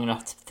him. I'm going to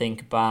have to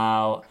think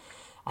about,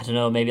 I don't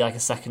know, maybe like a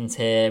second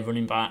tier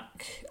running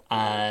back.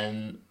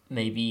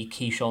 Maybe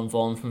Keyshawn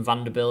Vaughn from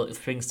Vanderbilt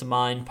springs to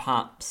mind,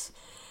 perhaps.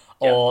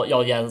 Yeah.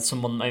 Or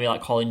someone maybe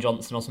like Colin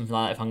Johnson or something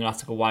like that if I'm going to have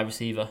to go wide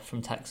receiver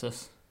from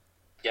Texas.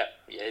 Yeah,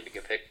 it'd be a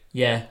good pick.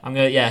 Yeah,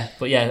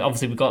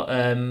 obviously we've got,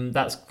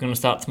 that's going to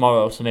start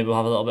tomorrow, so maybe we'll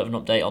have a little bit of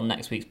an update on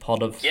next week's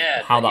pod of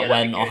how that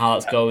went or how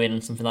that's going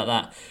and something like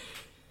that.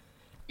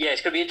 Yeah,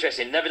 it's going to be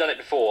interesting. Never done it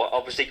before.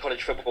 Obviously,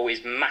 college football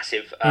is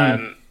massive,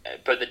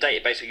 but the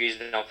database we're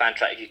using on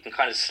Fantrack, you can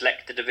kind of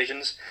select the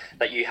divisions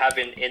that you have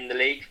in the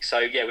league. So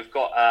yeah, we've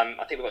got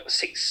I think we've got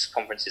 6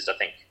 conferences. I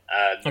think.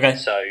 Okay.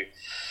 So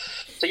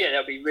yeah,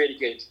 that'll be really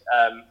good.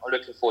 I'm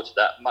looking forward to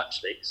that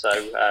muchly. So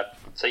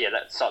yeah,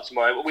 that starts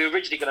tomorrow. We were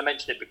originally going to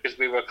mention it because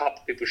we were a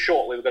couple of people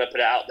short. We were going to put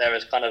it out there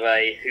as kind of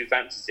a who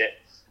fancies it.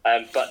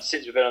 But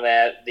since we've been on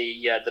there,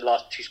 the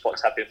last 2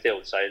 spots have been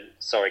filled. So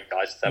sorry,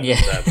 guys,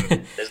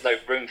 there's no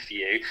room for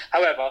you.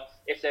 However,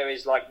 if there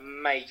is like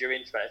major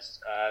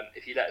interest,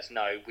 if you let us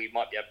know, we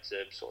might be able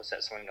to sort of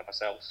set something up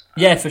ourselves.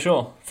 Yeah, for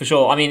sure.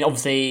 I mean,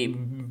 obviously,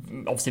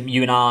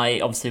 you and I,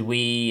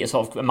 we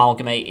sort of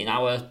amalgamate in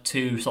our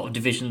 2 sort of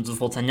divisions of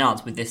full 10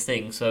 yards with this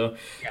thing. So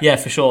yeah,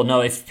 for sure.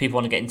 No, if people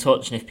want to get in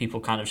touch and if people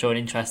kind of show an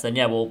interest, then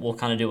yeah, we'll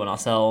kind of do one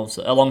ourselves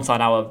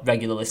alongside our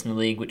regular listener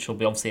league, which will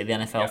be obviously the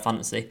NFL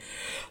Fantasy.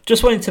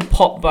 Just wanted to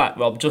pop back,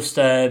 Rob.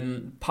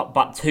 Pop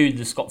back to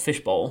the Scott Fish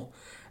Bowl.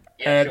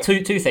 Yeah,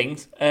 sure. Two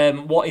things.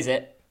 What is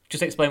it?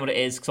 Just explain what it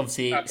is, because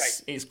obviously Okay.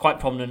 it's quite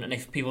prominent, and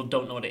if people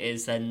don't know what it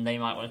is, then they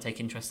might want to take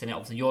interest in it.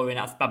 Obviously, you're in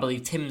it. I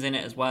believe Tim's in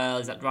it as well.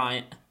 Is that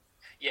right?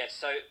 Yeah,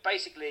 so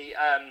basically,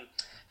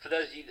 for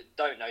those of you that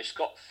don't know,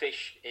 Scott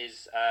Fish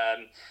is a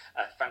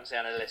fantasy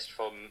analyst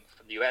from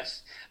the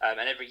US, and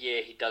every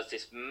year he does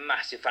this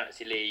massive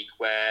fantasy league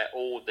where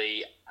all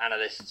the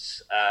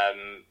analysts are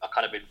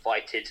kind of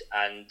invited,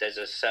 and there's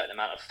a certain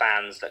amount of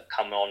fans that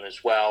come on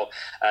as well.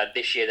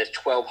 This year there's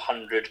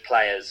 1,200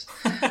 players,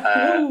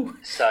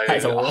 so that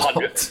is a lot.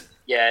 100.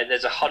 Yeah,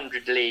 there's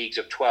 100 leagues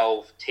of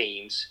 12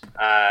 teams.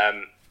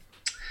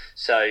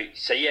 So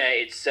yeah,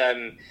 it's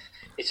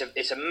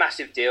it's a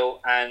massive deal,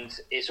 and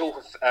it's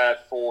all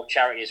for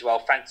charity as well.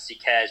 Fantasy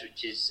Cares,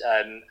 which is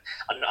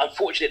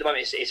unfortunately at the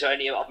moment it's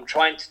only. I'm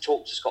trying to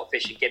talk to Scott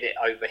Fish and get it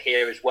over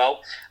here as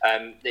well.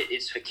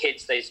 It's for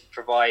kids. They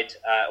provide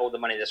all the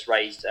money that's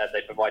raised.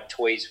 They provide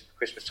toys for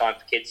Christmas time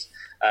for kids.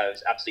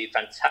 It's an absolutely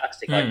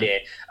fantastic idea,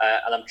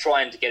 and I'm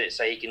trying to get it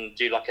so he can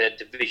do like a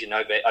division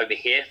over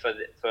here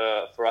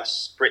for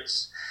us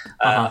Brits.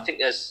 I think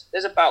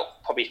there's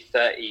about probably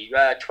 30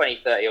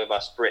 of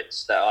us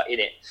Brits that are in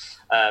it.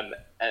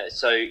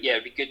 So yeah,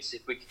 it'd be good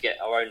if we could get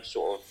our own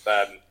sort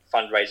of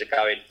fundraiser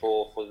going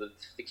for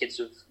the kids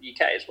of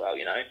UK as well.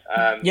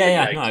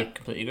 I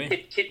completely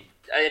agree.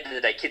 At the end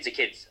of the day, kids are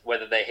kids,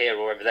 whether they're here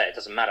or over there. It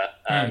doesn't matter.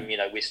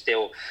 We're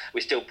still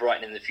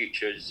brightening the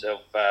futures of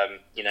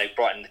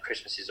brightening the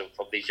Christmases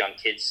of these young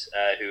kids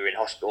who are in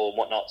hospital and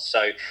whatnot.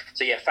 So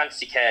yeah,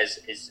 Fantasy Cares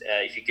is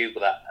if you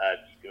Google that,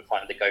 you can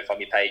find the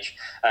GoFundMe page.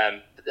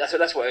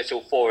 That's what it's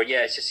all for. And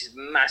yeah, it's just this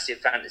massive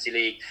fantasy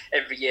league.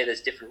 Every year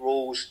there's different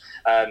rules.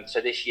 So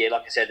this year,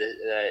 like I said,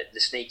 the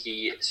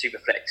sneaky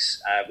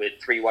Superflex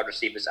with 3 wide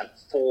receivers and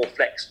 4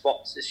 flex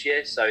spots this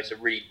year. So it's a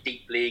really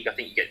deep league. I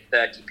think you get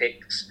 30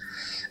 picks.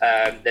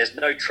 There's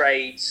no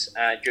trades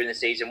during the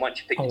season. Once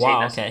you pick your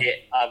team, that's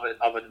it,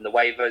 other than the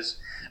waivers.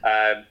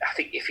 I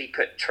think if he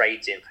put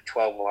trades in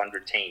for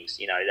 1,200 teams,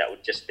 that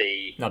would just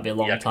be... That'd be a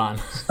long time.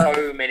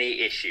 So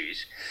many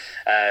issues.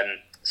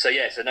 So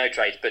no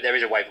trades, but there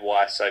is a waiver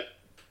wire. So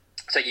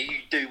you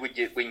do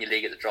win your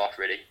league at the draft,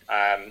 really,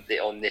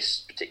 on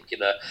this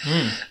particular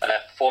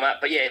format.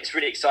 But yeah, it's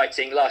really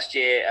exciting. Last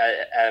year,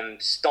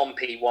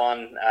 Stompy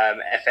won,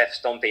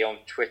 FF Stompy on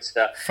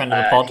Twitter. Friend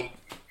of the pod.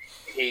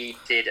 He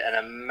did an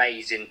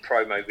amazing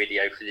promo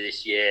video for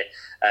this year.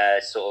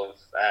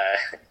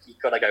 You've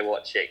got to go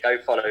watch it.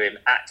 Go follow him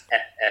at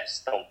FF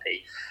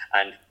Stompy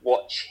and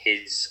watch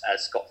his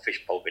Scott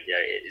Fishbowl video.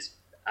 It is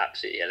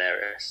absolutely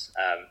hilarious.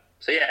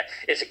 So yeah,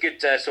 it's a good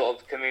sort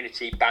of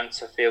community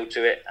banter feel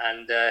to it,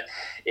 and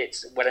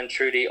it's well and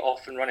truly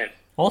off and running.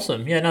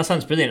 Awesome. Yeah, no,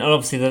 sounds brilliant. And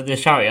obviously the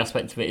charity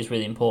aspect of it is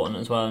really important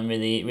as well, and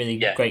really, really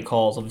great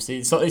cause. Obviously,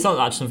 it's not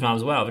actually something I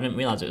was aware of. I didn't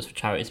realise it was for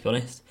charity, to be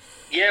honest.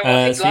 Yeah,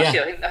 well, I think last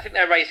year, I think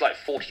they raised like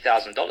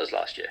 $40,000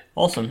 last year.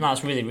 Awesome.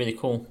 That's really, really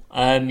cool.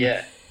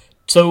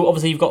 So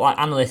obviously you've got like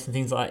analysts and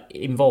things like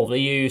involved. Are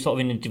you sort of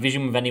in a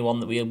division with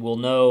anyone that we will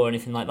know or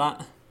anything like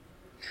that?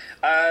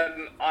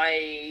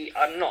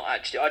 I'm not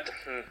actually.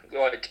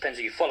 Well, it depends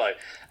who you follow.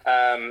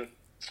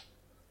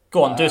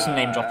 Go on, do some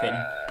name dropping.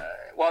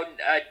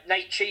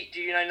 Nate Cheat.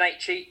 Do you know Nate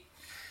Cheat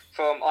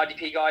from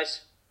IDP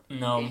Guys?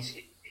 No.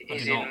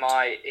 He's in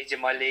my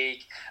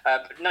league.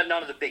 But none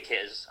of the big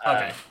hitters.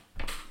 Okay.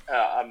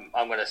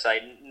 I'm going to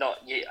say no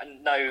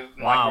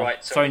Mike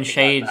Wright. Throwing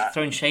shade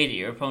at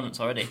your opponents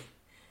already.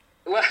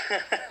 Well,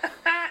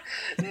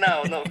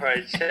 no, I'm not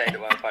throwing shade at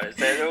my opponents.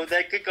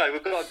 They're good guys.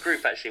 We've got a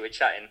group actually. We're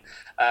chatting,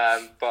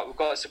 but we've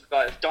got some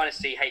guys.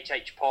 Dynasty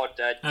HH Pod,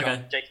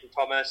 Jason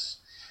Thomas.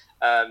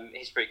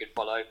 He's a pretty good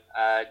follow.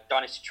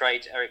 Dynasty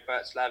Trades, Eric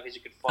Bertzlav. He's a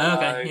good follow.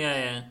 Okay,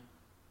 yeah.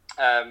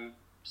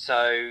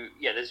 So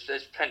yeah,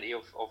 there's plenty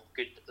of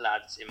good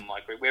lads in my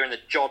group. We're in the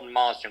John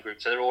Marsden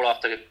group, so they're all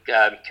after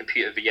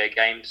computer video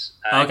games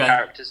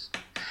characters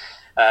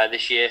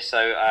this year.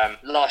 So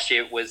last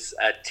year it was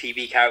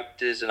TV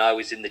characters, and I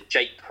was in the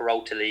Jake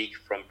Peralta League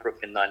from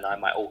Brooklyn Nine-Nine,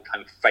 my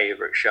all-time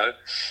favourite show.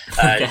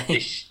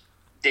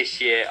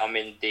 This year I'm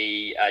in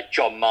the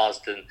John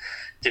Marsden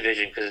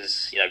division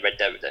because Red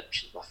Dead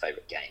Redemption is my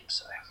favourite game.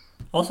 So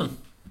awesome,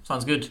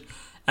 sounds good.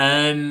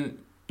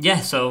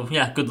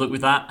 Good luck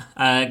with that.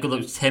 Good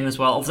luck to Tim as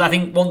well. Obviously, I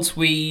think once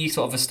we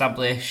sort of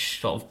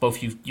establish sort of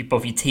both your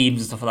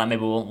teams and stuff like that,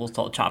 maybe we'll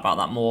sort of chat about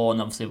that more,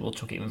 and obviously we'll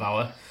chuck it in with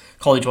our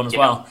college one as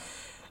well.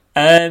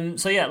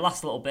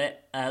 Last little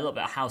bit of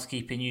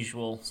housekeeping,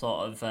 usual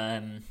sort of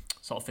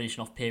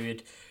finishing off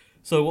period.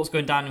 So what's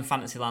going down in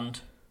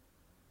Fantasyland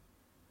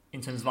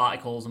in terms of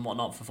articles and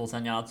whatnot for Full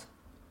 10 Yards?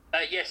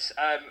 Yes,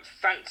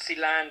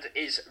 Fantasyland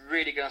is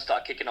really going to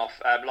start kicking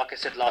off. Like I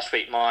said last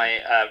week,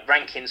 my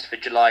rankings for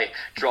July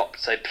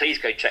dropped, so please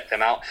go check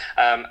them out.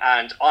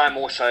 And I'm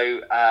also,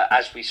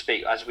 as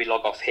we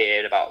log off here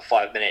in about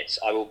 5 minutes,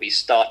 I will be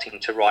starting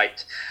to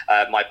write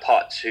my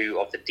part 2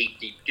 of the deep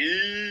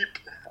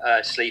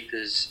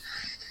sleepers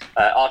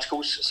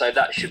articles. So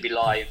that should be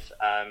live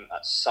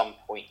at some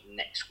point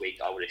next week,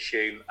 I would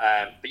assume.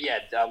 I'm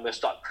going to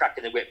start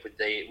cracking the whip with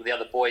the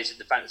other boys in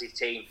the fantasy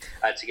team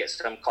to get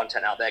some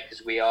content out there,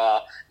 because we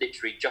are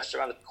literally just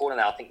around the corner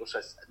now. I think it's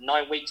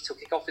 9 weeks till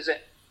kick off, is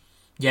it?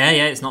 Yeah,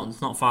 it's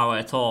not far away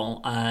at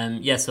all.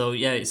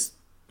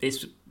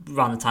 It's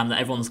around the time that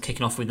everyone's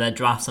kicking off with their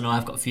drafts. I know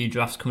I've got a few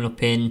drafts coming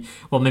up in,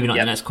 well, maybe not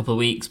in the next couple of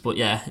weeks, but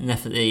yeah,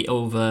 definitely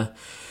over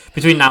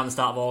between now and the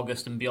start of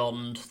August and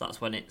beyond. That's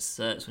when it's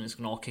going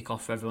to all kick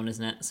off for everyone,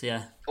 isn't it? So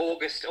yeah,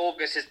 August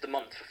is the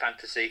month for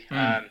fantasy.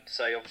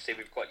 So obviously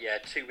we've got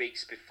 2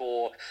 weeks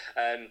before.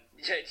 Do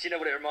you know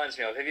what it reminds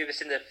me of? Have you ever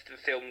seen the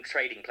film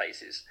Trading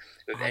Places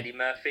with Eddie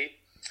Murphy?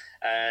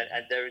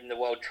 And they're in the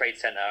World Trade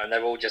Center, and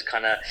they're all just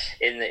kind of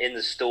in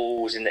the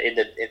stalls, in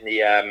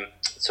the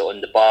sort of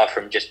in the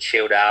bathroom, just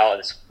chilled out,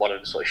 and one of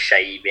them sort of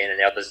shaving, and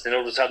the others. Then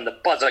all of a sudden, the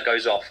buzzer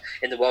goes off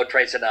in the World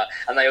Trade Center,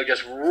 and they all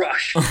just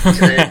rush to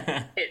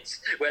the hits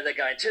where they're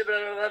going to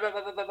blah, blah,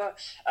 blah, blah, blah.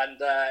 And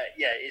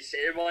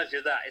it reminds me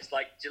of that. It's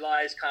like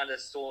July is kind of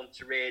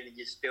saunter in, and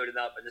you're just building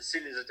up, and as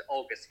soon as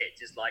August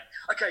hits, it's like,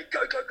 okay,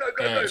 go.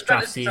 It's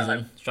draft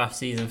season. Draft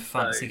season for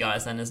fantasy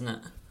guys, then, isn't it?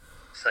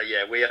 So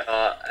yeah, we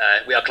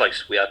are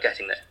close. We are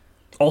getting there.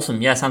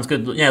 Awesome. Yeah, sounds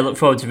good. Yeah, look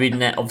forward to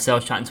reading it. Obviously, I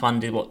was chatting to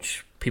Andy,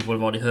 which people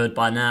have already heard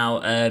by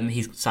now.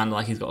 He's sounded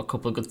like he's got a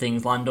couple of good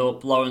things lined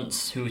up.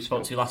 Lawrence, who we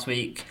spoke to last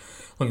week,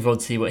 looking forward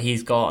to see what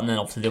he's got, and then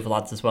obviously the other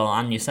lads as well,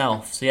 and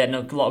yourself. So yeah,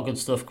 a lot of good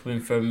stuff coming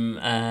from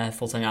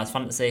Full Time Yards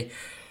Fantasy.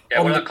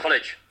 Yeah, what about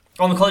college?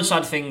 On the college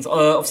side of things,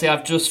 obviously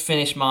I've just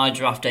finished my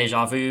Draft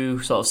Deja Vu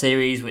sort of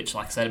series, which,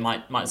 like I said,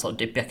 I might sort of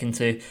dip back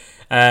into.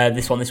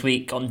 This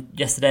week.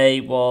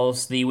 Yesterday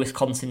was the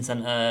Wisconsin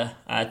Center,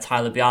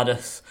 Tyler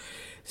Biadasz.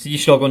 So you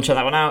should all go and check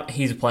that one out.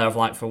 He's a player I've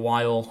liked for a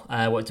while.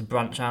 Wanted to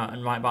branch out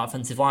and write about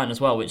offensive line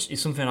as well, which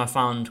is something I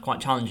found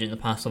quite challenging in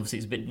the past. Obviously,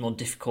 it's a bit more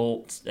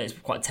difficult. It's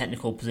quite a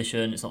technical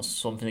position. It's not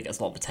something that gets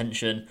a lot of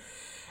attention.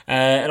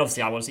 And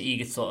obviously, I was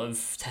eager to sort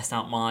of test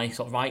out my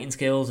sort of writing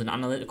skills and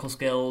analytical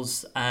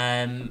skills,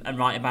 and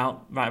write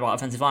about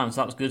offensive line. So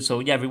that was good.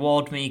 So yeah,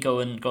 reward me. Go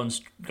and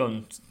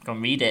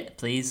read it,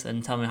 please,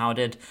 and tell me how I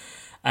did.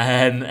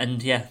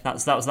 And yeah, that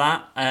was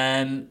that.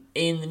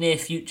 In the near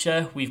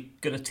future, I'm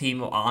going to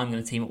team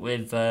up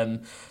with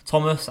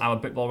Thomas, our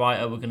Brickball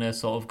writer. We're going to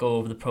sort of go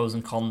over the pros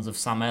and cons of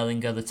Sam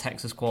Ehlinger, the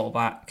Texas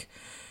quarterback.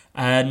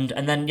 And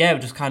then we're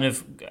just kind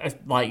of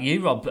like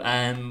you, Rob,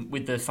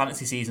 with the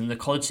fantasy season, the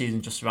college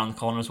season just around the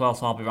corner as well.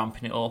 So I'll be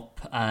ramping it up.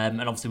 And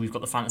obviously we've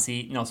got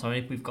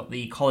we've got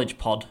the college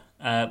pod,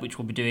 which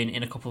we'll be doing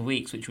in a couple of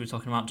weeks, which we were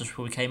talking about just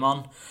before we came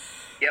on.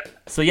 Yep.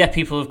 So yeah,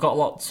 people have got a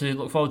lot to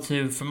look forward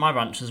to from my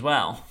branch as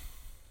well.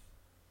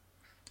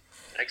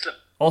 Excellent.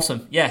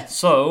 Awesome. Yeah.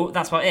 So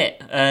that's about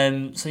it.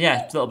 So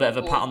yeah, a little bit of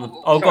a pat on the.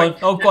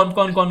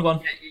 Go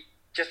on.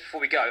 Just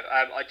before we go,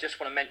 I just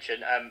want to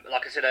mention,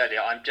 like I said earlier,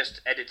 I'm just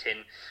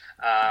editing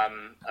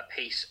a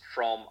piece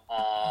from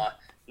our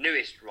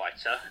newest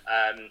writer,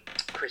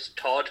 Chris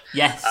Todd.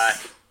 Yes.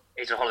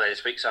 He's on holiday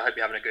this week, so I hope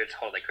you're having a good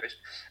holiday, Chris.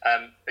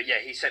 But yeah,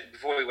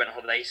 before we went on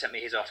holiday, he sent me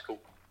his article.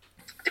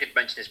 Did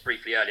mention this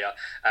briefly earlier,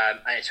 and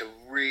it's a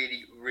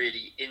really,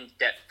 really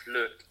in-depth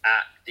look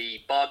at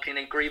the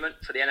bargaining agreement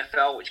for the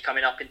NFL, which is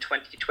coming up in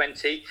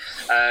 2020.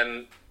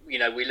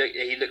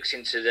 He looks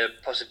into the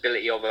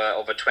possibility of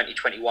a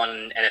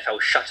 2021 NFL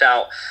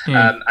shutout,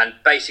 and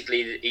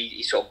basically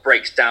he sort of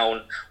breaks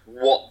down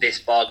what this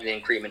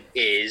bargaining agreement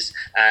is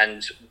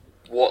and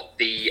what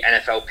the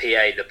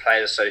NFLPA, the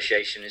Players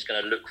Association, is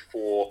going to look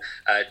for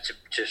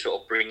to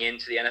sort of bring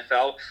into the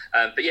NFL.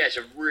 But yeah, it's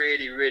a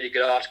really, really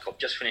good article. I've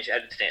just finished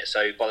editing it,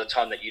 so by the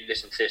time that you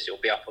listen to this, it'll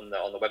be up on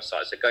the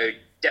website. So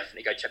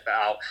definitely go check that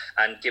out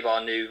and give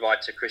our new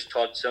writer Chris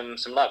Todd some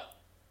love.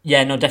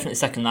 Yeah, no, definitely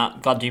second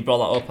that. Glad you brought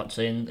that up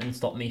actually and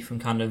stopped me from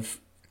kind of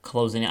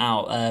closing it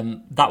out.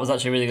 That was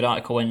actually a really good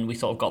article when we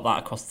sort of got that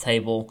across the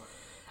table.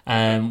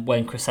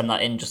 When Chris sent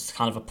that in, just to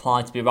kind of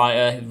apply to be a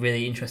writer,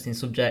 really interesting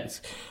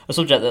subject, a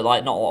subject that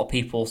like not a lot of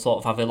people sort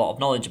of have a lot of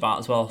knowledge about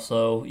as well.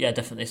 So yeah,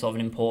 definitely sort of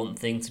an important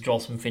thing to draw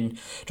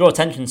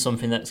attention to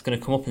something that's going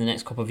to come up in the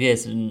next couple of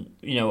years. And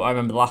I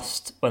remember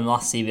when the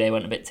last CBA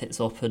went a bit tits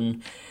up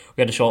and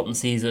we had a shortened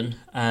season,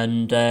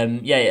 and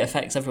it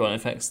affects everyone. It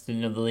affects the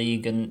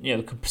league, and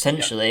could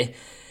potentially.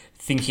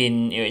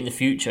 Thinking in the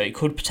future, it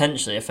could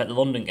potentially affect the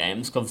London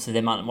games, because obviously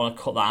they might want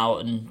to cut that out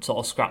and sort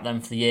of scrap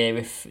them for the year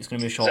if it's going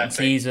to be a shortened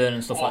season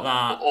and stuff like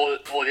that. Or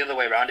the other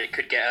way around, it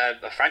could get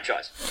a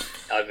franchise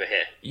over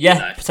here.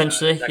 Yeah,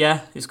 potentially.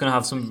 It's going to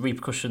have some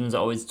repercussions. It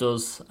always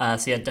does.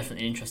 So yeah,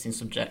 definitely an interesting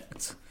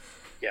subject.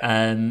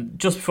 Yeah.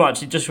 Just before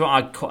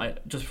I cut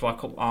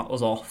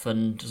us off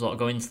and sort of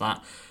go into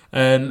that.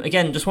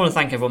 Again, just want to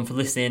thank everyone for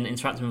listening,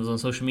 interacting with us on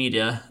social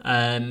media.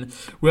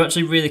 We're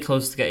actually really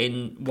close to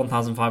getting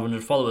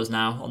 1,500 followers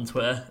now on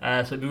Twitter, so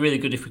it'd be really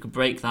good if we could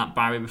break that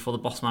barrier before the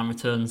boss man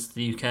returns to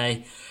the UK.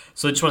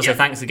 So I just want to say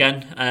thanks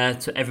again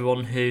to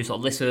everyone who sort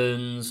of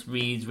listens,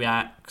 reads,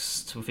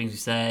 reacts to the things we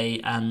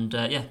say, and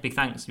big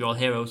thanks. You're all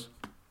heroes.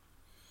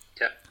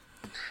 Yeah.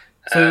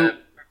 So,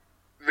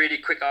 really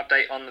quick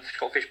update on the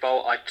Scott Fish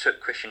Bowl. I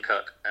took Christian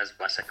Kirk as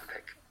my second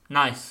pick.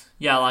 Nice.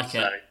 Yeah, I like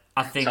it.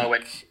 I think. So I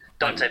went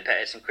Dante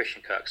Pettis and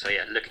Christian Kirk. So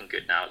yeah, looking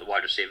good now at the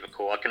wide receiver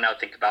core. I can now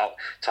think about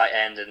tight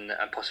end and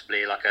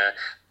possibly like a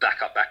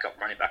backup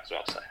running back as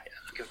well. So yeah,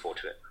 looking forward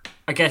to it.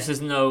 I guess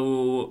there's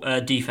no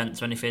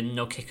defense or anything.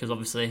 No kickers,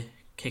 obviously.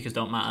 Kickers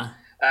don't matter.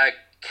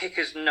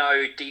 Kickers,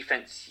 no.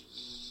 Defense,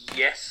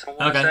 yes. I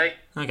want to say.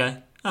 Okay.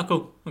 Oh,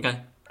 cool. Okay.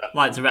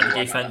 Like to rep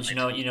the defense. You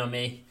know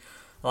me.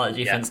 I like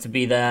the defense to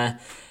be there.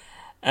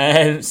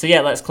 So yeah,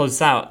 let's close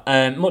this out.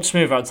 Much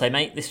smoother, I'd say,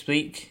 mate, this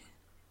week.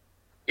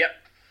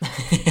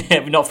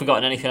 We've not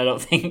forgotten anything, I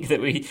don't think,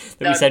 that we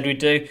said we'd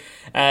do.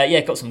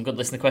 Got some good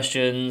listener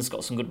questions,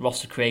 got some good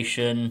roster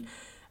creation.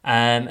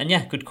 And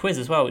yeah, good quiz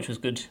as well, which was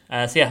good.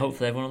 So yeah,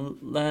 hopefully everyone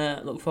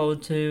will look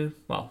forward to.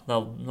 Well,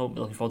 they'll not be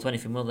looking forward to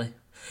anything, will they?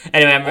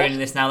 Anyway, I'm ruining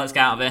this now. Let's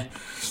get out of here.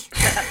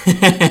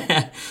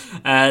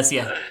 So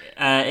yeah,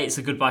 it's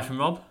a goodbye from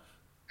Rob.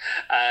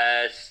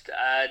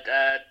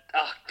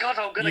 Oh God,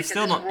 I'm gonna. You've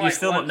still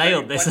not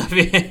nailed this, have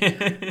you?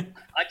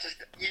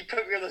 You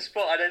put me on the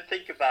spot. I don't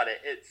think about it.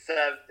 It's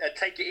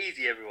take it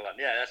easy, everyone.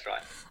 Yeah, that's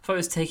right. I thought it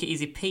was take it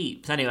easy,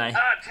 peeps. Anyway.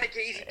 Take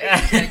it easy,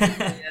 peeps.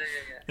 Yeah.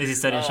 This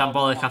is turning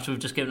shambolic after we've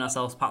just given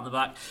ourselves a pat on the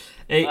back.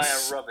 I am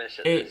rubbish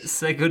at this.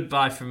 It's a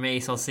goodbye from me,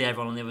 so I'll see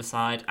everyone on the other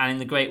side. And in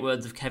the great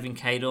words of Kevin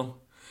Cadle,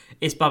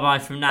 it's bye-bye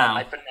from now.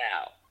 Bye for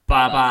now.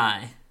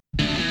 Bye-bye.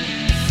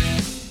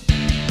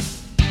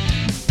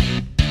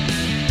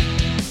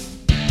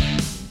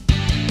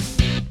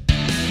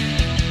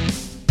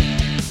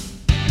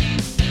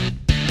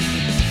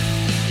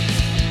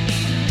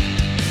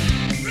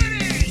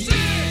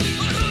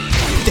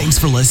 Thanks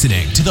for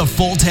listening to the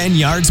Full 10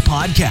 Yards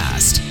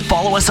podcast.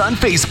 Follow us on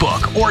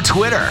Facebook or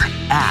Twitter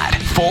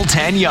at Full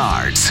 10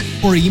 Yards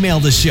or email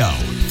the show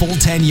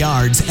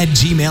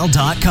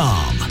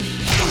full10yards@gmail.com.